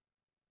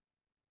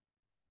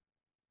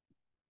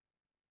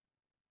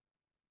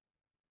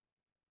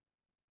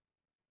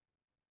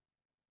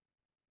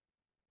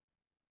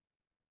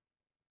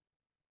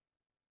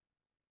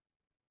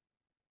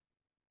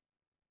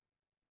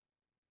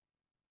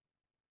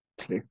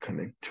 Click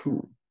connect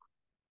to.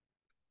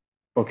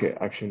 Okay,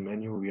 action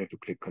menu, we have to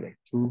click connect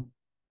to.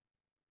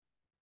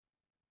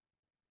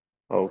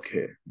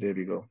 Okay, there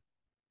we go.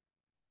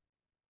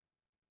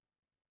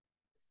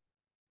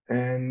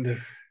 And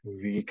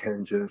we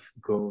can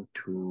just go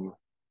to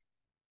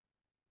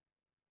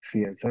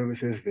CN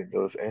services,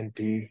 Windows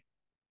NT.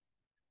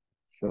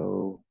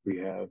 So we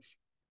have,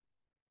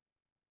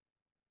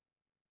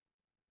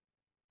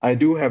 I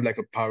do have like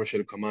a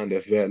PowerShell command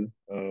as well.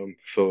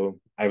 So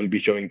I will be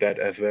showing that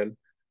as well.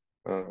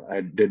 I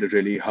did a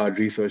really hard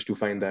research to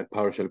find that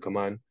PowerShell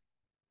command.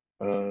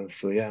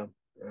 So yeah,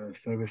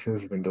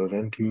 services, Windows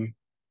NT.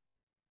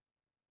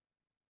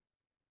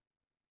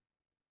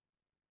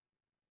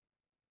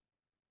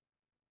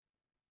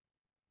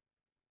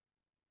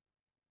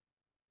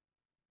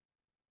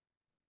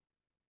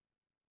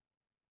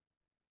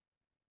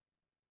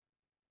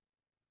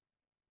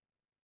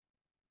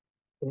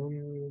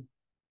 Um,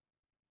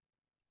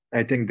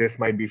 I think this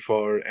might be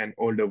for an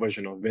older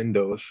version of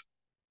Windows.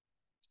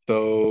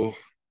 So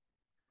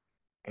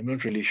I'm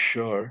not really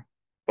sure.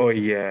 Oh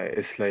yeah,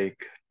 it's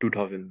like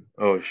 2000.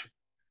 Oh,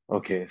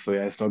 okay. So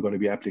yeah, it's not going to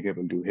be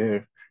applicable to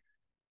here.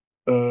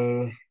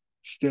 Uh,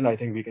 Still, I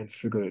think we can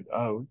figure it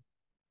out.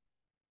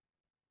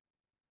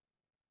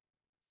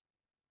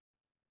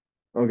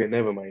 Okay,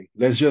 never mind.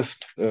 Let's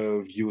just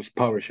use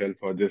PowerShell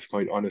for this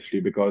point,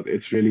 honestly, because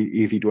it's really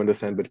easy to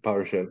understand with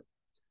PowerShell.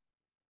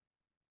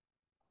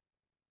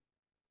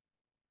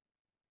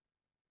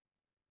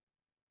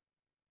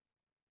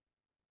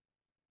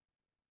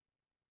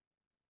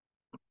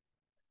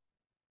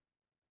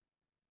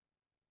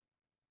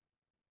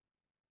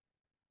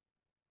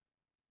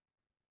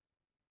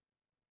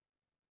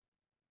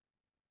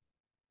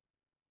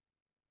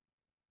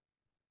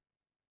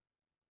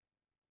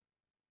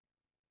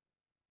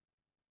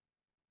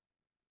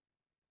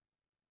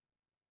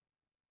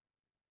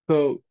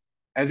 So,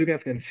 as you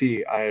guys can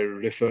see, I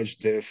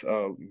researched this.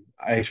 I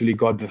actually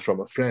got this from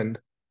a friend.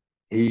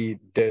 He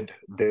did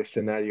this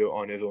scenario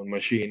on his own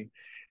machine,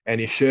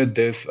 and he shared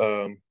this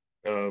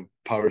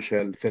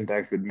PowerShell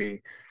syntax with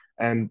me.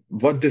 And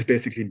what this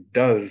basically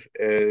does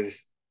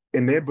is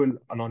enable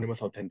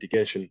anonymous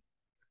authentication.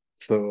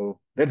 So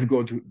let's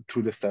go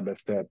through this step by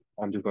step.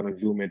 I'm just going to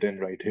zoom it in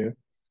right here.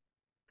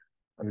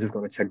 I'm just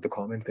going to check the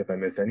comments if I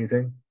missed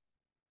anything.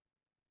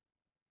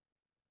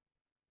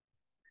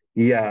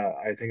 Yeah,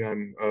 I think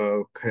I'm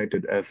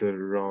connected as a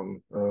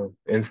wrong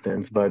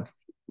instance, but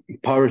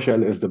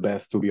PowerShell is the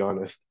best, to be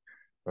honest.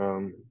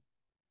 Um,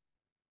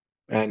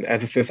 And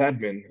as a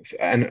sysadmin,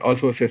 and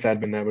also a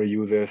sysadmin never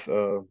uses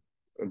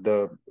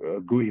the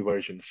GUI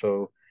version,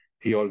 so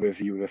he always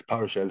uses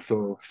PowerShell.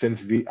 So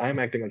since I'm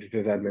acting as a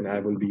sysadmin,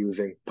 I will be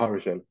using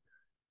PowerShell.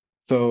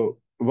 So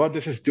what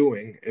this is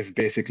doing is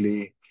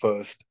basically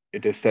first,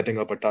 it is setting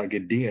up a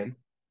target DN,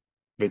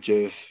 which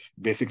is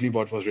basically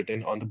what was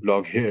written on the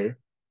blog here,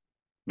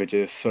 which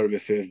is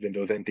services,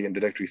 Windows NT, and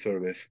directory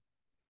service.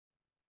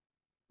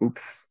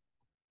 Oops.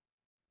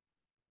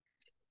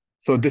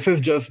 So this is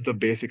just the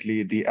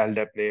basically the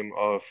LDAP name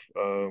of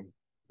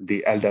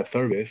the LDAP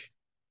service,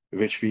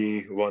 which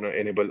we want to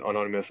enable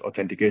anonymous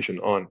authentication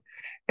on.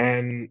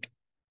 And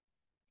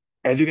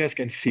as you guys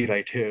can see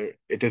right here,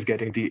 it is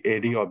getting the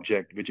AD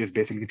object, which is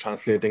basically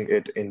translating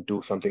it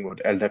into something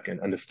what LDAP can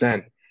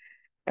understand.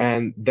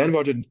 And then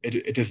what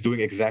it is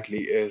doing exactly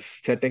is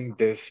setting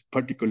this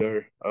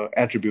particular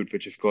attribute,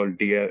 which is called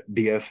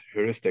DS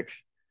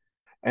heuristics,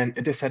 and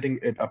it is setting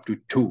it up to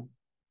 2.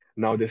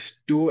 Now,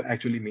 this 2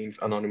 actually means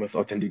anonymous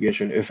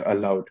authentication is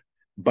allowed.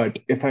 But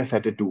if I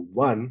set it to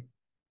 1,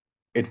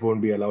 it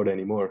won't be allowed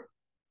anymore.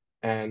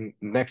 And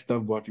next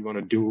up, what we want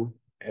to do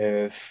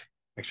is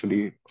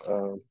actually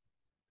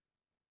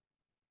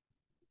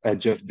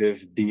adjust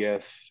this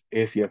DS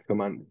ACS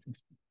command.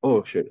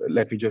 Oh, shit.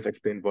 Let me just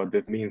explain what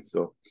this means.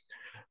 So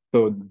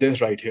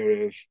this right here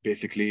is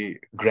basically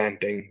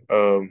granting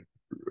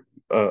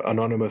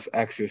anonymous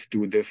access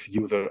to this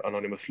user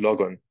anonymous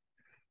logon.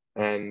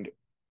 And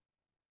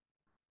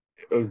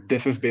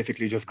this is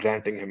basically just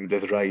granting him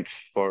this rights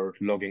for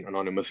logging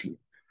anonymously.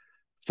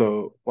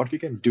 So what we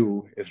can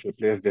do is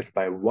replace this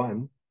by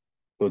 1.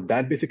 So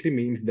that basically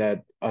means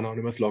that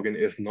anonymous login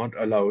is not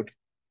allowed.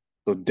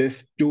 So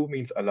this 2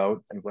 means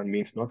allowed and 1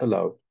 means not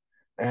allowed.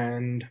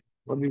 And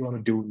what we want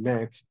to do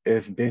next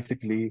is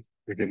basically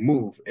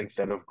remove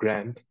instead of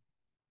grant.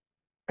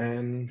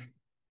 And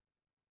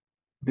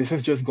this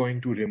is just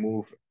going to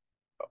remove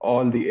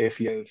all the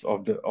ACLs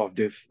of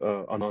this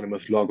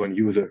anonymous logon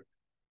user.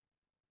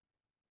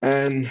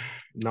 And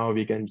now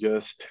we can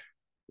just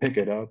pick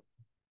it up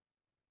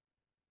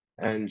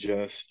and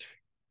just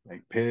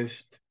like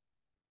paste.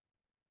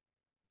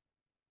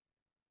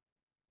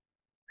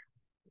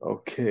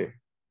 Okay,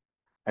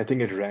 I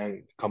think it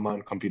ran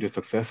command completed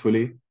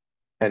successfully.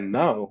 And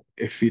now,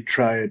 if we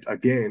try it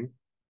again,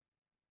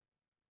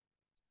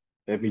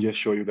 let me just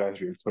show you guys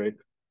real quick.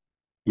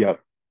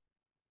 Yep.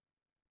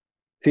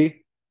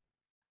 See,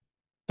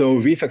 so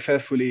we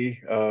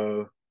successfully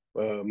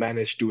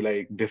managed to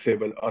like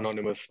disable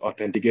anonymous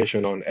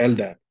authentication on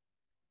LDAP.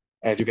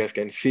 As you guys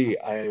can see,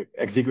 I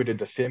executed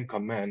the same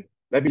command.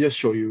 Let me just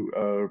show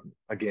you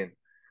again.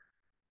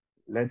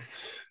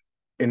 Let's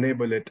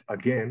enable it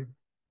again.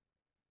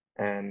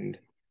 And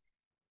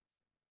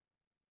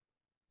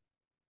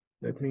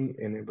let me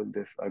enable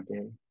this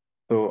again.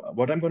 So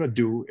what I'm going to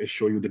do is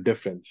show you the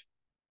difference.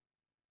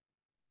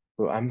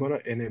 So I'm going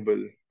to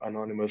enable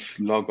anonymous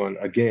logon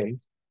again.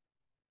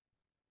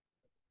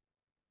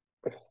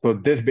 So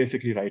this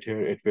basically right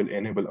here, it will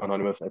enable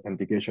anonymous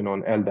authentication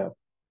on LDAP.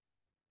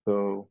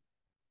 So,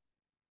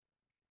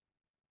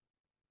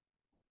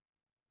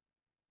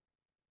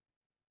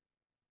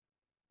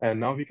 and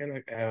now we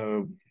can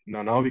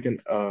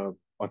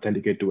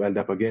authenticate to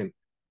LDAP again.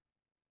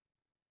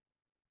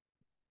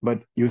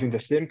 But using the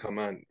same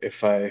command,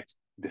 if I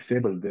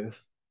disable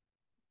this,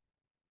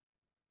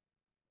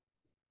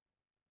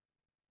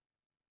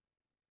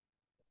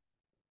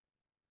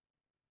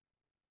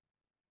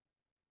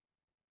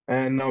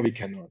 and now we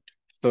cannot.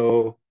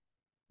 So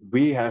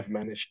we have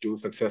managed to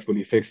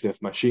successfully fix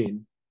this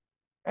machine.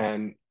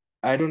 And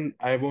I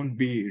won't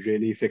be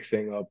really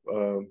fixing up,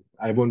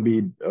 I won't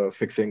be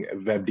fixing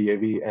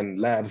WebDAV and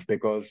labs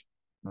because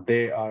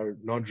they are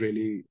not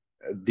really,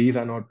 these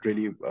are not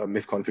really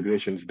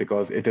misconfigurations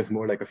because it is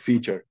more like a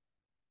feature.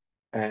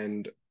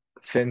 And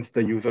since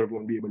the user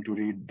won't be able to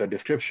read the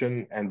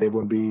description and they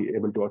won't be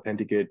able to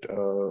authenticate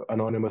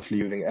anonymously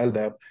using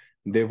LDAP,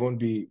 they won't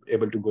be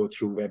able to go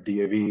through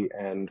WebDAV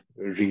and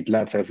read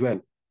labs as well.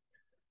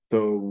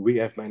 So we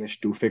have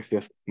managed to fix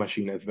this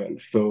machine as well.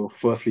 So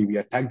firstly, we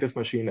attacked this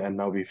machine and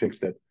now we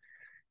fixed it.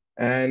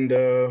 And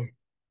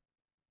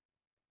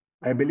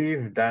I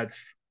believe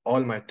that's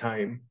all my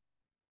time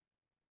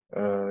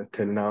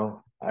till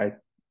now. I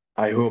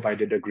hope I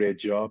did a great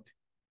job.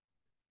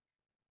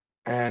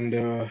 And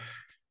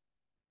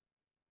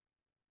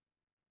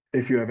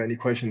if you have any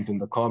questions in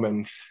the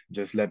comments,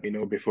 just let me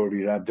know before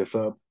we wrap this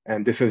up.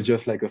 And this is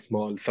just like a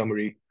small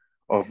summary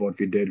of what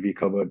we did. We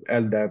covered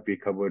LDAP, we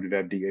covered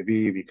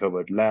WebDAV, we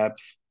covered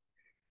labs,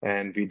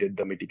 and we did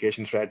the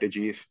mitigation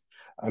strategies.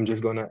 I'm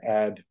just gonna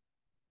add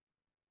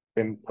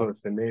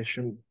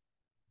impersonation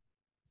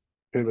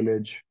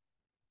privilege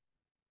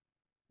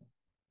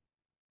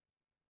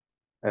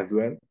as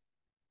well.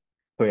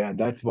 So yeah,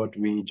 that's what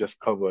we just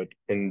covered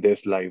in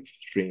this live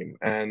stream.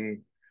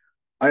 And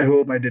I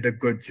hope I did a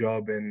good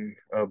job in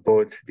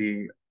both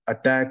the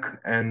attack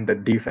and the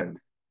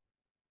defense.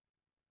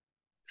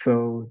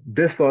 So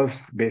this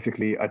was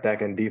basically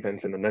attack and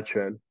defense in a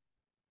nutshell.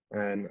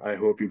 And I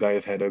hope you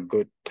guys had a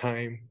good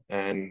time.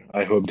 And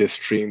I hope this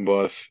stream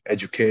was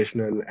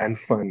educational and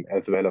fun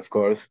as well, of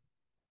course,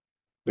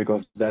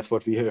 because that's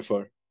what we're here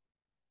for.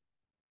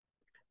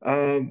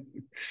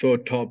 So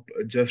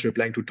just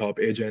replying to top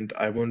agent,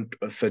 I won't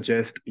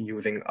suggest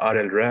using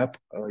RL wrap.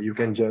 You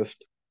can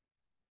just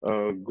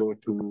go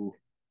to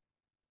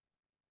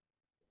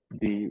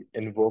the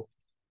invoke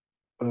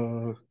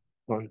on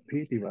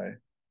PTY.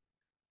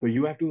 So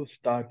you have to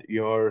start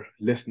your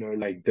listener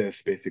like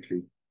this,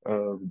 basically,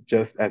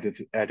 just as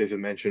I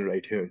mentioned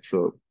right here.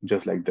 So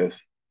just like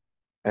this,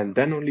 and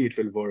then only it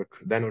will work.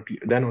 Then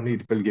only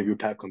it will give you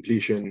tab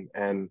completion,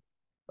 and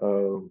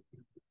uh,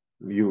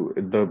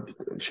 the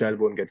shell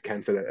won't get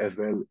canceled as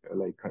well,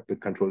 like the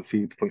Control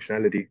C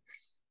functionality.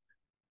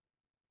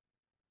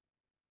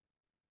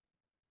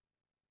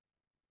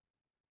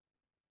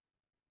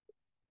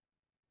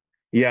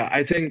 Yeah,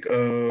 I think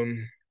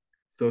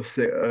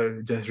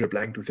just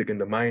replying to Sick in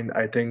the Mind,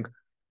 I think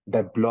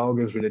that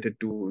blog is related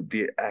to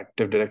the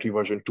Active Directory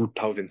version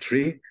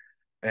 2003,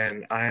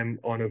 and I am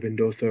on a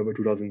Windows Server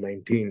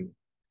 2019.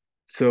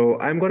 So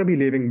I'm going to be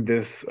leaving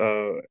this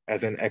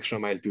as an extra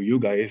mile to you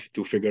guys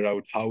to figure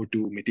out how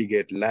to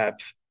mitigate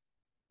labs.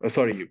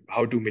 Sorry,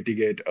 how to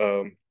mitigate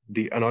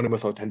the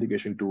anonymous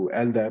authentication to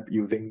LDAP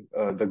using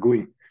the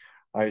GUI.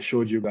 I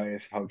showed you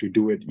guys how to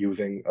do it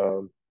using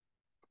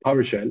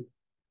PowerShell,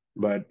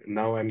 but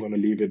now I'm going to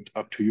leave it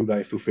up to you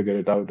guys to figure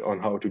it out on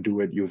how to do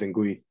it using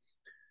GUI.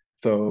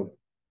 So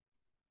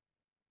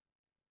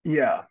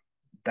yeah,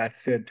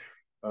 that's it.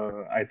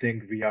 I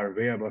think we are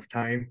way above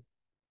time,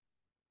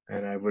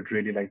 and I would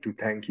really like to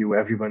thank you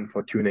everyone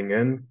for tuning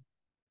in.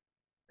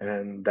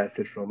 And that's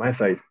it from my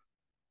side.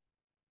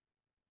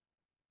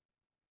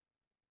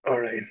 All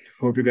right.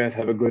 Hope you guys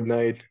have a good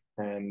night,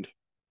 and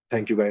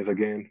thank you guys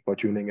again for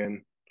tuning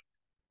in.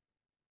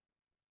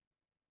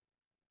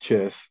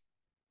 Cheers.